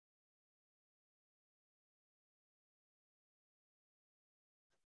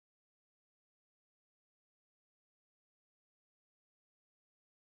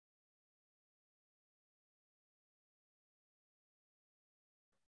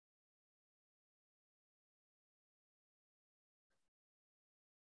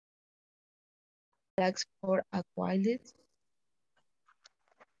 ask for a quiet.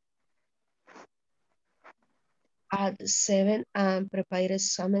 At 7 and prepare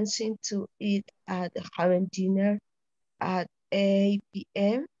something to eat at having dinner at 8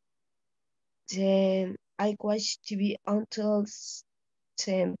 p.m. Then I watch TV until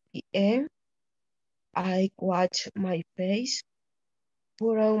 10 p.m. I wash my face,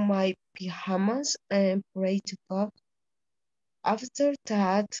 put on my pajamas and pray to God. After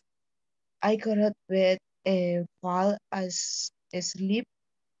that, I go to bed and fall asleep.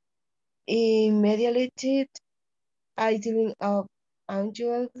 Immediately, I dream of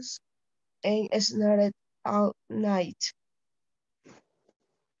angels and snored all night.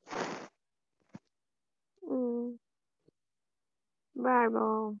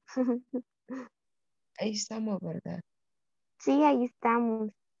 Bárbaro. Ahí estamos, ¿verdad? Sí, ahí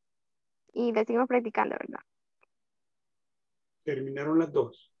estamos. Y lo seguimos practicando, ¿verdad? ¿Terminaron las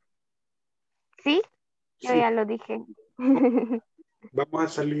dos? Sí, yo Sí. ya lo dije. Vamos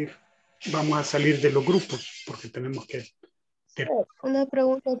a salir de los grupos porque tenemos que... Una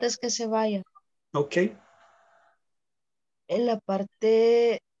pregunta antes que se vaya. Ok. En la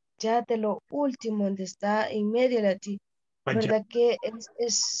parte ya de lo último, donde está immediately, ¿verdad que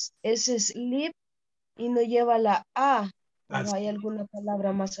es sleep y no lleva la A? ¿O hay alguna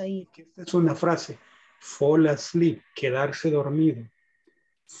palabra más ahí? Esta es una frase. Fall asleep, quedarse dormido.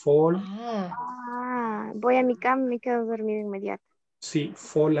 Fall. Voy a mi cama y me quedo dormido inmediato. Sí,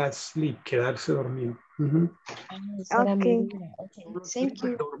 fall asleep, quedarse dormido. Esa era mi duda. Okay. Thank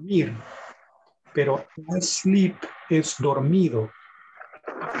you. Dormir, pero asleep es dormido.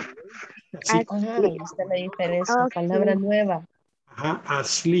 Así. Ahí está la diferencia, palabra nueva. Ajá,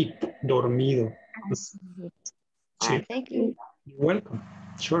 asleep, dormido. Asleep. Sí. Thank you. You're welcome.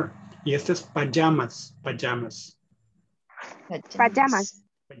 Sure. Y este es pajamas. Pajamas.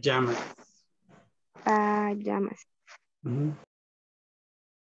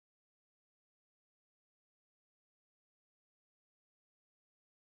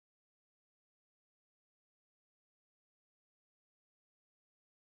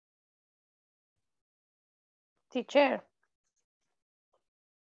 Teacher.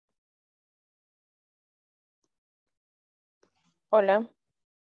 Hola.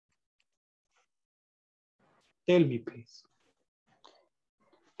 Tell me, please.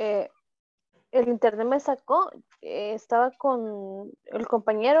 El internet me sacó, estaba con el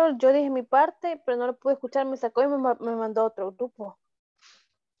compañero, yo dije mi parte, pero no lo pude escuchar, me sacó y me mandó a otro grupo.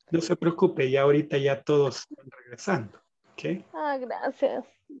 No se preocupe, ya ahorita ya todos están regresando. ¿Ok? Gracias,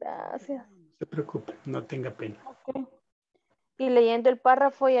 gracias. No se preocupe, no tenga pena. Okay. Y leyendo el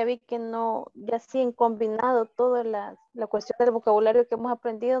párrafo ya vi que no, ya sí en combinado toda la cuestión del vocabulario que hemos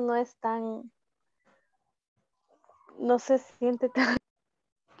aprendido no es tan, no se siente tan...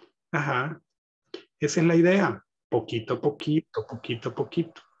 Ajá, esa es la idea. Poquito a poquito, poquito a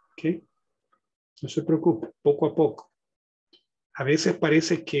poquito. ¿Ok? No se preocupe, poco a poco. A veces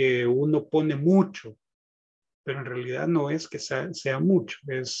parece que uno pone mucho, pero en realidad no es que sea mucho.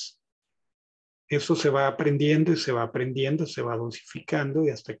 Eso se va aprendiendo y se va aprendiendo, se va dosificando y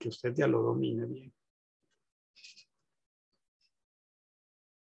hasta que usted ya lo domine bien.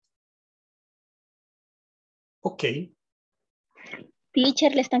 Ok.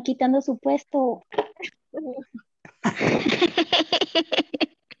 Teacher, le están quitando su puesto.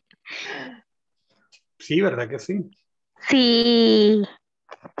 Sí, ¿verdad que sí? Sí.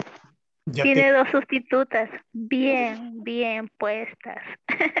 Ya Tiene dos sustitutas bien puestas.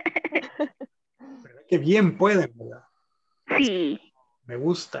 ¿Verdad que bien pueden, verdad? Sí. Me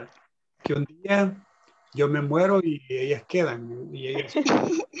gusta. Que un día yo me muero y ellas quedan. Y ellas...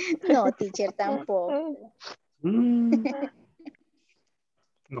 No, teacher, tampoco.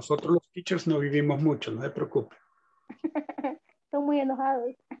 Nosotros los teachers no vivimos mucho, no se preocupe. Son muy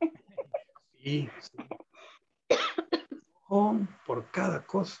enojados. Sí. Oh, por cada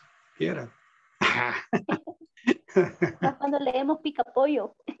cosa, quieran. Más cuando leemos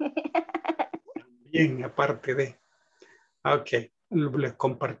Picapollo. Bien, aparte de. Ok, les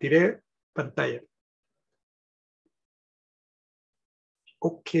compartiré pantalla.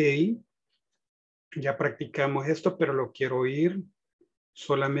 Ok, ya practicamos esto, pero lo quiero oír.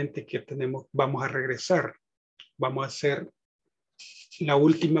 Solamente que vamos a regresar. Vamos a hacer la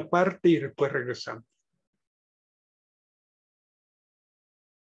última parte y después regresamos.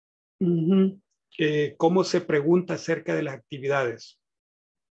 ¿Cómo se pregunta acerca de las actividades?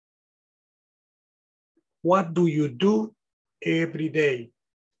 What do you do every day?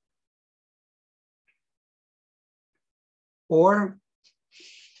 Or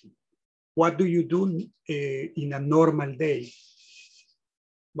what do you do in a normal day?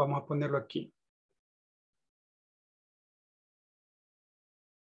 Vamos a ponerlo aquí.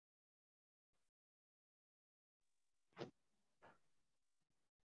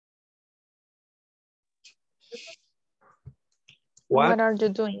 What are you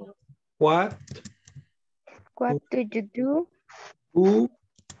doing? What do you do? Do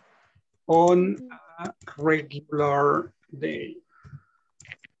on a regular day?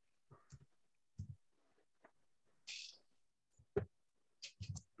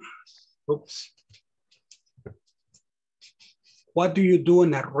 Oops. What do you do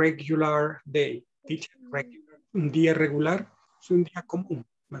on a regular day? Teacher, regular. Un día regular es un día común,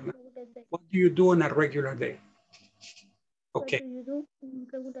 ¿verdad? What do you do on a regular day? Okay. What do you do on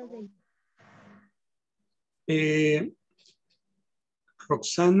a regular day?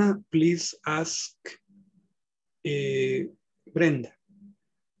 Roxana, please ask Brenda.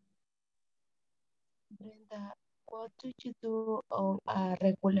 Brenda, what do you do on a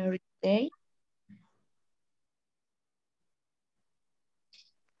regular day?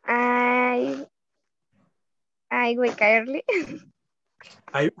 I wake early.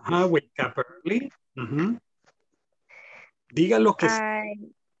 I wake up early. Diga lo que sea.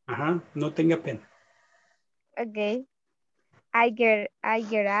 No tenga pena. Okay. I get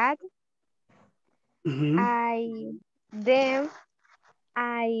up. Then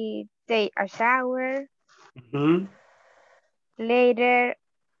I take a shower. Later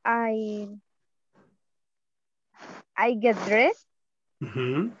I get dressed.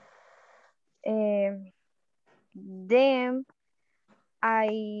 Then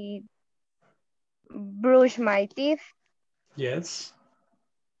I brush my teeth. Yes.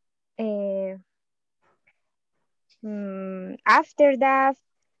 After that,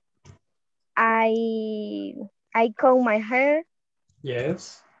 I comb my hair.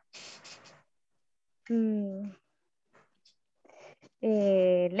 Yes.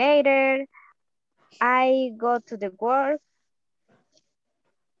 Later, I go to the work.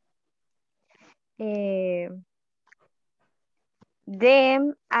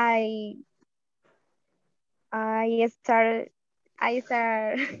 Then I start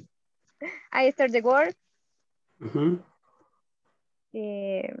the work.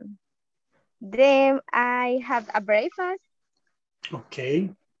 Then I have a breakfast. Okay.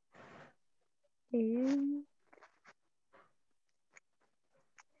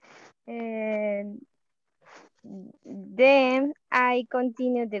 And then I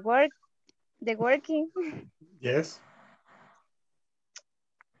continue the working. Yes.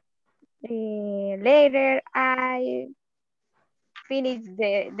 Later I finish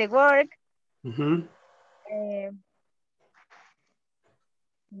the work.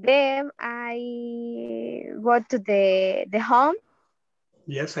 Then I go to the home.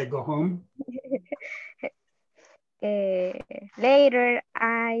 Yes, I go home. Later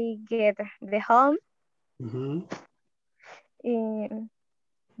I get the home.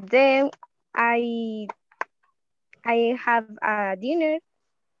 Then I have a dinner.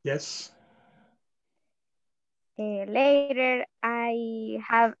 Yes. Later I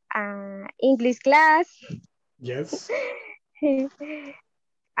have an English class. Yes.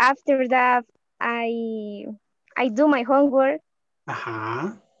 After that I do my homework.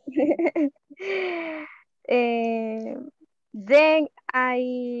 Then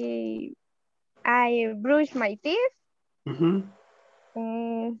I brush my teeth.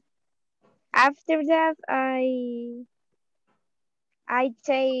 After that I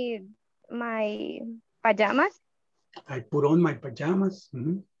take my pajamas. I put on my pajamas.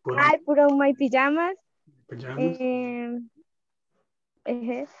 I put on my pajamas.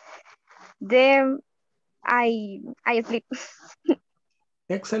 Then I sleep.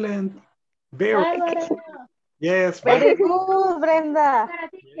 Excellent. Very good. Yes. Very good, Brenda.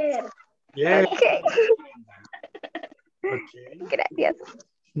 Yes. Okay. Okay. Gracias.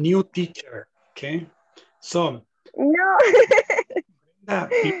 New teacher. Okay. So. No. Brenda,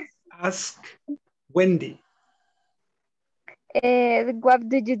 please ask Wendy. What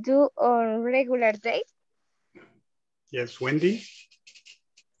do you do on regular days? Yes, Wendy.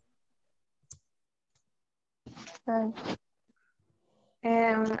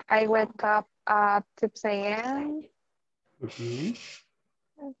 I wake up at 6 a.m.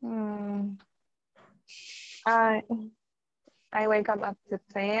 I wake up at 6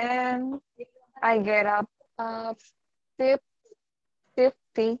 a.m. I get up at 15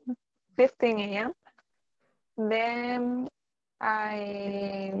 a.m. Then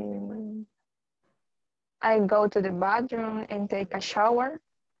I go to the bathroom and take a shower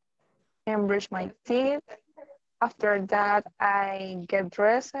and brush my teeth. After that, I get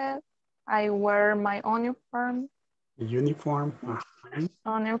dressed. I wear my uniform. Uniform.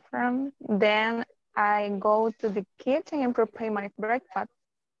 Uniform. Then I go to the kitchen and prepare my breakfast.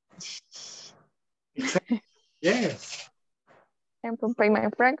 Yes. And prepare my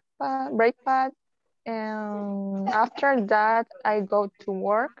breakfast. And after that, I go to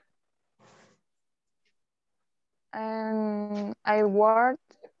work. And I work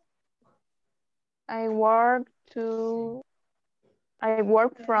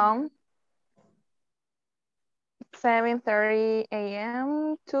from 7:30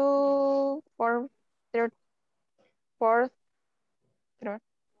 a.m. to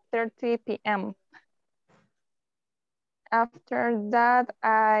 4:30 p.m. After that,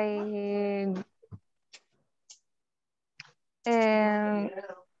 I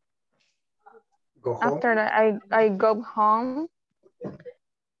go home.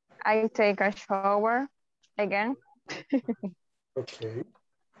 I take a shower again. Okay.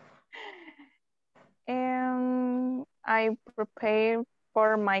 And I prepare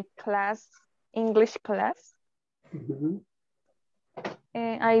for my class, English class.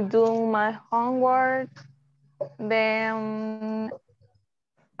 And I do my homework. Then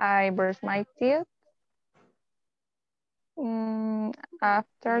I brush my teeth.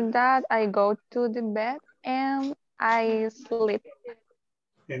 After that, I go to the bed and I sleep.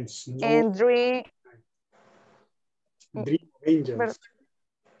 And drink. Dream angels.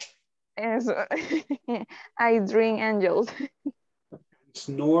 I drink angels.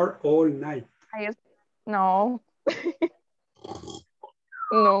 Snore all night. No.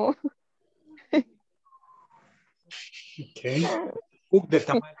 No. Okay. Cook the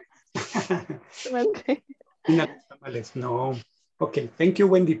tamales. No. Okay. Thank you,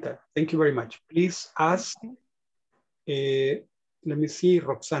 Wendita. Thank you very much. Please ask, let me see,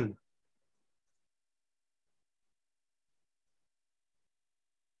 Roxanne.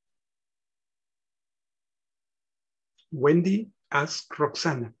 Wendy, ask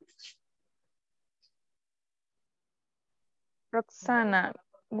Roxana. Roxana,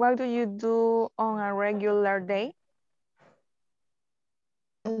 what do you do on a regular day?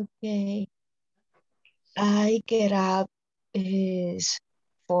 Okay. I get up is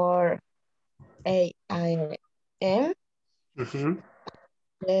 4 a.m.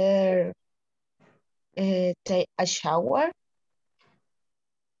 There, take a shower.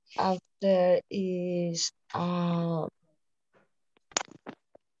 After is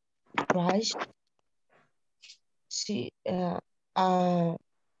brush. Sí,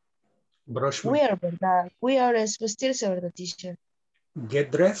 brush. ¿Verdad? Wear es vestirse, ¿verdad, teacher?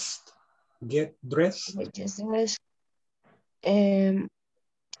 Get dressed. Get dressed. Get dressed.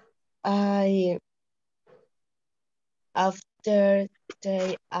 I after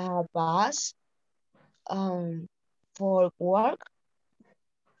take a bus for work.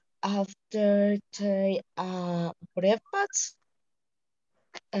 After take a breakfast.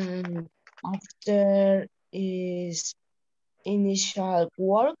 And after is initial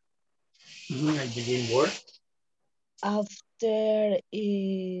work. I begin work. After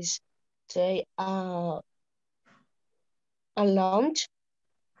is take a lunch.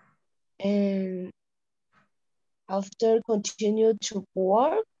 And after continue to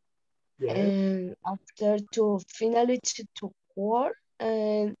work. Yes. And after to finally to work.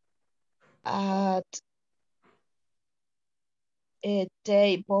 And at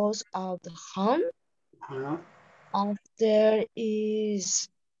they both at home. After is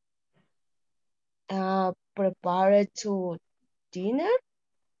prepared to dinner.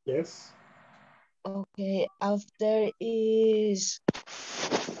 Yes. Okay. After is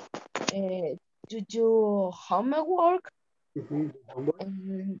to do homework.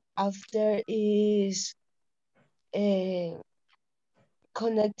 And after is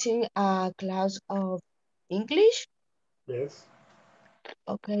connecting a class of English. Yes.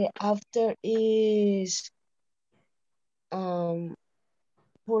 Okay. After is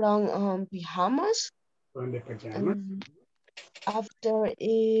put on pajamas. Put on the pajamas. After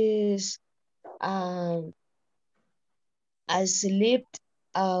is I slept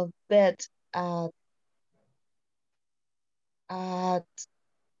bed at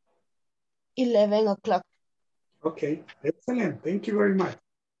 11 o'clock. Okay, excellent. Thank you very much.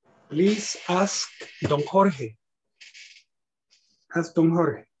 Please ask Don Jorge. Ask Don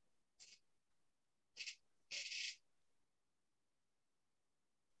Jorge.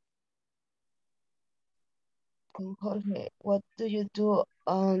 Don Jorge, what do you do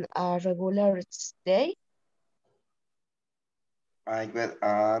on a regular day? I get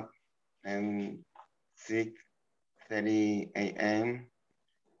up and 6:30 a.m.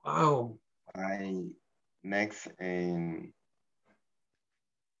 Wow. I next and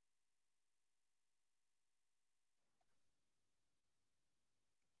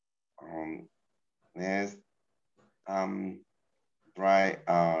next try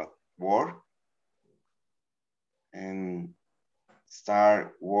work and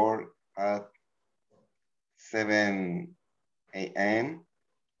start work at 7 a.m.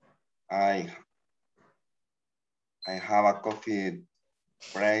 I have a coffee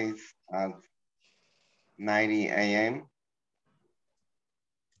break at 9 a.m.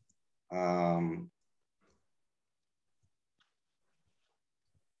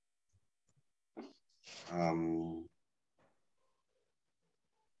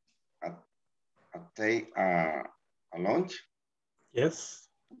 I take a lunch. Yes.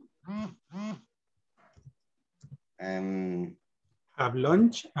 Have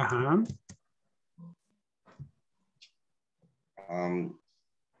lunch. Uh-huh.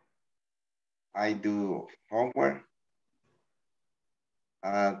 I do homework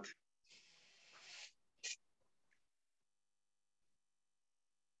at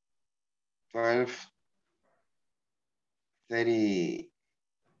 12:30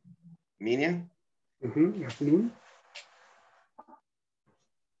 million. Afternoon.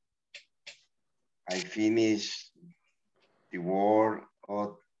 I finish the work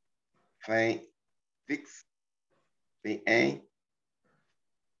at 6 p.m.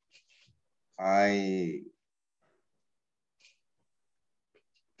 I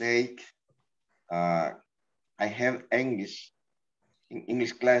take, I have English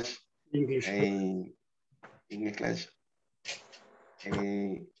class. English class.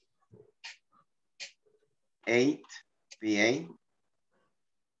 8 p.m.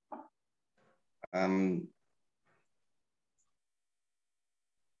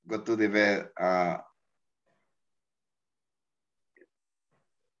 Go to the bed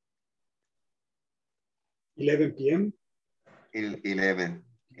 11 p.m. 11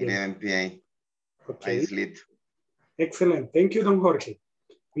 p.m. Okay. I sleep. Excellent. Thank you, Don Jorge.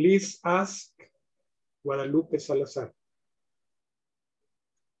 Please ask Guadalupe Salazar.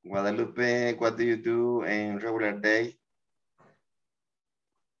 Guadalupe, what do you do in regular day?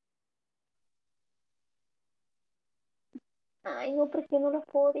 Ay, no, porque no lo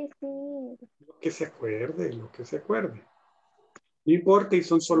puedo decir. Lo que se acuerde, lo que se acuerde. No importa y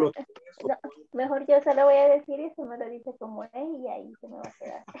son solo tres. No, mejor yo se lo voy a decir y eso me lo dice como es y ahí se me va a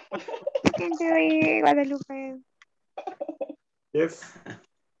quedar. You can do it, Guadalupe. Yes.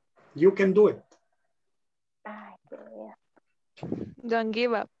 You can do it. Ay, qué vea. Don't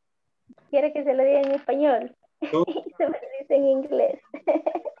give up. ¿Quiere que se lo diga en español? No. Y se me lo dice en inglés.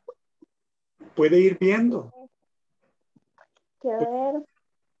 Puede ir viendo. Quiero ver.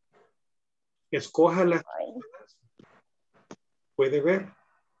 Escoja las. Puede ver.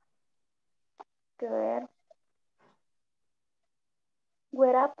 Quiero ver.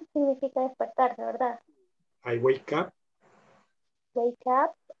 Wake up significa despertarse, ¿verdad? I wake up. Wake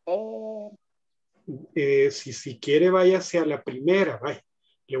up. Si quiere, váyase a la primera. Vaya.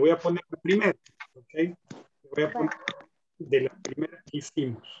 Le voy a poner la primera. ¿Ok? Le voy a poner de la primera que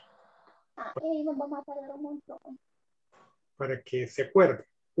hicimos. Ahí nos vamos a tardar un montón. Para que se acuerde.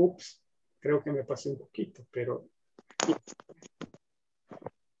 Ups. Creo que me pasé un poquito, pero...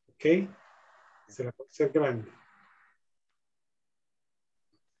 Ok. Se la puede hacer grande.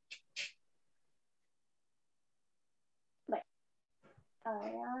 Bueno.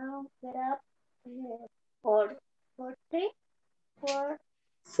 Ahora, get up. For 30. For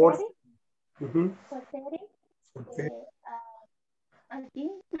 30. For 30. Aquí.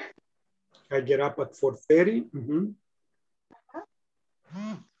 I get up at 4:30.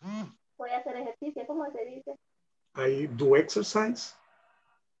 Voy a hacer ejercicio, ¿cómo se dice? I do exercise.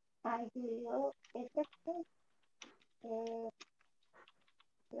 I do exercise. A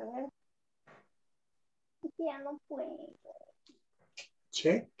ver. Ya no puedo.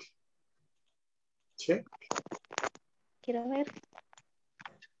 Check. Check. Quiero ver.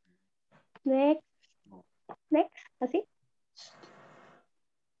 Next. Next. ¿Así?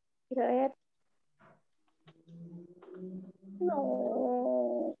 Quiero ver.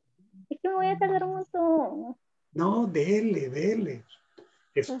 No. Es que me voy a tardar un montón. No, dele.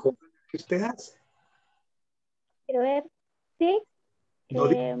 Escoja lo que usted hace. Quiero ver. Sí. No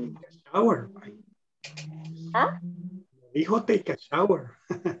dijo take a shower. Dijo take a shower.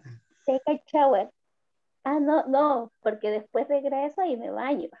 Take a shower. No, porque después regreso y me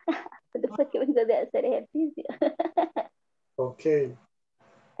baño. Después que vengo de hacer ejercicio. Ok.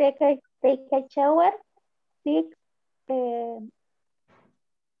 Take a shower. Sit in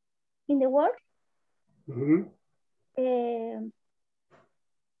the work.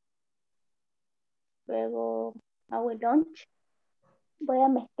 Luego hago el lunch. Voy a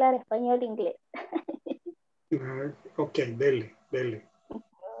mezclar español e inglés. Ok, dele. A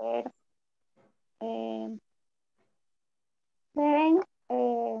ver. Ven,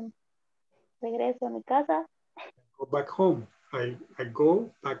 regreso a mi casa. Go back home. I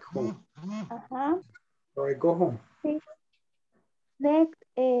go back home. Ajá. All right, go home. Sí. Next,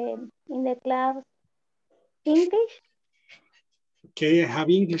 in the class, English. Okay, I have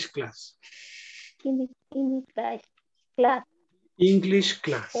English class. English class. English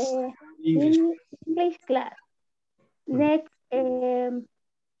class. English class. Next,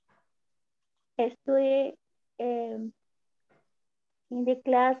 estoy in the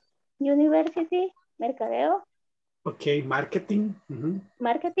class University, Mercadeo. Okay, marketing.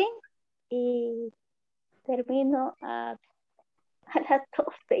 Marketing. Y termino a las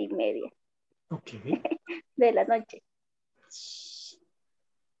 12:30. Okay. De la noche.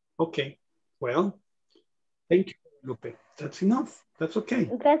 Okay, well, thank you, Lupe. That's enough. That's okay.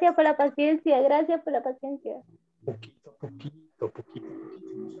 Gracias por la paciencia, gracias por la paciencia. Poquito.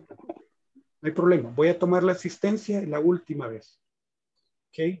 No hay problema. Voy a tomar la asistencia la última vez.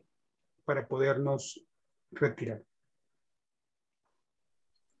 Ok. Para podernos retirar.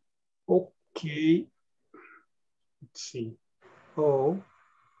 Ok. Sí. Oh,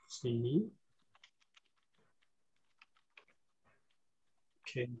 sí.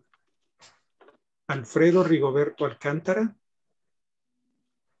 Ok. Alfredo Rigoberto Alcántara.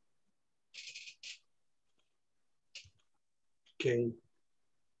 Ok.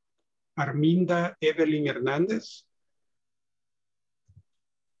 Arminda Evelyn Hernández.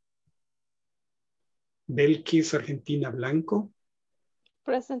 Belkis Argentina Blanco.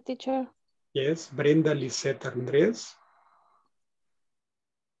 Present, teacher. Yes. Brenda Lisette Andrés.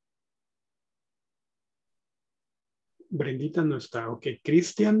 Brendita no está. Ok.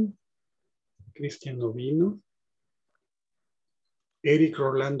 Cristian no vino. Eric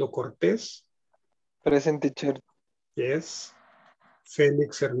Rolando Cortés. Present, teacher. Yes.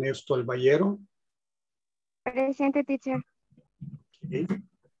 Félix Ernesto Albayero. Presente, teacher. Okay.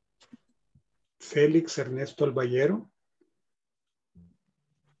 Félix Ernesto Albayero.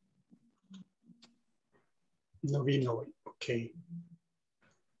 No vino hoy. Ok.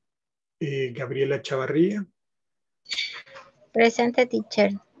 Gabriela Chavarría. Presente,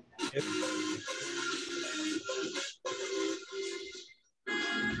 teacher. Yes.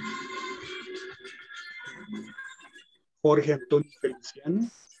 Jorge Antonio Feliciano.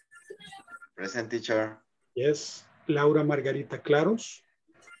 Present, teacher. Yes. Laura Margarita Claros.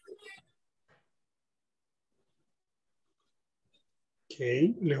 Ok.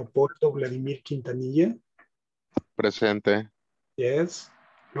 Leopoldo Vladimir Quintanilla. Presente. Yes.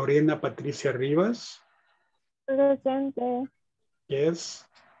 Lorena Patricia Rivas. Presente. Yes.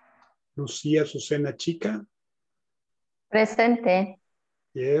 Lucía Susana Chica. Presente.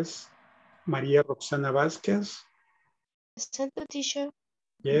 Yes. María Roxana Vázquez. Presente, teacher.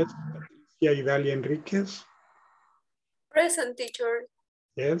 Yes. Patricia Idalia Enríquez. Present, teacher.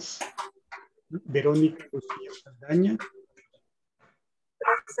 Yes. Verónica Lucía Saldaña.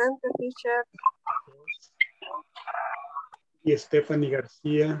 Presente, teacher. Y Stephanie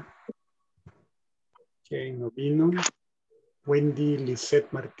García. Que no vino. Wendy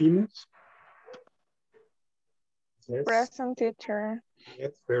Lisette Martínez. Yes. Present, teacher.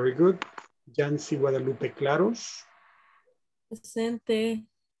 Yes, very good. Yancy Guadalupe Claros. Presente.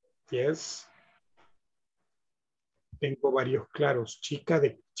 Yes. Tengo varios claros. Chica,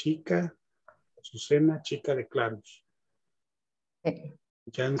 Azucena, chica de claros.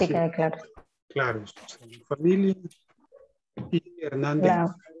 Yancy, Chica de claros. Claros. Familia. Y Hernández,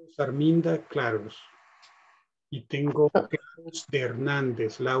 Claro. Claros, Arminda, Claros. Y tengo Claros de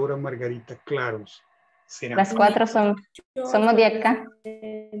Hernández, Laura Margarita, Claros. ¿Será? Las 4 somos de acá.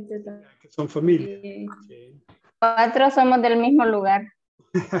 Que son familia. Okay. 4 somos del mismo lugar.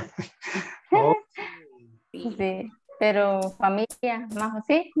 Oh. Sí, pero familia, más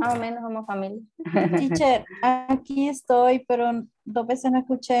o menos somos familia. Teacher, aquí estoy, pero 2 veces no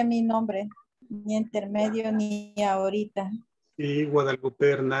escuché mi nombre, ni intermedio ni ahorita. Sí,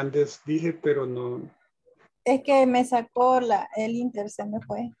 Guadalupe Hernández dije, pero no. Es que me sacó el Inter, se me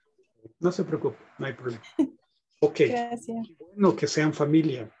fue. No se preocupe, no hay problema. Ok. Gracias. Bueno, que sean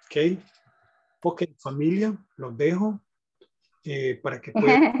familia, ok. Ok, familia, los dejo para que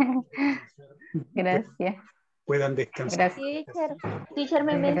puedan, Gracias. puedan descansar. Teacher, teacher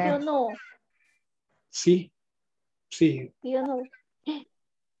me mencionó. Sí, sí. Yo no.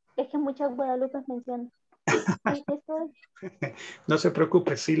 Es que muchas Guadalupe mencionan. Sí, estoy. No se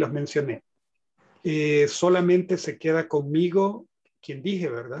preocupe, sí los mencioné. Solamente se queda conmigo quien dije,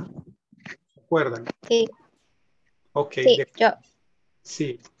 ¿verdad? ¿Se acuerdan? Sí. Ok. Sí, yo.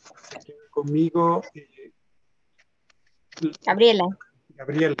 Sí, se queda conmigo. Gabriela.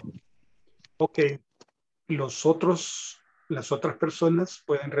 Gabriela. Ok. Las otras personas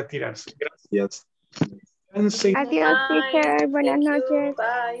pueden retirarse. Gracias. Adiós, teacher. Buenas noches.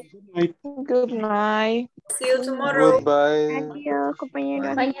 Bye. Good night. See you tomorrow. Goodbye. Adiós,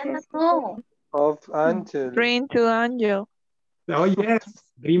 compañeros. Mañana no. Of Angel. Dream to Angel. Oh, yes.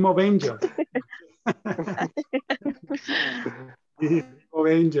 Dream of Angels. Dream of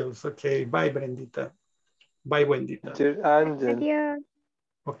Angels. Okay. Bye, Brendita. Bye, Wendita. Dear Angel. Adiós.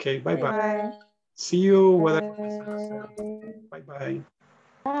 Okay. Bye-bye. Bye. See you. Bye. Bye-bye.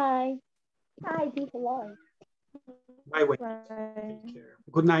 Bye. Bye, peace love. Bye, Wendita. Take care.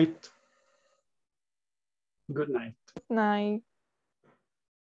 Good night. Good night. Good night.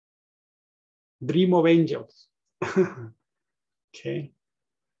 Dream of Angels. Okay.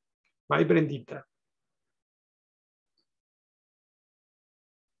 Bye, Brendita.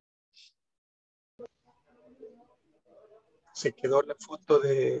 Se quedó la foto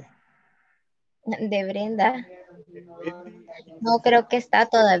de Brenda. No creo que está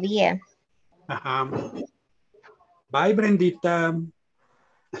todavía. Ajá. Bye, Brendita.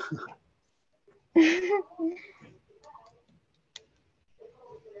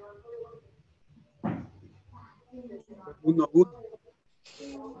 Uno a uno.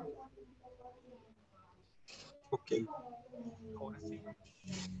 Ok. Ahora sí.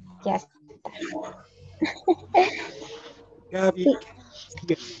 Ya está. Gaby.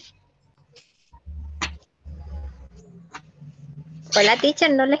 Hola,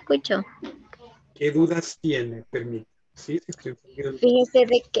 teacher, no la escucho. ¿Qué dudas tiene? Permítame. Sí, se escribió. Fíjese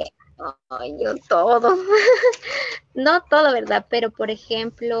de que yo todo. No todo, ¿verdad? Pero, por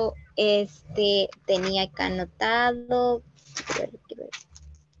ejemplo, tenía acá anotado.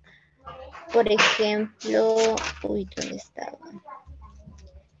 Por ejemplo, uy, ¿dónde estaba?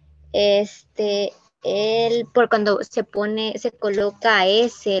 Por cuando se coloca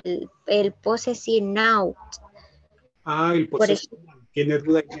el possessive noun. Ah, el possessive noun. ¿Tiene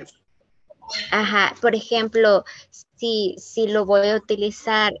duda en eso? Ajá, por ejemplo, si lo voy a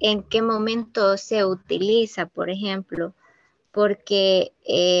utilizar, ¿en qué momento se utiliza, por ejemplo? Porque,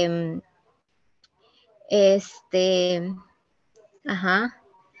 ajá,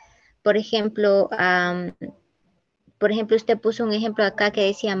 por ejemplo, usted puso un ejemplo acá que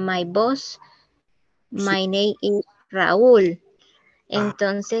decía, my boss, my name is Raúl.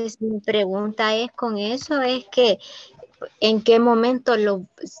 Entonces, mi pregunta es con eso, es que, ¿en qué momento lo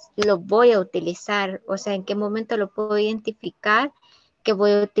voy a utilizar? O sea, ¿en qué momento lo puedo identificar que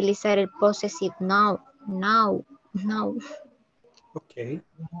voy a utilizar el possessive noun? No. Ok.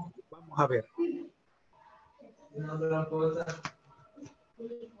 Vamos a ver.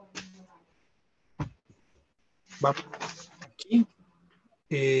 Vamos aquí.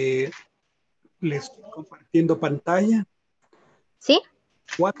 Le estoy compartiendo pantalla. ¿Sí?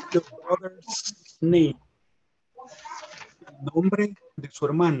 What's your brother's name? El nombre de su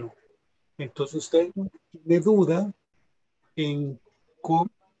hermano. Entonces usted tiene duda en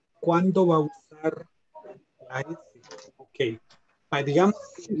cuándo va a usar la S. Ok. Digamos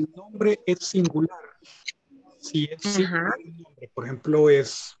que el nombre es singular. Si es singular el nombre, por ejemplo,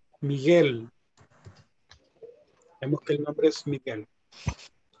 es Miguel. Vemos que el nombre es Miguel.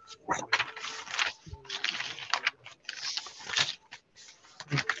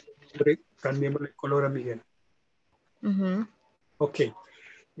 Cambiemos el color a Miguel. Ok.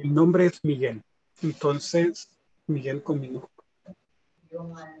 El nombre es Miguel. Entonces, Miguel con minúscula.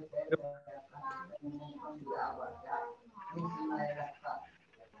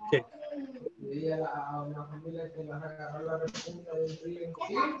 Okay.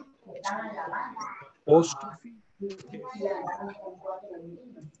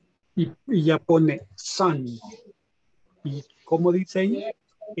 Y ya pone son. ¿Y cómo dice ahí?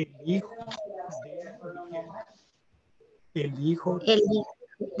 El hijo de Miguel. El hijo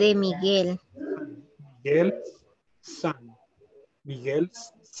de Miguel. Miguel's son.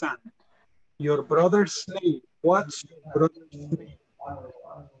 Miguel's son. Your brother's name. What's your brother's name?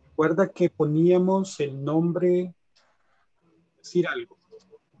 Recuerda que poníamos el nombre, decir algo.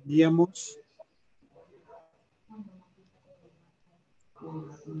 Poníamos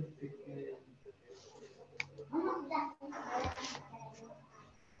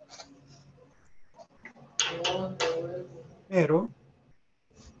pero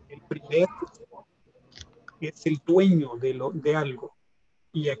el primero es el dueño de algo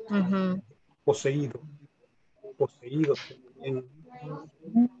y aquí poseído también.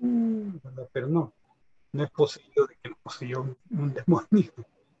 Pero no es poseído de que lo poseyó un demonio,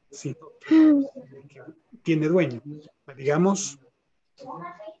 sino que tiene dueño. Digamos,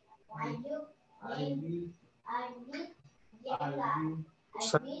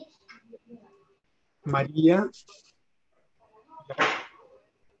 María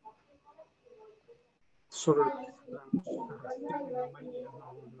solo arrastramos a María,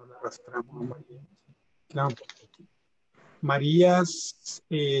 no la arrastramos a María. Claro. María's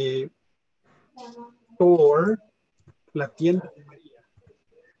store, la tienda de María.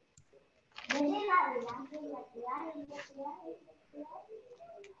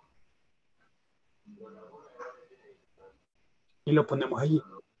 Y lo ponemos allí.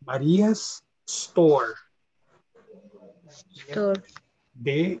 María's store. Store.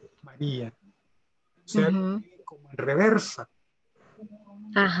 De María. O sea, como en reversa.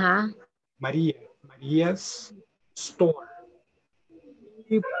 Ajá. María's store.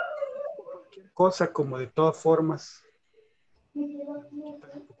 Y cualquier cosa como de todas formas.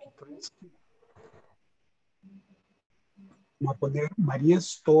 Vamos a poner María's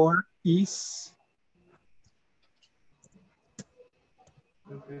store is.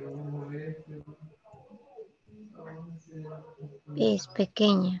 Es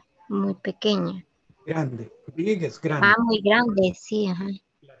pequeña, muy pequeña. Grande. Big es grande. Ah, muy grande, sí. Ajá.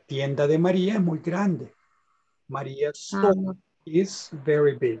 La tienda de María es muy grande. María's store is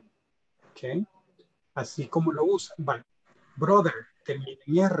very big. Okay. Así como lo usan. Vale. Brother, termina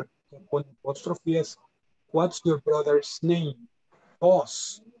en R. Pone apóstrofe S. What's your brother's name?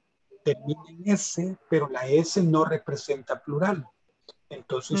 Boss. Termina en S, pero la S no representa plural.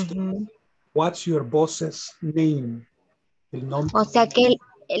 Entonces usted dice, what's your boss's name? El nombre. O sea que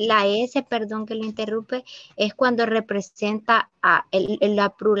la S, perdón que lo interrumpe, es cuando representa a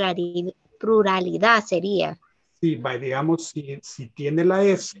la pluralidad sería. Sí, digamos, si tiene la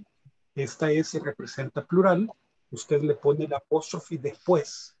S, esta S representa plural, usted le pone el apóstrofe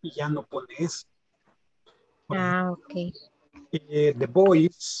después y ya no pone S. Ah, ok. The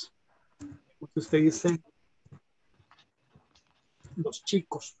boys, usted dice los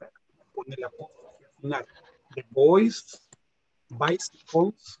chicos, pero pone el apóstrofe al final. The boys,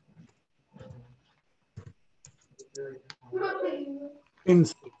 bicycles,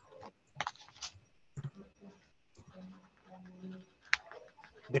 pencil.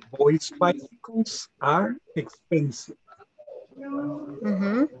 The boys' bicycles are expensive.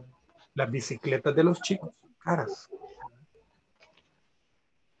 Las bicicletas de los chicos son caras.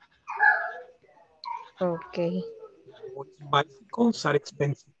 Ok. The boys' bicycles are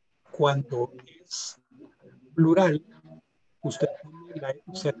expensive. Cuando es plural, usted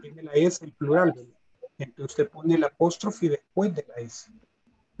pone tiene la S en plural, ¿verdad? Entonces usted pone el apóstrofe después de la S.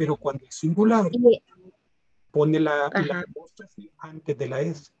 Pero cuando es singular, pone la apóstrofe antes de la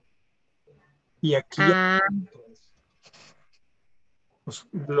S. Y aquí pues,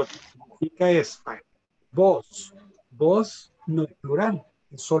 lo que significa es vos no es plural,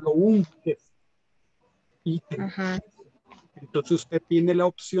 es solo un ítem. Entonces usted tiene la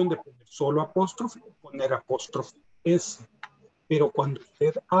opción de poner solo apóstrofe o poner apóstrofe S. Pero cuando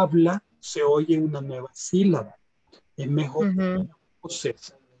usted habla, se oye una nueva sílaba. Es mejor poner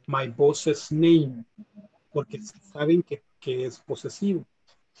voces, my boss's name, porque saben que es posesivo.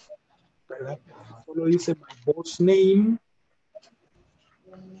 ¿Verdad? Solo dice my boss name.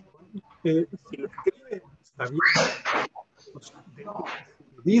 Si lo escribe, está bien. Pues,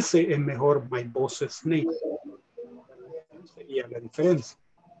 dice es mejor my boss's name. Sería la diferencia.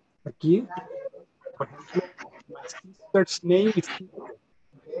 Aquí, por ejemplo, my sister's name is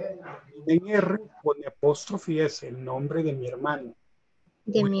en R pone apóstrofe y es el nombre de mi hermano.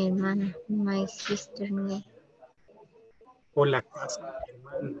 De mi hermana, my sister's name. O la casa de mi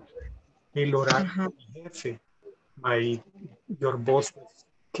hermano. El horario de mi jefe. Your boss's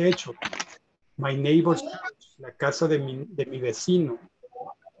schedule. My neighbor's house. La casa de mi vecino.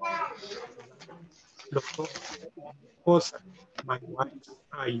 Los ojos de mi esposa. My wife's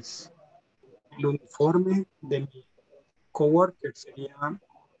eyes. El uniforme de mi coworker sería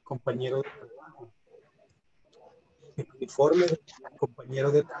compañero de trabajo. El uniforme de mi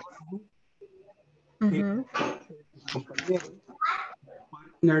compañero de trabajo. El compañero.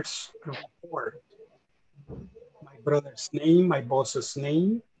 Partner's report. My brother's name, my boss's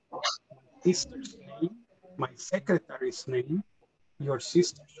name, my sister's name, my secretary's name, your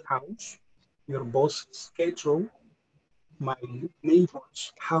sister's house, your boss's schedule, my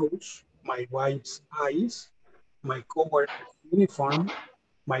neighbor's house, my wife's eyes, my coworker's uniform,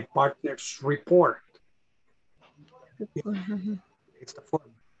 my partner's report. De esta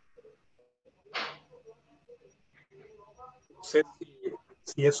forma. No sé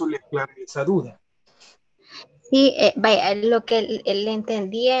si eso le aclara esa duda. Sí, lo que le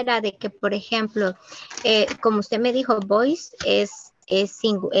entendí era de que, por ejemplo, como usted me dijo, voice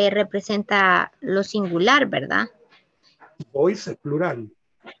representa lo singular, ¿verdad? Voice es plural.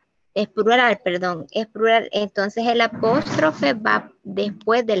 Es plural, perdón, es plural. Entonces el apóstrofe va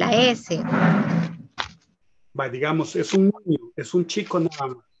después de la S. Va, digamos, es un niño, es un chico nada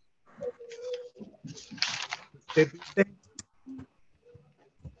más. Usted dice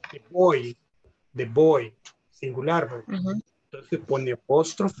the boy, singular, ¿verdad? Entonces pone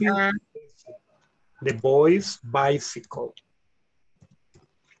apóstrofe, the boy's bicycle.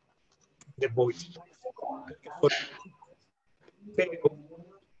 The boy's bicycle. Pero,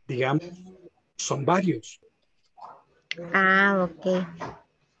 digamos, son varios. Ah, ok.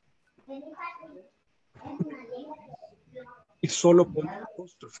 Y solo pone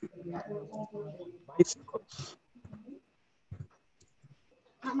apóstrofe. Bicycles.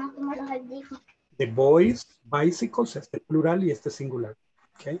 The boys, bicycles, este plural y este singular.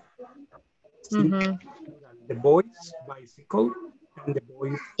 Okay. Singular, the boys, bicycle, and the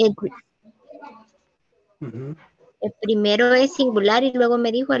boys. El primero es singular y luego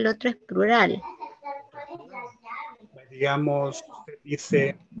me dijo el otro es plural. Digamos, usted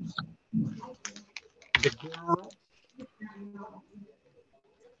dice the girl.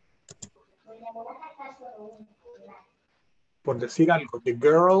 Por decir algo, the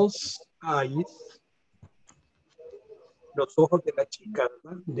girl's eyes, los ojos de la chica,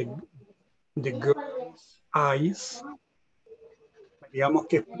 ¿verdad? The girl's eyes, digamos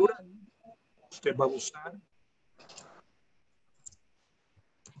que es plural, usted va a usar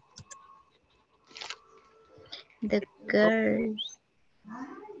the girl's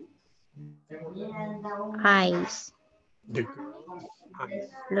eyes. The girl's eyes.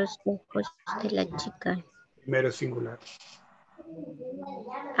 Los ojos de la chica. Primero singular.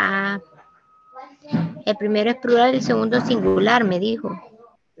 Ah, el primero es plural, el segundo es singular, me dijo.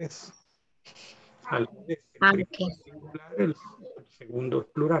 Es. El ok. Singular, el segundo es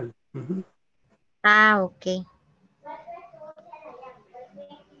plural. Ah, ok.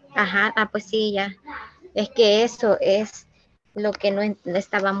 Ajá, pues sí, ya. Es que eso es lo que no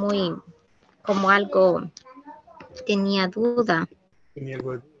estaba muy, como algo, tenía duda. Tenía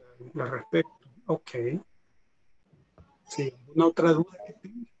algo de duda al respecto. Ok. Sí, ¿alguna otra duda que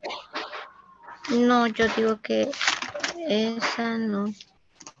tenga? No, yo digo que esa no.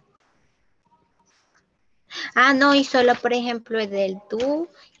 Ah, no, y solo por ejemplo el del tú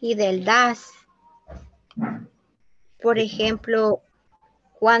y del das. Por ejemplo,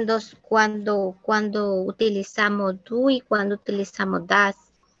 cuando utilizamos tú y cuando utilizamos das.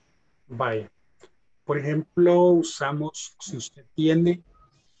 Vaya. Por ejemplo, usamos, si usted tiene,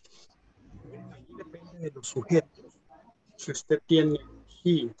 ahí depende de los sujetos. Si usted tiene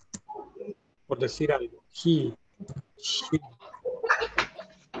he, por decir algo, he, she,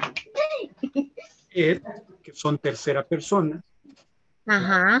 it, que son tercera persona.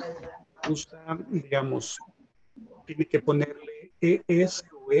 Ajá. Usa, digamos, tiene que ponerle es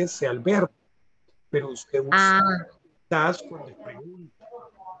o s al verbo, pero usted usa das cuando es pregunta.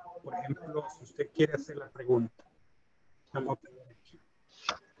 Por ejemplo, si usted quiere hacer la pregunta. Vamos a poner aquí.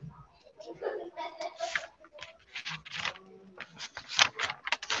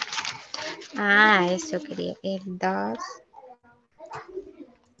 Ah, eso quería. El das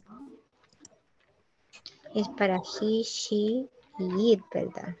es para he, she y it,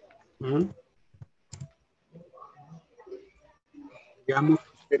 ¿verdad? Digamos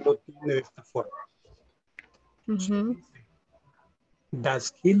que usted lo tiene de esta forma.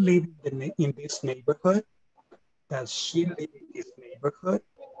 Does he live in this neighborhood? Does she live in this neighborhood?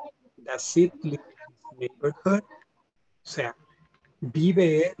 Does it live in this neighborhood? O sea,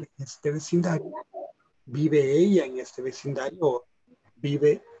 ¿vive él en este vecindario? ¿Vive ella en este vecindario?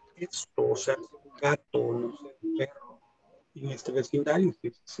 ¿Vive esto? O sea, un gato, no sé, un perro en este vecindario.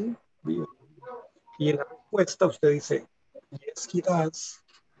 Sí, vive. Y en la respuesta usted dice, yes, he does.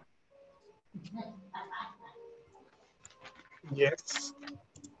 Yes,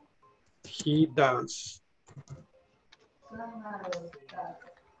 he does.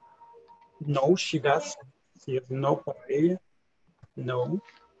 No, she does. Si es no para ella. No,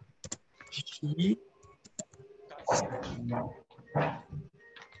 she doesn't.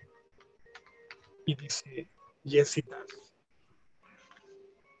 Y dice, yes, it does.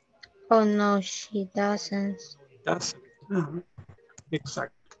 Oh, no, she doesn't. No, it doesn't.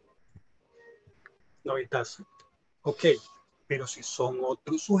 Exacto. No, it doesn't. Ok, pero si son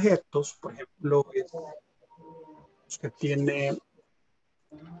otros sujetos, por ejemplo, usted tiene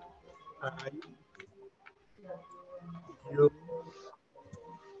I, you,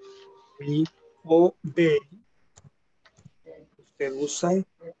 we o they, usted usa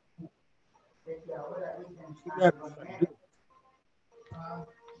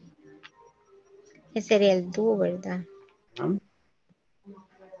Ese sería el do, ¿verdad?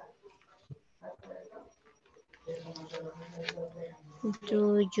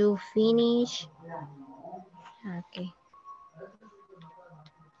 Do you finish Ok.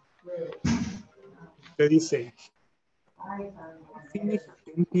 Usted dice, finish at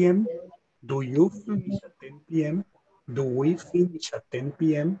 10 p.m. Do you finish at 10 p.m.? Do we finish at 10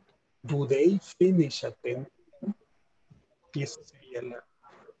 p.m.? Do they finish at 10 p.m.? Y esa sería la...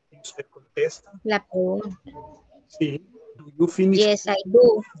 Usted contesta. La pregunta. Sí. Do you finish? Yes, I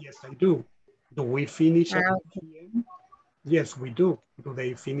do. Yes, I do. Do we finish at 10 Okay. p.m.? Yes, we do. Do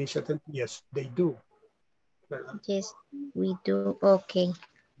they finish at 10? Yes, they do. ¿Verdad? Yes, we do. Okay.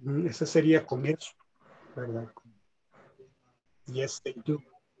 Ese sería comienzo, ¿verdad? Yes, they do.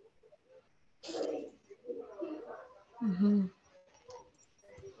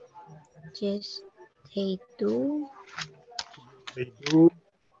 Yes, they do. They do.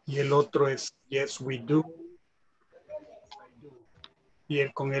 Y el otro es yes, we do. Y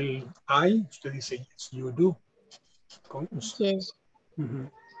el, con el I, usted dice yes, you do. Con Yes.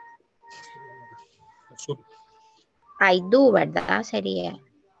 I do, ¿verdad? Sería.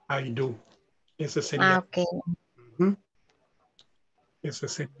 I do. Ese sería. Okay. Ese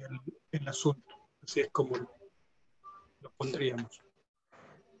sería el asunto. Así es como lo pondríamos.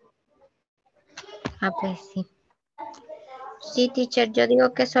 Pues sí. Sí, teacher, yo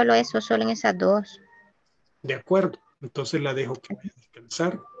digo que solo eso, solo en esas dos. De acuerdo. Entonces la dejo que vaya a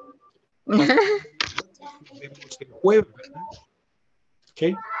descansar. Nos vemos el jueves, ¿verdad?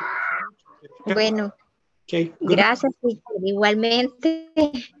 Ok. Bueno. Okay. Gracias, teacher. Igualmente.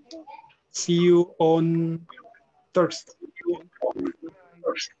 See you on Thursday.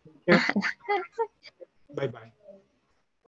 Bye bye.